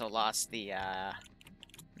 and we also lost the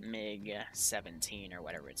MiG-17 or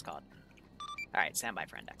whatever it's called. Alright, stand by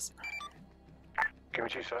for index. Give me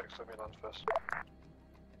 2 seconds, let me land first.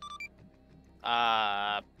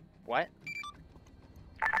 What?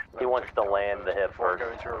 He wants to land the hip first.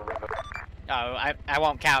 Go into a river. Oh, I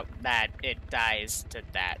won't count that it dies to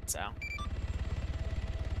that, so.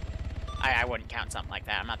 I wouldn't count something like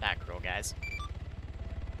that. I'm not that cruel, guys.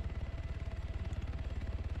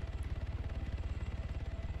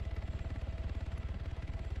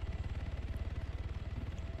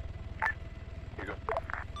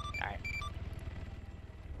 Alright.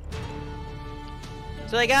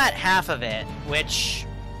 So they got half of it, which,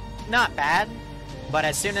 not bad. But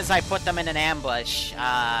as soon as I put them in an ambush,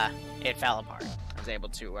 it fell apart. I was able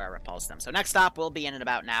to repulse them. So next stop will be in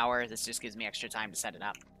about an hour. This just gives me extra time to set it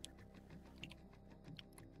up.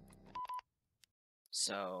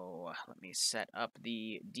 So let me set up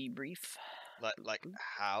the debrief. Like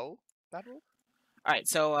how? Battle? Alright,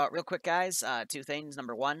 so real quick, guys. 2 things.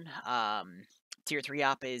 Number 1, Tier 3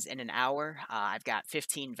 op is in an hour. I've got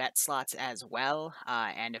 15 vet slots as well.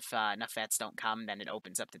 And if enough vets don't come, then it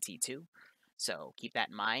opens up to T2. So keep that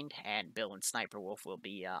in mind, and Bill and Sniper Wolf will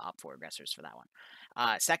be up for aggressors for that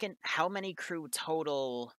one. Second, how many crew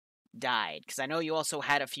total died? Because I know you also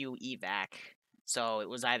had a few evac, so it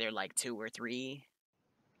was either like 2 or 3.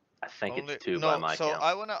 I think Only, it's 2 no, by my so count.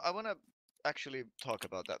 I wanna actually talk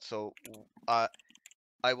about that. So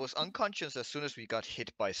I was unconscious as soon as we got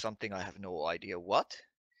hit by something. I have no idea what.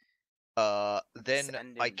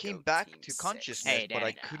 Then I came back to consciousness, Hey, but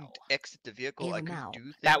I Danny, couldn't exit the vehicle. I couldn't do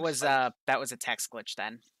things. That was a text glitch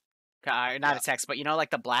then. Not a text, but you know,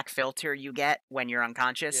 like the black filter you get when you're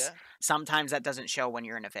unconscious. Yeah. Sometimes that doesn't show when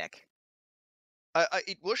you're in a Vic.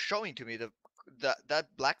 It was showing to me that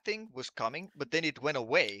black thing was coming, but then it went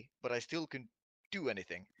away. But I still couldn't do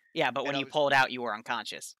anything. Yeah, but when you pulled out, you were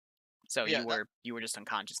unconscious. So Yeah, you were just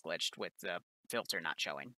unconscious glitched with the filter not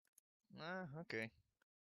showing. Okay.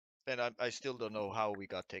 And I still don't know how we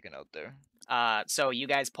got taken out there. So you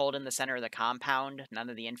guys pulled in the center of the compound. None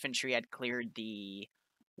of the infantry had cleared the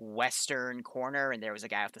western corner, and there was a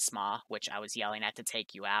guy with the SMA, which I was yelling at to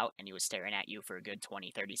take you out, and he was staring at you for a good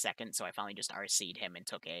 20-30 seconds, so I finally just RC'd him and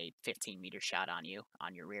took a 15-meter shot on you,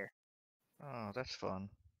 on your rear. Oh, that's fun.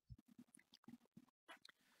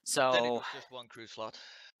 So... Then it was just 1 crew slot.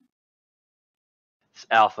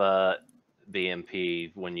 Alpha,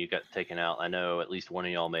 BMP, when you got taken out, I know at least one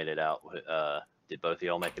of y'all made it out. Did both of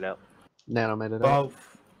y'all make it out? Nano made it out.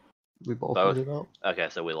 We both made it out. Okay,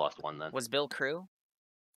 so we lost one then. Was Bill crew?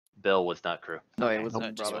 Bill was not crew. No, it was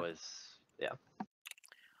just Bravo. Yeah.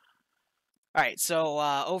 Alright, so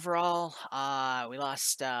overall, we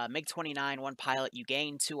lost MiG-29, 1 pilot. You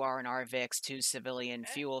gained 2 R&R Vics, 2 civilian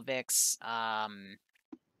fuel Vics,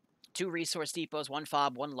 2 resource depots, 1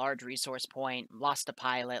 FOB, 1 large resource point, lost a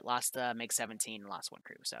pilot, lost a MiG-17, lost 1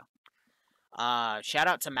 crew, so. Shout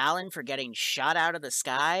out to Malin for getting shot out of the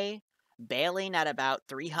sky, bailing at about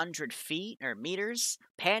 300 feet, or meters,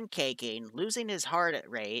 pancaking, losing his heart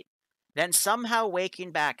rate, then somehow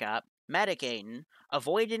waking back up, medicating,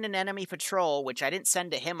 avoiding an enemy patrol, which I didn't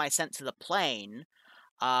send to him, I sent to the plane,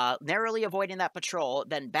 narrowly avoiding that patrol,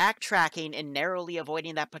 then backtracking and narrowly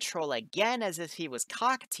avoiding that patrol again as if he was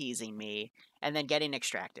cock-teasing me, and then getting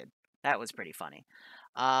extracted. That was pretty funny.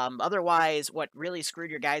 Otherwise, what really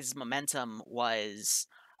screwed your guys' momentum was,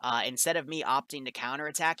 instead of me opting to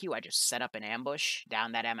counterattack you, I just set up an ambush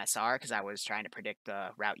down that MSR, because I was trying to predict the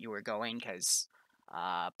route you were going, because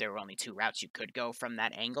there were only 2 routes you could go from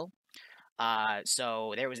that angle.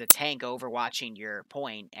 So there was a tank overwatching your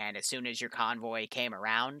point, and as soon as your convoy came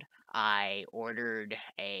around, I ordered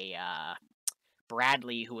a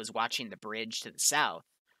Bradley, who was watching the bridge to the south,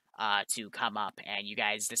 to come up, and you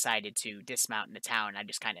guys decided to dismount in the town. I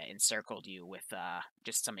just kind of encircled you with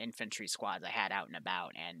just some infantry squads I had out and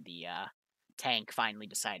about, and the tank finally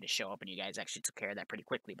decided to show up, and you guys actually took care of that pretty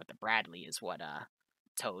quickly, but the Bradley is what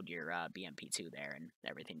towed your BMP-2 there, and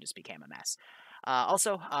everything just became a mess.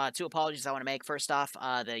 Also, 2 apologies I want to make. First off,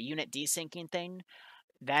 the unit desyncing thing,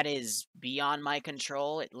 that is beyond my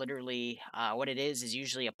control. It literally, what it is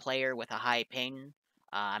usually a player with a high ping.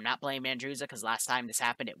 I'm not blaming Andrewza, because last time this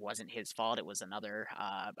happened, it wasn't his fault. It was another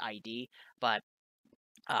ID, but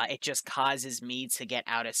it just causes me to get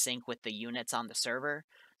out of sync with the units on the server.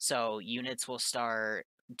 So units will start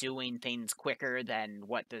doing things quicker than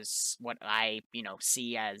what I,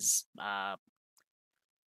 see as, how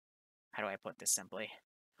do I put this simply?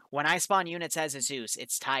 When I spawn units as a Zeus,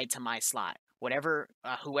 it's tied to my slot. Whatever,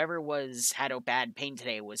 whoever had a bad ping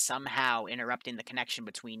today was somehow interrupting the connection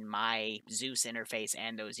between my Zeus interface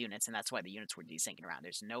and those units, and that's why the units were desyncing around.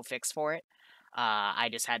 There's no fix for it. I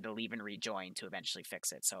just had to leave and rejoin to eventually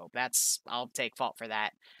fix it. So I'll take fault for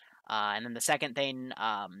that. And then the second thing,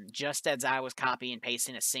 just as I was copying and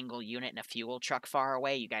pasting a single unit in a fuel truck far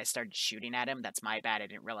away, you guys started shooting at him. That's my bad. I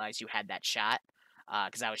didn't realize you had that shot.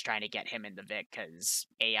 Because I was trying to get him in the Vic, because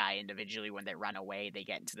AI individually, when they run away, they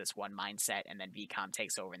get into this one mindset, and then VCOM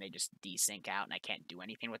takes over, and they just desync out, and I can't do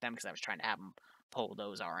anything with them, because I was trying to have them pull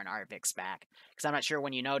those R&R Vics back. Because I'm not sure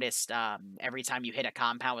when you noticed, every time you hit a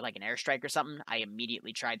compound with like an airstrike or something, I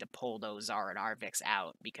immediately tried to pull those R&R Vics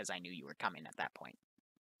out, because I knew you were coming at that point.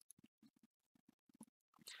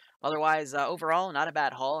 Otherwise, overall, not a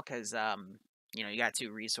bad haul, because, you know, you got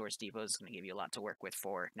 2 resource depots. It's going to give you a lot to work with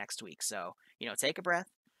for next week. So, you know, take a breath.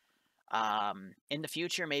 In the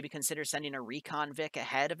future, maybe consider sending a recon Vic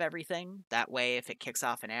ahead of everything. That way, if it kicks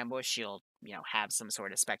off an ambush, you'll, you know, have some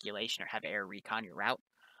sort of speculation or have air recon your route.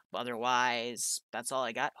 But otherwise, that's all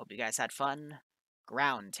I got. Hope you guys had fun.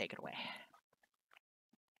 Ground, take it away.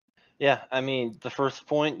 Yeah, I mean, the first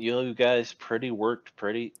point, you guys worked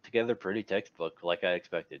pretty textbook, like I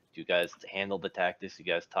expected. You guys handled the tactics, you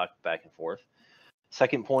guys talked back and forth.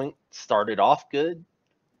 Second point, started off good.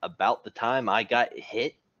 About the time I got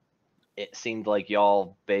hit, it seemed like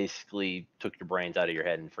y'all basically took your brains out of your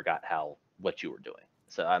head and forgot what you were doing.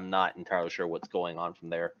 So I'm not entirely sure what's going on from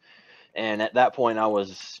there. And at that point, I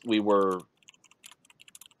was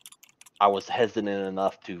hesitant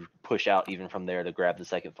enough to push out even from there to grab the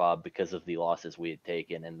second fob because of the losses we had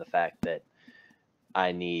taken and the fact that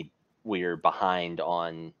we're behind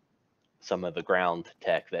on some of the ground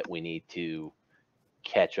tech that we need to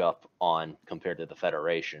catch up on compared to the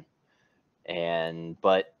Federation.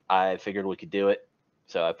 But I figured we could do it,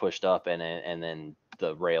 so I pushed up, and then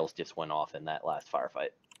the rails just went off in that last firefight.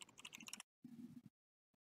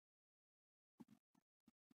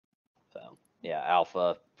 So yeah,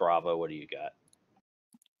 Alpha, Bravo, what do you got?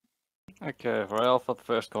 Okay, for Alpha, the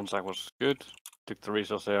first contact was good. Took the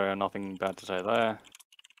resource area, nothing bad to say there.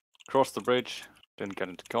 Crossed the bridge, didn't get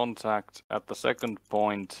into contact. At the second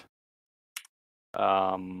point,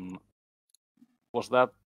 was that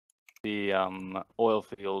the oil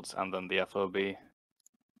fields and then the FOB?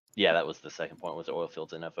 Yeah, that was the second point, was oil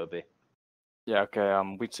fields and FOB. Yeah, okay,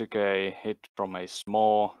 we took a hit from a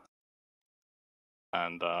small,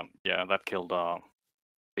 and yeah, that killed our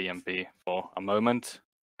BMP for a moment.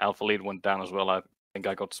 Alpha lead went down as well. I think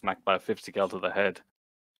I got smacked by a 50 cal to the head.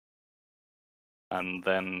 And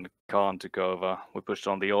then Khan took over. We pushed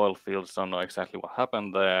on the oil fields, don't know exactly what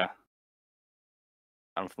happened there.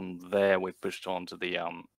 And from there we pushed on to the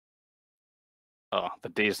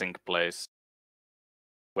desync place,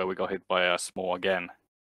 where we got hit by a small again.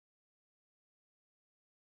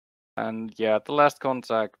 And yeah, at the last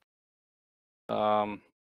contact,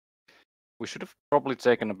 we should have probably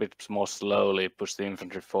taken a bit more slowly, pushed the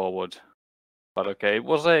infantry forward. But okay, it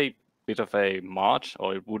was a bit of a march,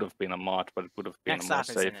 or it would have been a march, but it would have been a more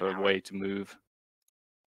safer way to move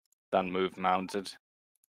than move mounted,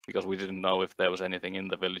 because we didn't know if there was anything in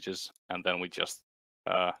the villages, and then we just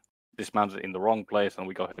dismounted in the wrong place, and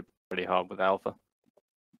we got hit pretty hard with Alpha.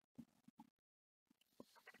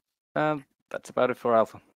 And that's about it for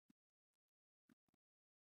Alpha.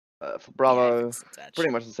 For Bravo, pretty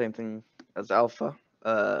much the same thing as Alpha,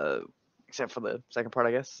 except for the second part,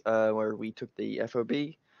 I guess, where we took the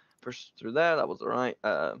FOB, pushed through there. That was alright.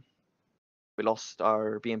 We lost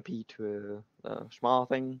our BMP to a small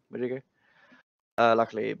thing, Majigger.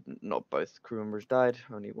 Luckily, not both crew members died,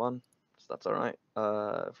 only one, so that's alright.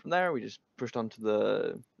 From there, we just pushed on to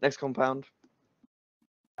the next compound.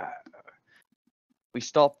 We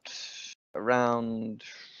stopped around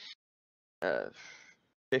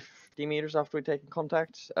 50 meters after we'd taken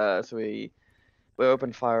contact, so we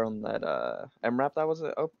opened fire on that MRAP that was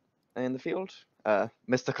up in the field.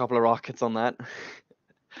 Missed a couple of rockets on that.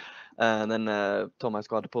 And then told my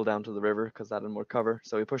squad to pull down to the river because that had more cover.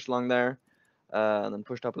 So we pushed along there, and then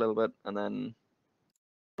pushed up a little bit, and then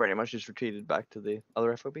pretty much just retreated back to the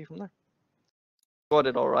other FOB from there. Squad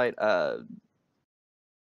did alright.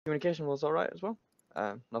 Communication was alright as well.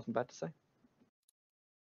 Nothing bad to say.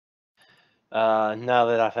 Now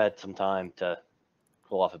that I've had some time to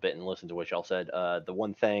cool off a bit and listen to what y'all said, the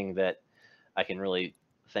one thing that I can really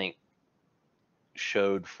think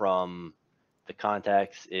showed from the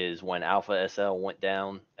contacts is when Alpha SL went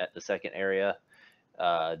down at the second area,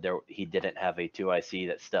 he didn't have a 2IC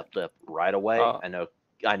that stepped up right away.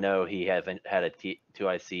 I know he had a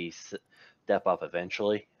 2IC step up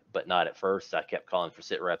eventually, but not at first. I kept calling for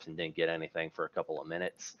sit reps and didn't get anything for a couple of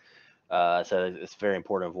minutes. So it's very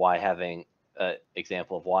important of why having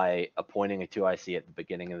example of why appointing a 2IC at the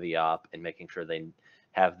beginning of the op and making sure they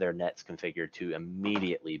have their nets configured to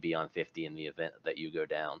immediately be on 50 in the event that you go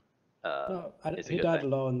down. No, is a he good died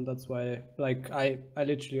thing. alone. That's why. Like I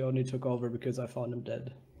literally only took over because I found him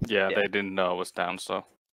dead. Yeah, they didn't know I was down, so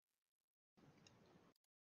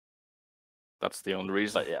that's the only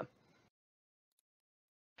reason. But yeah.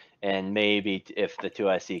 And maybe if the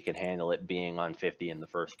 2IC can handle it being on 50 in the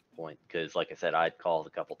first point, because like I said, I'd called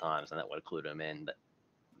a couple times and that would have clued him in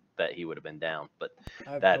that he would have been down. But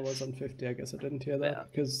I was on 50. I guess I didn't hear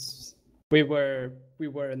that because we were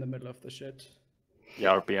in the middle of the shit.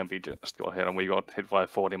 Yeah, our BMP just got hit and we got hit by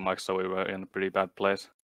 40 mics, so we were in a pretty bad place.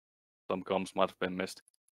 Some comms might have been missed.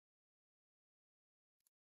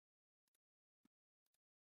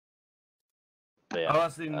 I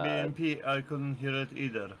was in BMP, I couldn't hear it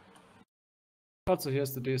either. Also,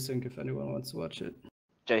 here's the desync if anyone wants to watch it.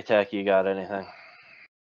 JTech, you got anything?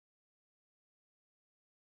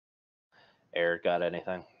 Eric got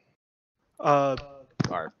anything?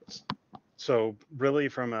 So really,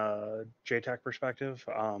 from a JTAC perspective,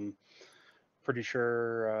 pretty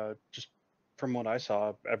sure just from what I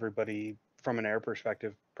saw, everybody from an air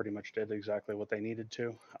perspective pretty much did exactly what they needed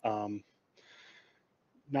to.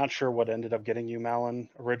 Not sure what ended up getting you, Malin,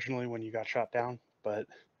 originally when you got shot down, but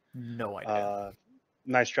no idea.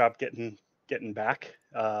 Nice job getting back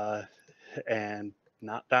and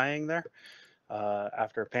not dying there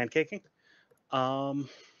after pancaking.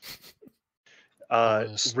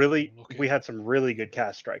 Really, we had some really good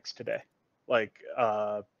cast strikes today. Like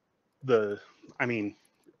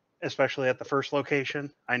especially at the first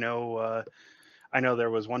location. I know there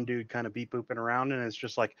was one dude kind of beep booping around, and it's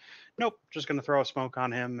just like, nope, just gonna throw a smoke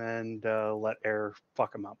on him and let air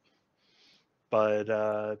fuck him up.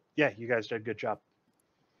 But yeah, you guys did a good job.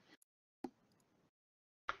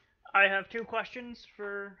 I have 2 questions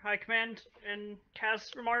for High Command and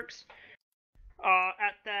Kaz's remarks.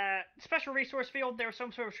 At that special resource field, there was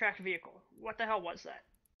some sort of tracked vehicle. What the hell was that?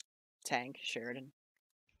 Tank, Sheridan.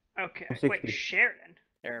 Okay, M60. wait, Sheridan?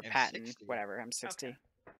 Or Patton, whatever, M60. Okay.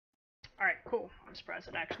 Alright, cool. I'm surprised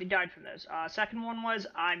it actually died from those. Second one was,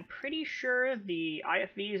 I'm pretty sure the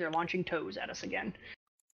IFVs are launching tows at us again.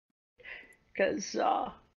 Because,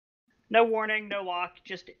 no warning, no lock,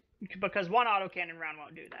 just because one autocannon round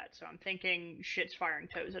won't do that. So I'm thinking shit's firing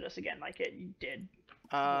tows at us again like it did.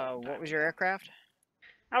 What was your aircraft?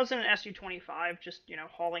 I was in an Su-25, just,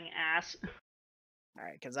 hauling ass.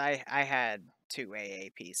 Alright, because I had 2 AA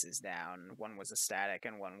pieces down. One was a static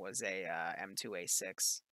and one was a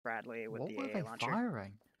M2A6 Bradley with the AA launcher.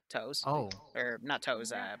 Firing? Tows. Oh. Or not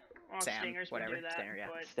tows, Well, Sam, Stingers whatever. would do that, Stinger, yeah.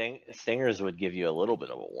 but... Stingers would give you a little bit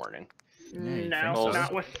of a warning. No,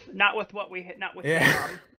 not with what we hit, not with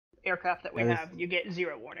the aircraft that we have. You get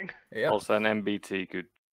 0 warning. Also, an MBT could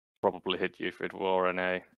probably hit you if it were in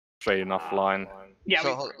a straight enough line. Yeah,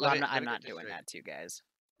 so, I'm not doing that to you guys.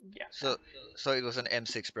 Yeah. So it was an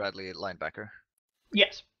M6 Bradley linebacker.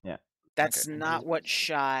 Yes. Yeah. That's not what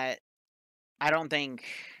shot. I don't think.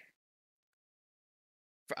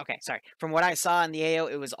 Okay, sorry. From what I saw in the AO,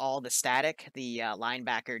 it was all the static. The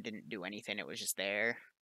linebacker didn't do anything. It was just there.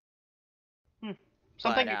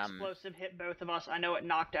 Something explosive hit both of us. I know it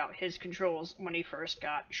knocked out his controls when he first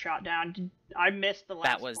got shot down. I missed the last.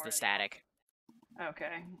 That was the static.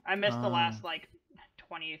 Okay, I missed the last like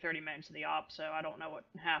 20-30 minutes of the op, so I don't know what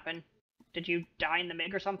happened. Did you die in the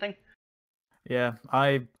MiG or something? Yeah,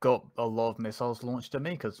 I got a lot of missiles launched at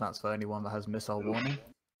me because that's the only one that has missile warning,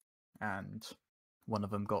 and one of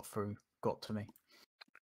them got to me.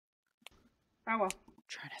 Oh well. I'm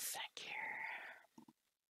trying to think here.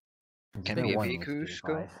 Can the V crews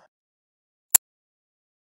go?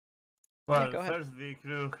 Well, first V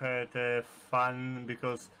crew had fun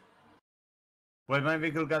because when my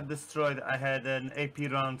vehicle got destroyed, I had an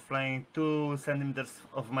AP round flying 2 centimeters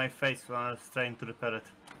of my face when I was trying to repair it.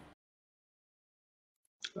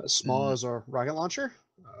 Small as a rocket launcher,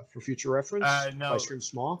 for future reference. No. I stream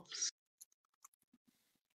small.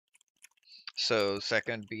 So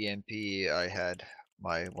second BMP, I had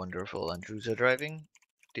my wonderful Andrusa driving.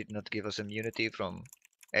 Did not give us immunity from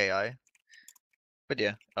AI. But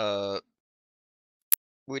yeah,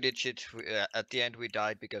 we did shit. At the end, we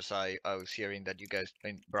died because I was hearing that you guys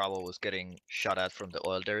in Bravo was getting shot at from the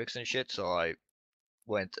oil derricks and shit. So I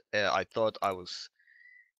went. I thought I was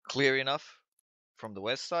clear enough from the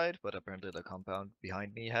west side, but apparently the compound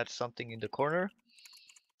behind me had something in the corner.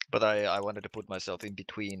 But I wanted to put myself in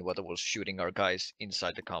between what was shooting our guys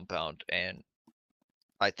inside the compound, and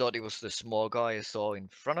I thought it was the small guy I saw in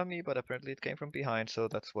front of me, but apparently it came from behind, so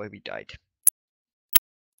that's why we died.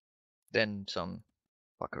 Then some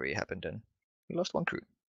fuckery happened and we lost 1 crew.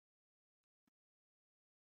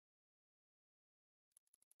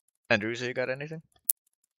 Andrew, so you got anything?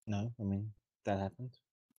 No, I mean, that happened.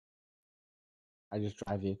 I just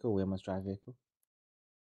drive vehicle. We must drive vehicle.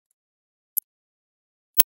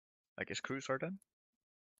 I guess crews are done.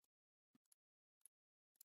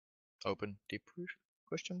 Open debrief?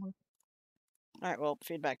 Question mark. All right, well,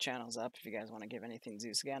 feedback channel's up. If you guys want to give anything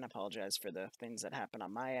Zeus again, I apologize for the things that happen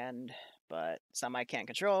on my end. But some I can't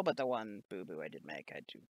control, but the one boo-boo I did make, I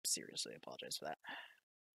do seriously apologize for that.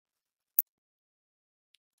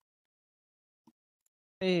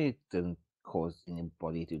 It didn't cause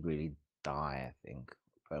anybody to really die, I think,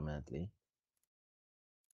 permanently.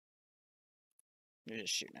 You're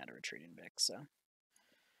just shooting at a retreating Vic, so.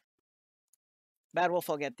 Bad Wolf,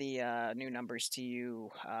 I'll get the new numbers to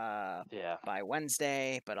you by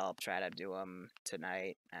Wednesday, but I'll try to do them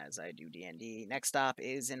tonight as I do D&D. Next stop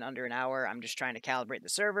is in under an hour. I'm just trying to calibrate the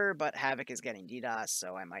server, but Havoc is getting DDoS,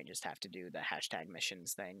 so I might just have to do the hashtag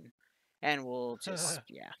missions thing. And we'll just,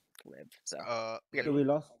 live. So, we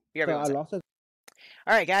lost. I lost it.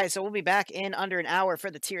 All right, guys, so we'll be back in under an hour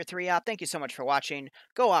for the Tier 3 op. Thank you so much for watching.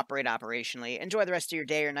 Go operate operationally. Enjoy the rest of your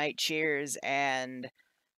day or night. Cheers, and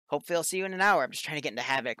hopefully I'll see you in an hour. I'm just trying to get into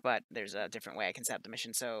Havoc, but there's a different way I can set up the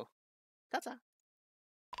mission, so that's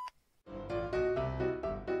all.